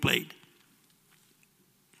game will be played.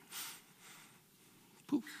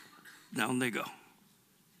 Poof, down they go.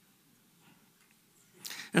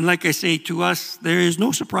 And like I say, to us, there is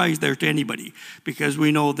no surprise there to anybody because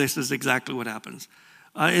we know this is exactly what happens.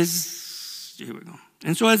 Here we go.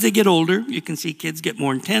 And so as they get older, you can see kids get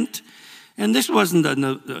more intent. And this wasn't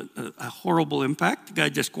a horrible impact. The guy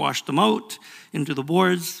just squashed them out into the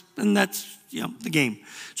boards, and that's the game.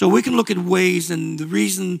 So we can look at ways, and the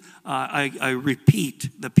reason I repeat,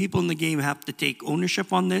 the people in the game have to take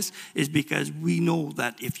ownership on this is because we know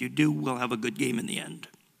that if you do, we'll have a good game in the end.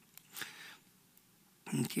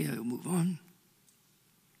 Okay, I'll move on.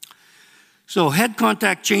 So head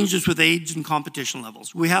contact changes with age and competition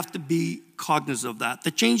levels. We have to be cognizant of that.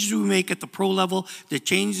 The changes we make at the pro level, the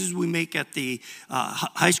changes we make at the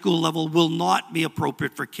high school level will not be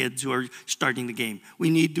appropriate for kids who are starting the game. We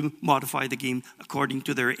need to modify the game according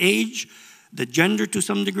to their age, the gender to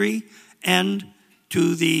some degree, and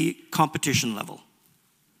to the competition level.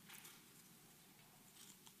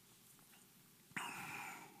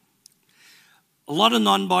 A lot of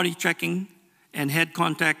non-body checking and head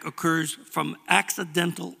contact occurs from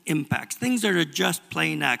accidental impacts, things that are just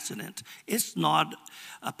plain accident. It's not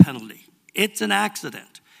a penalty. It's an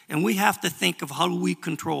accident. And we have to think of how do we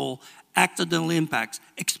control accidental impacts,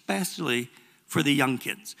 especially for the young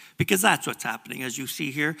kids, because that's what's happening. As you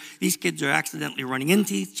see here, these kids are accidentally running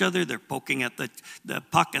into each other. They're poking at the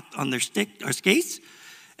puck on their skates.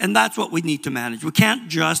 And that's what we need to manage. We can't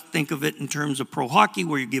just think of it in terms of pro hockey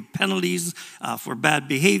where you give penalties for bad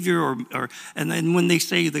behavior and then when they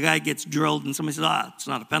say the guy gets drilled and somebody says, it's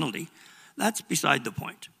not a penalty. That's beside the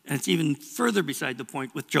point. And it's even further beside the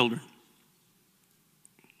point with children.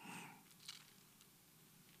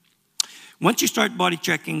 Once you start body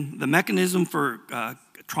checking, the mechanism for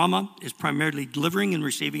trauma is primarily delivering and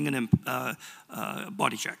receiving a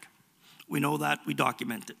body check. We know that, we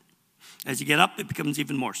document it. As you get up, it becomes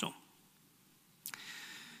even more so.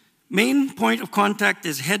 Main point of contact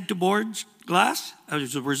is head to boards, glass,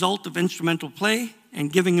 as a result of instrumental play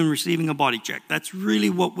and giving and receiving a body check. That's really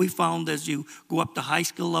what we found as you go up to high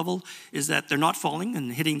skill level is that they're not falling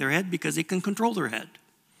and hitting their head because they can control their head.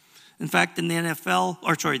 In fact, in the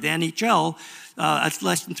NHL, it's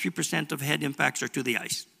less than 3% of head impacts are to the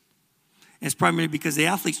ice. And it's primarily because the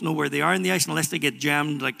athletes know where they are in the ice. Unless they get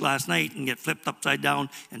jammed like last night and get flipped upside down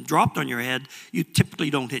and dropped on your head, you typically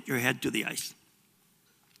don't hit your head to the ice.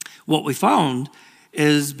 What we found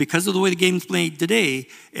is because of the way the game's played today,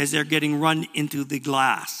 is they're getting run into the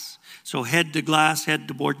glass. So head to glass, head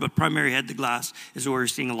to board, but primary head to glass is where we're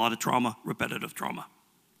seeing a lot of trauma, repetitive trauma.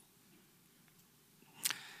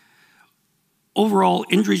 Overall,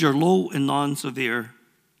 injuries are low and non-severe,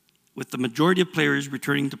 with the majority of players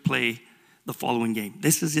returning to play the following game.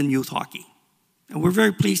 This is in youth hockey. And we're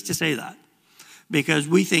very pleased to say that because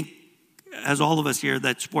we think, as all of us here,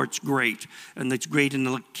 that sport's great and it's great in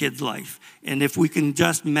the kid's life. And if we can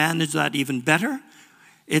just manage that even better,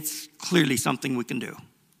 it's clearly something we can do.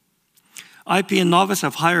 IP and novice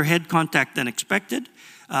have higher head contact than expected.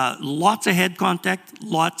 Lots of head contact,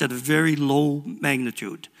 lots at a very low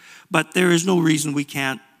magnitude. But there is no reason we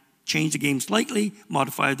can't change the game slightly,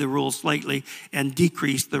 modify the rules slightly, and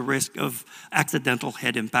decrease the risk of accidental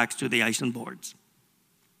head impacts to the ice and boards.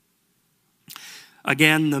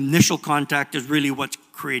 Again, the initial contact is really what's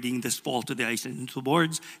creating this fall to the ice and into the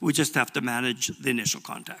boards. We just have to manage the initial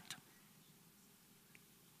contact.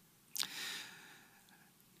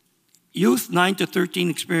 Youth 9 to 13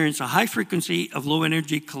 experience a high frequency of low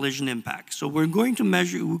energy collision impacts. So we're going to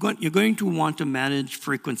measure, you're going to want to manage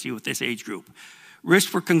frequency with this age group. Risk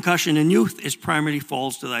for concussion in youth is primarily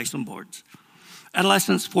falls to the ice and boards.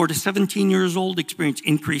 Adolescents 4 to 17 years old experience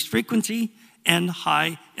increased frequency and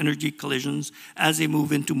high energy collisions as they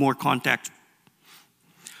move into more contact.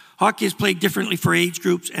 Hockey is played differently for age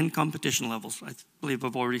groups and competition levels. I believe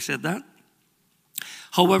I've already said that.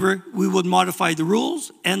 However, we would modify the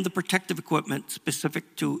rules and the protective equipment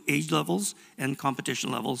specific to age levels and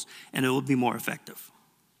competition levels, and it will be more effective.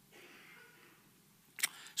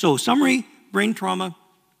 So, summary, brain trauma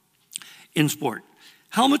in sport.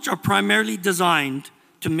 Helmets are primarily designed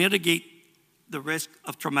to mitigate the risk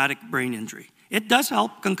of traumatic brain injury. It does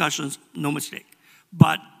help concussions, no mistake,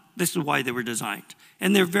 but this is why they were designed.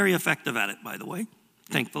 And they're very effective at it, by the way,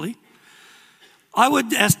 thankfully. I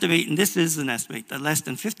would estimate, and this is an estimate, that less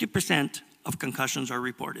than 50% of concussions are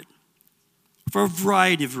reported for a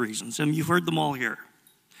variety of reasons, and you've heard them all here.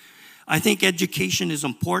 I think education is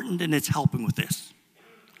important, and it's helping with this.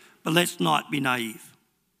 But let's not be naive.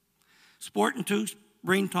 Sport-induced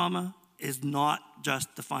brain trauma is not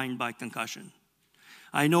just defined by concussion.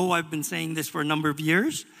 I know I've been saying this for a number of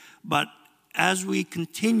years, but as we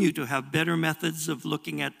continue to have better methods of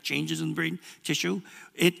looking at changes in brain tissue,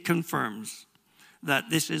 it confirms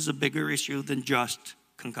that this is a bigger issue than just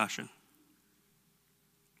concussion.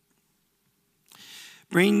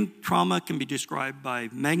 Brain trauma can be described by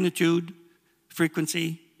magnitude,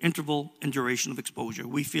 frequency, interval, and duration of exposure.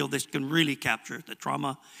 We feel this can really capture the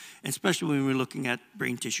trauma, especially when we're looking at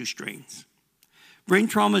brain tissue strains. Brain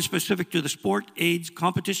trauma is specific to the sport, age,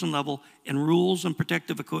 competition level, and rules and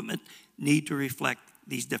protective equipment need to reflect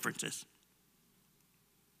these differences.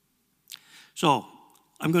 So,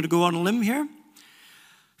 I'm going to go on a limb here.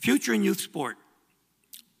 Future in youth sport.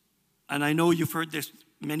 And I know you've heard this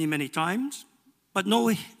many, many times, but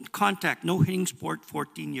no contact, no hitting sport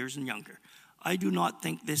 14 years and younger. I do not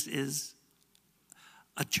think this is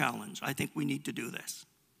a challenge. I think we need to do this.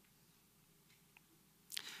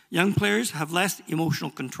 Young players have less emotional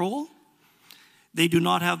control. They do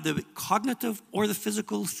not have the cognitive or the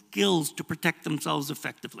physical skills to protect themselves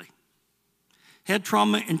effectively. Head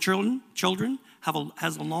trauma in children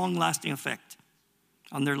has a long-lasting effect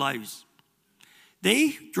on their lives.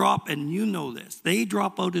 They drop, and you know this, they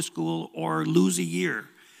drop out of school or lose a year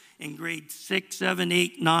in grade 6, 7,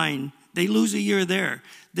 8, 9. They lose a year there.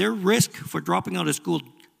 Their risk for dropping out of school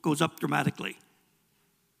goes up dramatically.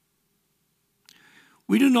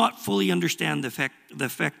 We do not fully understand the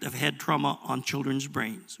effect of head trauma on children's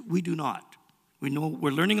brains. We do not. We know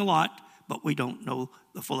we're learning a lot, but we don't know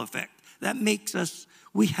the full effect. That makes us,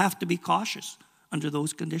 we have to be cautious under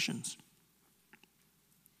those conditions.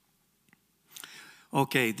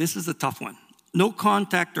 Okay, this is a tough one. No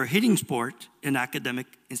contact or hitting sport in academic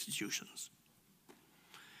institutions.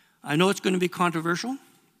 I know it's going to be controversial.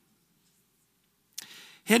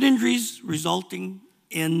 Head injuries resulting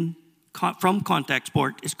from contact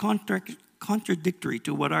sport is contradictory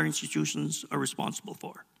to what our institutions are responsible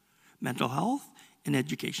for: mental health and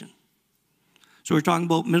education. So we're talking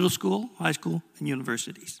about middle school, high school, and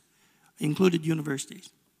universities, included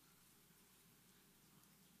universities.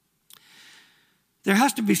 There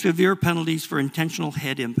has to be severe penalties for intentional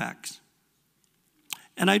head impacts.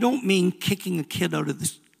 And I don't mean kicking a kid out of the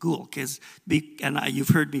school, you've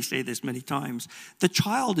heard me say this many times. The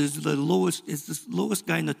child is the lowest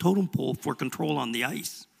guy in the totem pole for control on the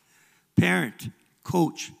ice. Parent,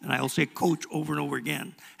 coach, and I'll say coach over and over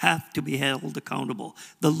again, have to be held accountable.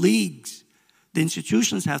 The leagues, the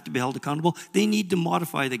institutions have to be held accountable. They need to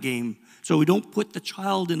modify the game so we don't put the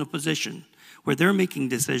child in a position where they're making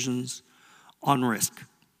decisions on risk.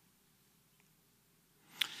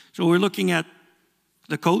 So we're looking at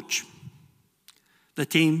the coach, the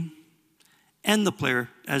team, and the player.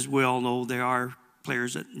 As we all know, there are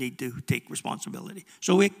players that need to take responsibility.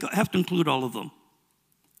 So we have to include all of them.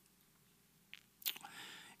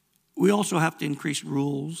 We also have to increase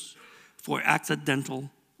rules for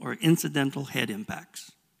accidental or incidental head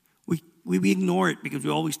impacts. We ignore it because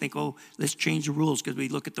we always think, oh, let's change the rules because we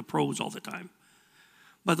look at the pros all the time.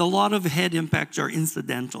 But a lot of head impacts are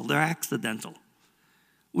incidental, they're accidental.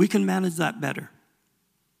 We can manage that better.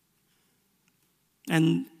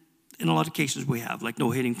 And in a lot of cases we have, like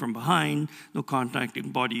no hitting from behind, no contact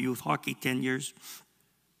in body youth hockey, 10 years.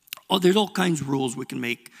 there's all kinds of rules we can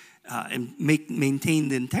make and maintain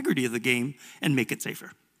the integrity of the game and make it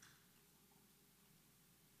safer.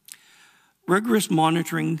 Rigorous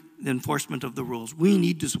monitoring the enforcement of the rules. We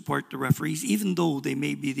need to support the referees, even though they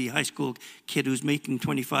may be the high school kid who's making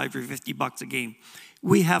 25 or 50 bucks a game.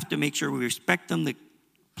 We have to make sure we respect them, the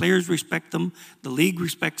players respect them, the league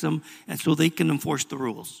respects them, and so they can enforce the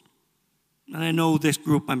rules. And I know this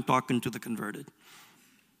group, I'm talking to the converted.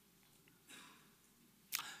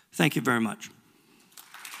 Thank you very much.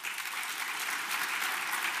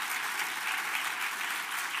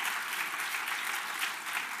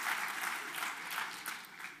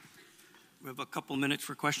 We have a couple minutes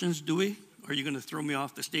for questions, do we? Or are you going to throw me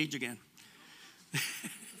off the stage again?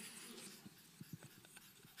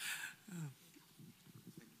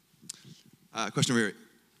 Question over here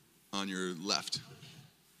on your left.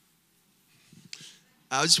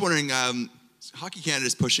 I was just wondering, Hockey Canada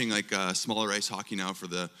is pushing like smaller ice hockey now for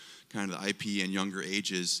the kind of the IP and younger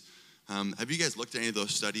ages. Have you guys looked at any of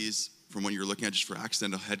those studies from what you're looking at just for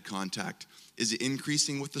accidental head contact? Is it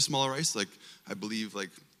increasing with the smaller ice? Like, I believe like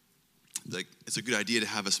it's a good idea to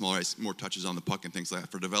have a smaller ice, more touches on the puck and things like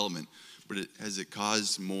that for development. But has it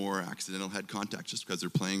caused more accidental head contact just because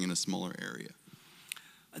they're playing in a smaller area?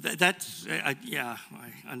 Yeah,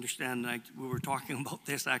 I understand. We were talking about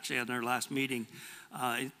this actually at our last meeting.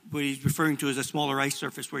 What he's referring to is a smaller ice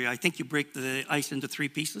surface where I think you break the ice into 3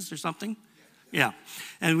 pieces or something. Yeah,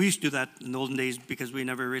 and we used to do that in the olden days because we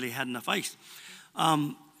never really had enough ice.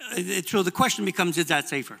 So the question becomes, is that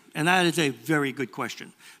safer? And that is a very good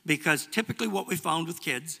question, because typically what we found with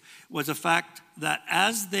kids was the fact that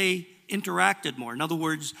as they interacted more, in other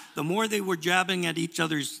words, the more they were jabbing at each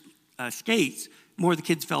other's skates, more the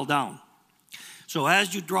kids fell down. So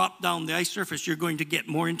as you drop down the ice surface, you're going to get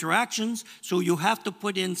more interactions, so you have to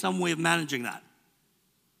put in some way of managing that.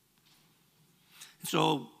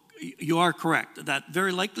 So you are correct that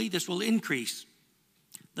very likely this will increase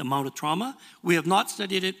the amount of trauma. We have not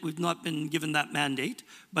studied it. We've not been given that mandate,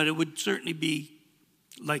 but it would certainly be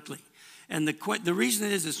likely. And the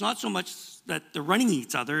reason is it's not so much that they're running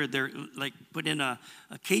each other, they're like put in a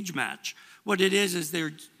cage match. What it is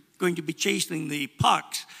they're going to be chasing the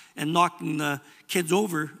pucks and knocking the kids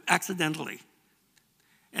over accidentally.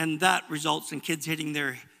 And that results in kids hitting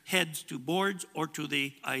their heads to boards or to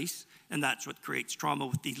the ice, and that's what creates trauma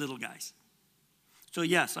with these little guys. So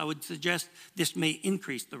yes, I would suggest this may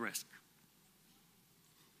increase the risk.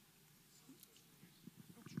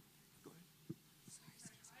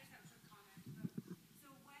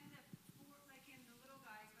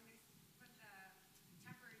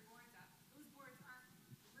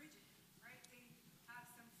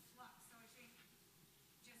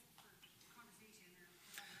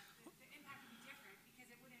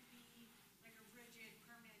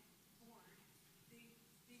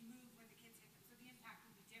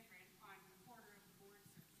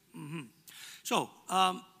 So,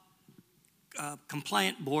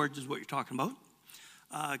 compliant boards is what you're talking about.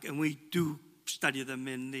 And we do study them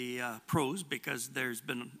in the pros because there's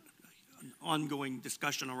been an ongoing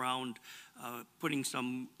discussion around putting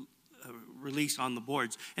some release on the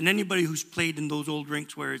boards. And anybody who's played in those old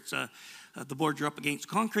rinks where it's the boards are up against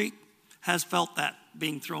concrete has felt that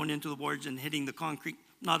being thrown into the boards and hitting the concrete,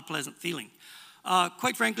 not a pleasant feeling.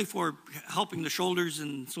 Quite frankly, for helping the shoulders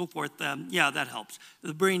and so forth, yeah, that helps.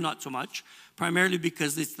 The brain, not so much, primarily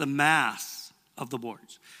because it's the mass of the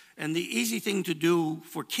boards. And the easy thing to do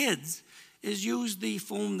for kids is use the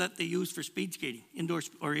foam that they use for speed skating, indoor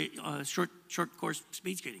or short course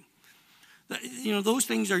speed skating. You know, those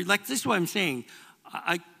things are like, this is what I'm saying.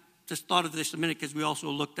 I just thought of this a minute because we also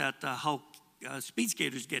looked at how speed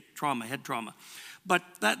skaters get trauma, head trauma. But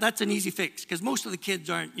that's an easy fix because most of the kids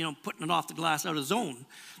aren't, you know, putting it off the glass out of zone.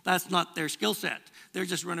 That's not their skill set. They're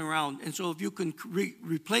just running around. And so if you can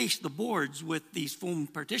replace the boards with these foam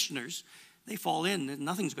partitioners, they fall in and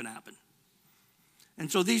nothing's going to happen.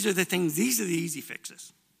 And so these are the things, these are the easy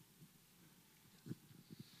fixes.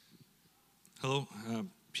 Hello,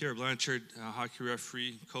 Pierre Blanchard, hockey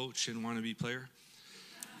referee, coach, and wannabe player.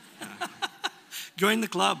 Join the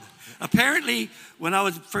club. Apparently, when I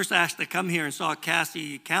was first asked to come here and saw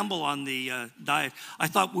Cassie Campbell on the diet, I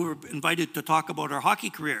thought we were invited to talk about our hockey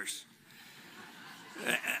careers.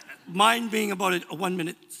 Mine being about a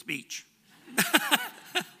 1-minute speech.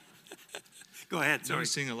 Go ahead, sorry.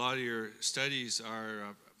 Noticing a lot of your studies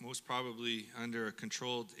are most probably under a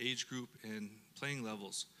controlled age group and playing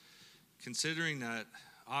levels. Considering that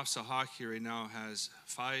OPHEA hockey right now has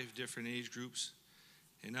 5 different age groups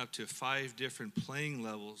and up to 5 different playing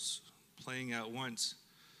levels playing at once,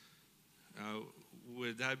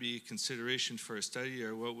 would that be consideration for a study,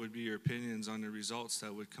 or what would be your opinions on the results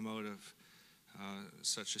that would come out of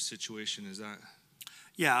such a situation as that?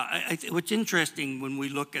 Yeah, what's interesting when we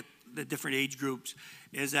look at the different age groups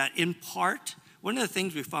is that in part, one of the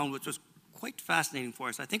things we found which was quite fascinating for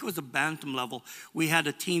us, I think it was a bantam level. We had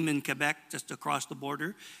a team in Quebec just across the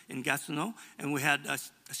border in Gatineau, and we had a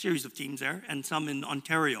series of teams there and some in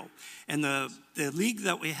Ontario. And the league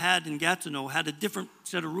that we had in Gatineau had a different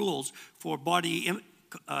set of rules for body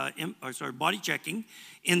checking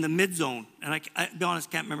in the mid-zone. And I'll be honest,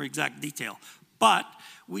 can't remember exact detail. But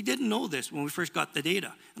we didn't know this when we first got the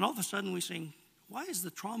data. And all of a sudden we're saying, why is the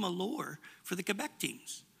trauma lower for the Quebec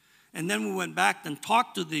teams? And then we went back and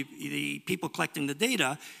talked to the people collecting the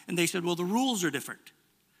data, and they said, well, the rules are different.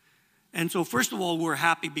 And so first of all, we're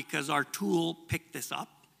happy because our tool picked this up,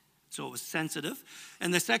 so it was sensitive.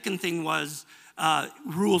 And the second thing was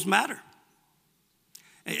rules matter.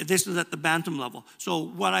 This is at the bantam level. So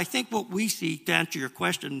what we see, to answer your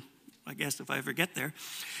question, I guess if I ever get there,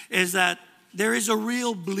 is that there is a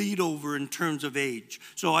real bleed over in terms of age.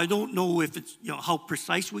 So I don't know if it's, how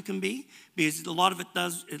precise we can be, because a lot of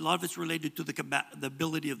it's related to the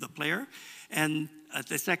ability of the player. And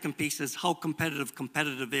the second piece is how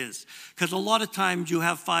competitive is. Because a lot of times you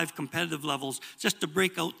have 5 competitive levels just to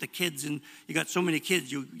break out the kids, and you got so many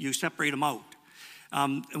kids, you separate them out.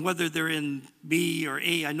 And whether they're in B or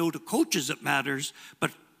A, I know to coaches it matters,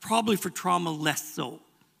 but probably for trauma less so.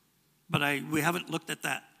 But we haven't looked at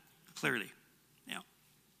that clearly.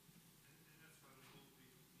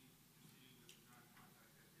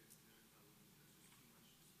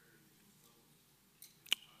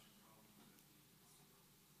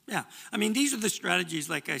 Yeah, I mean, these are the strategies,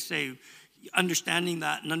 like I say, understanding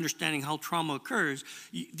that and understanding how trauma occurs.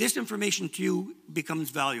 This information to you becomes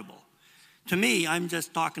valuable. To me, I'm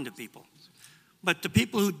just talking to people. But to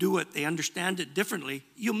people who do it, they understand it differently,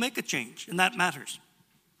 you'll make a change, and that matters.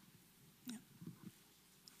 Yeah.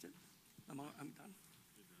 That's it. I'm done.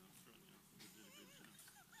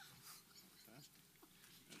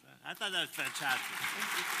 I thought that was fantastic.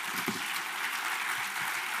 Thank you.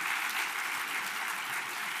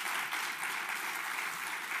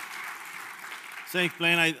 Thanks,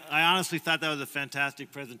 Blaine. I honestly thought that was a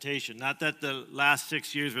fantastic presentation. Not that the last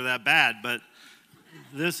 6 years were that bad, but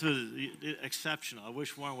this was exceptional. I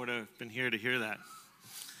wish Warren would have been here to hear that.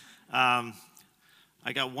 I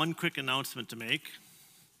got one quick announcement to make.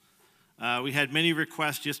 We had many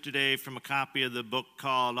requests yesterday from a copy of the book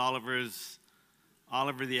called Oliver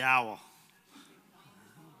the Owl.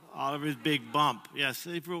 Oliver's Big Bump. Yes,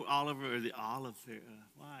 they wrote Oliver the Olive.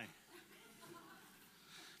 Why?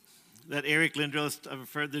 That Eric Lindros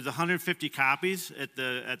referred. There's 150 copies at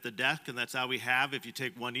the desk, and that's all we have. If you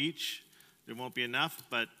take one each, there won't be enough,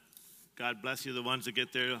 but God bless you, the ones that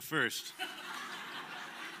get there first.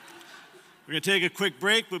 We're going to take a quick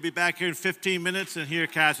break. We'll be back here in 15 minutes and hear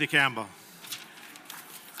Cassie Campbell.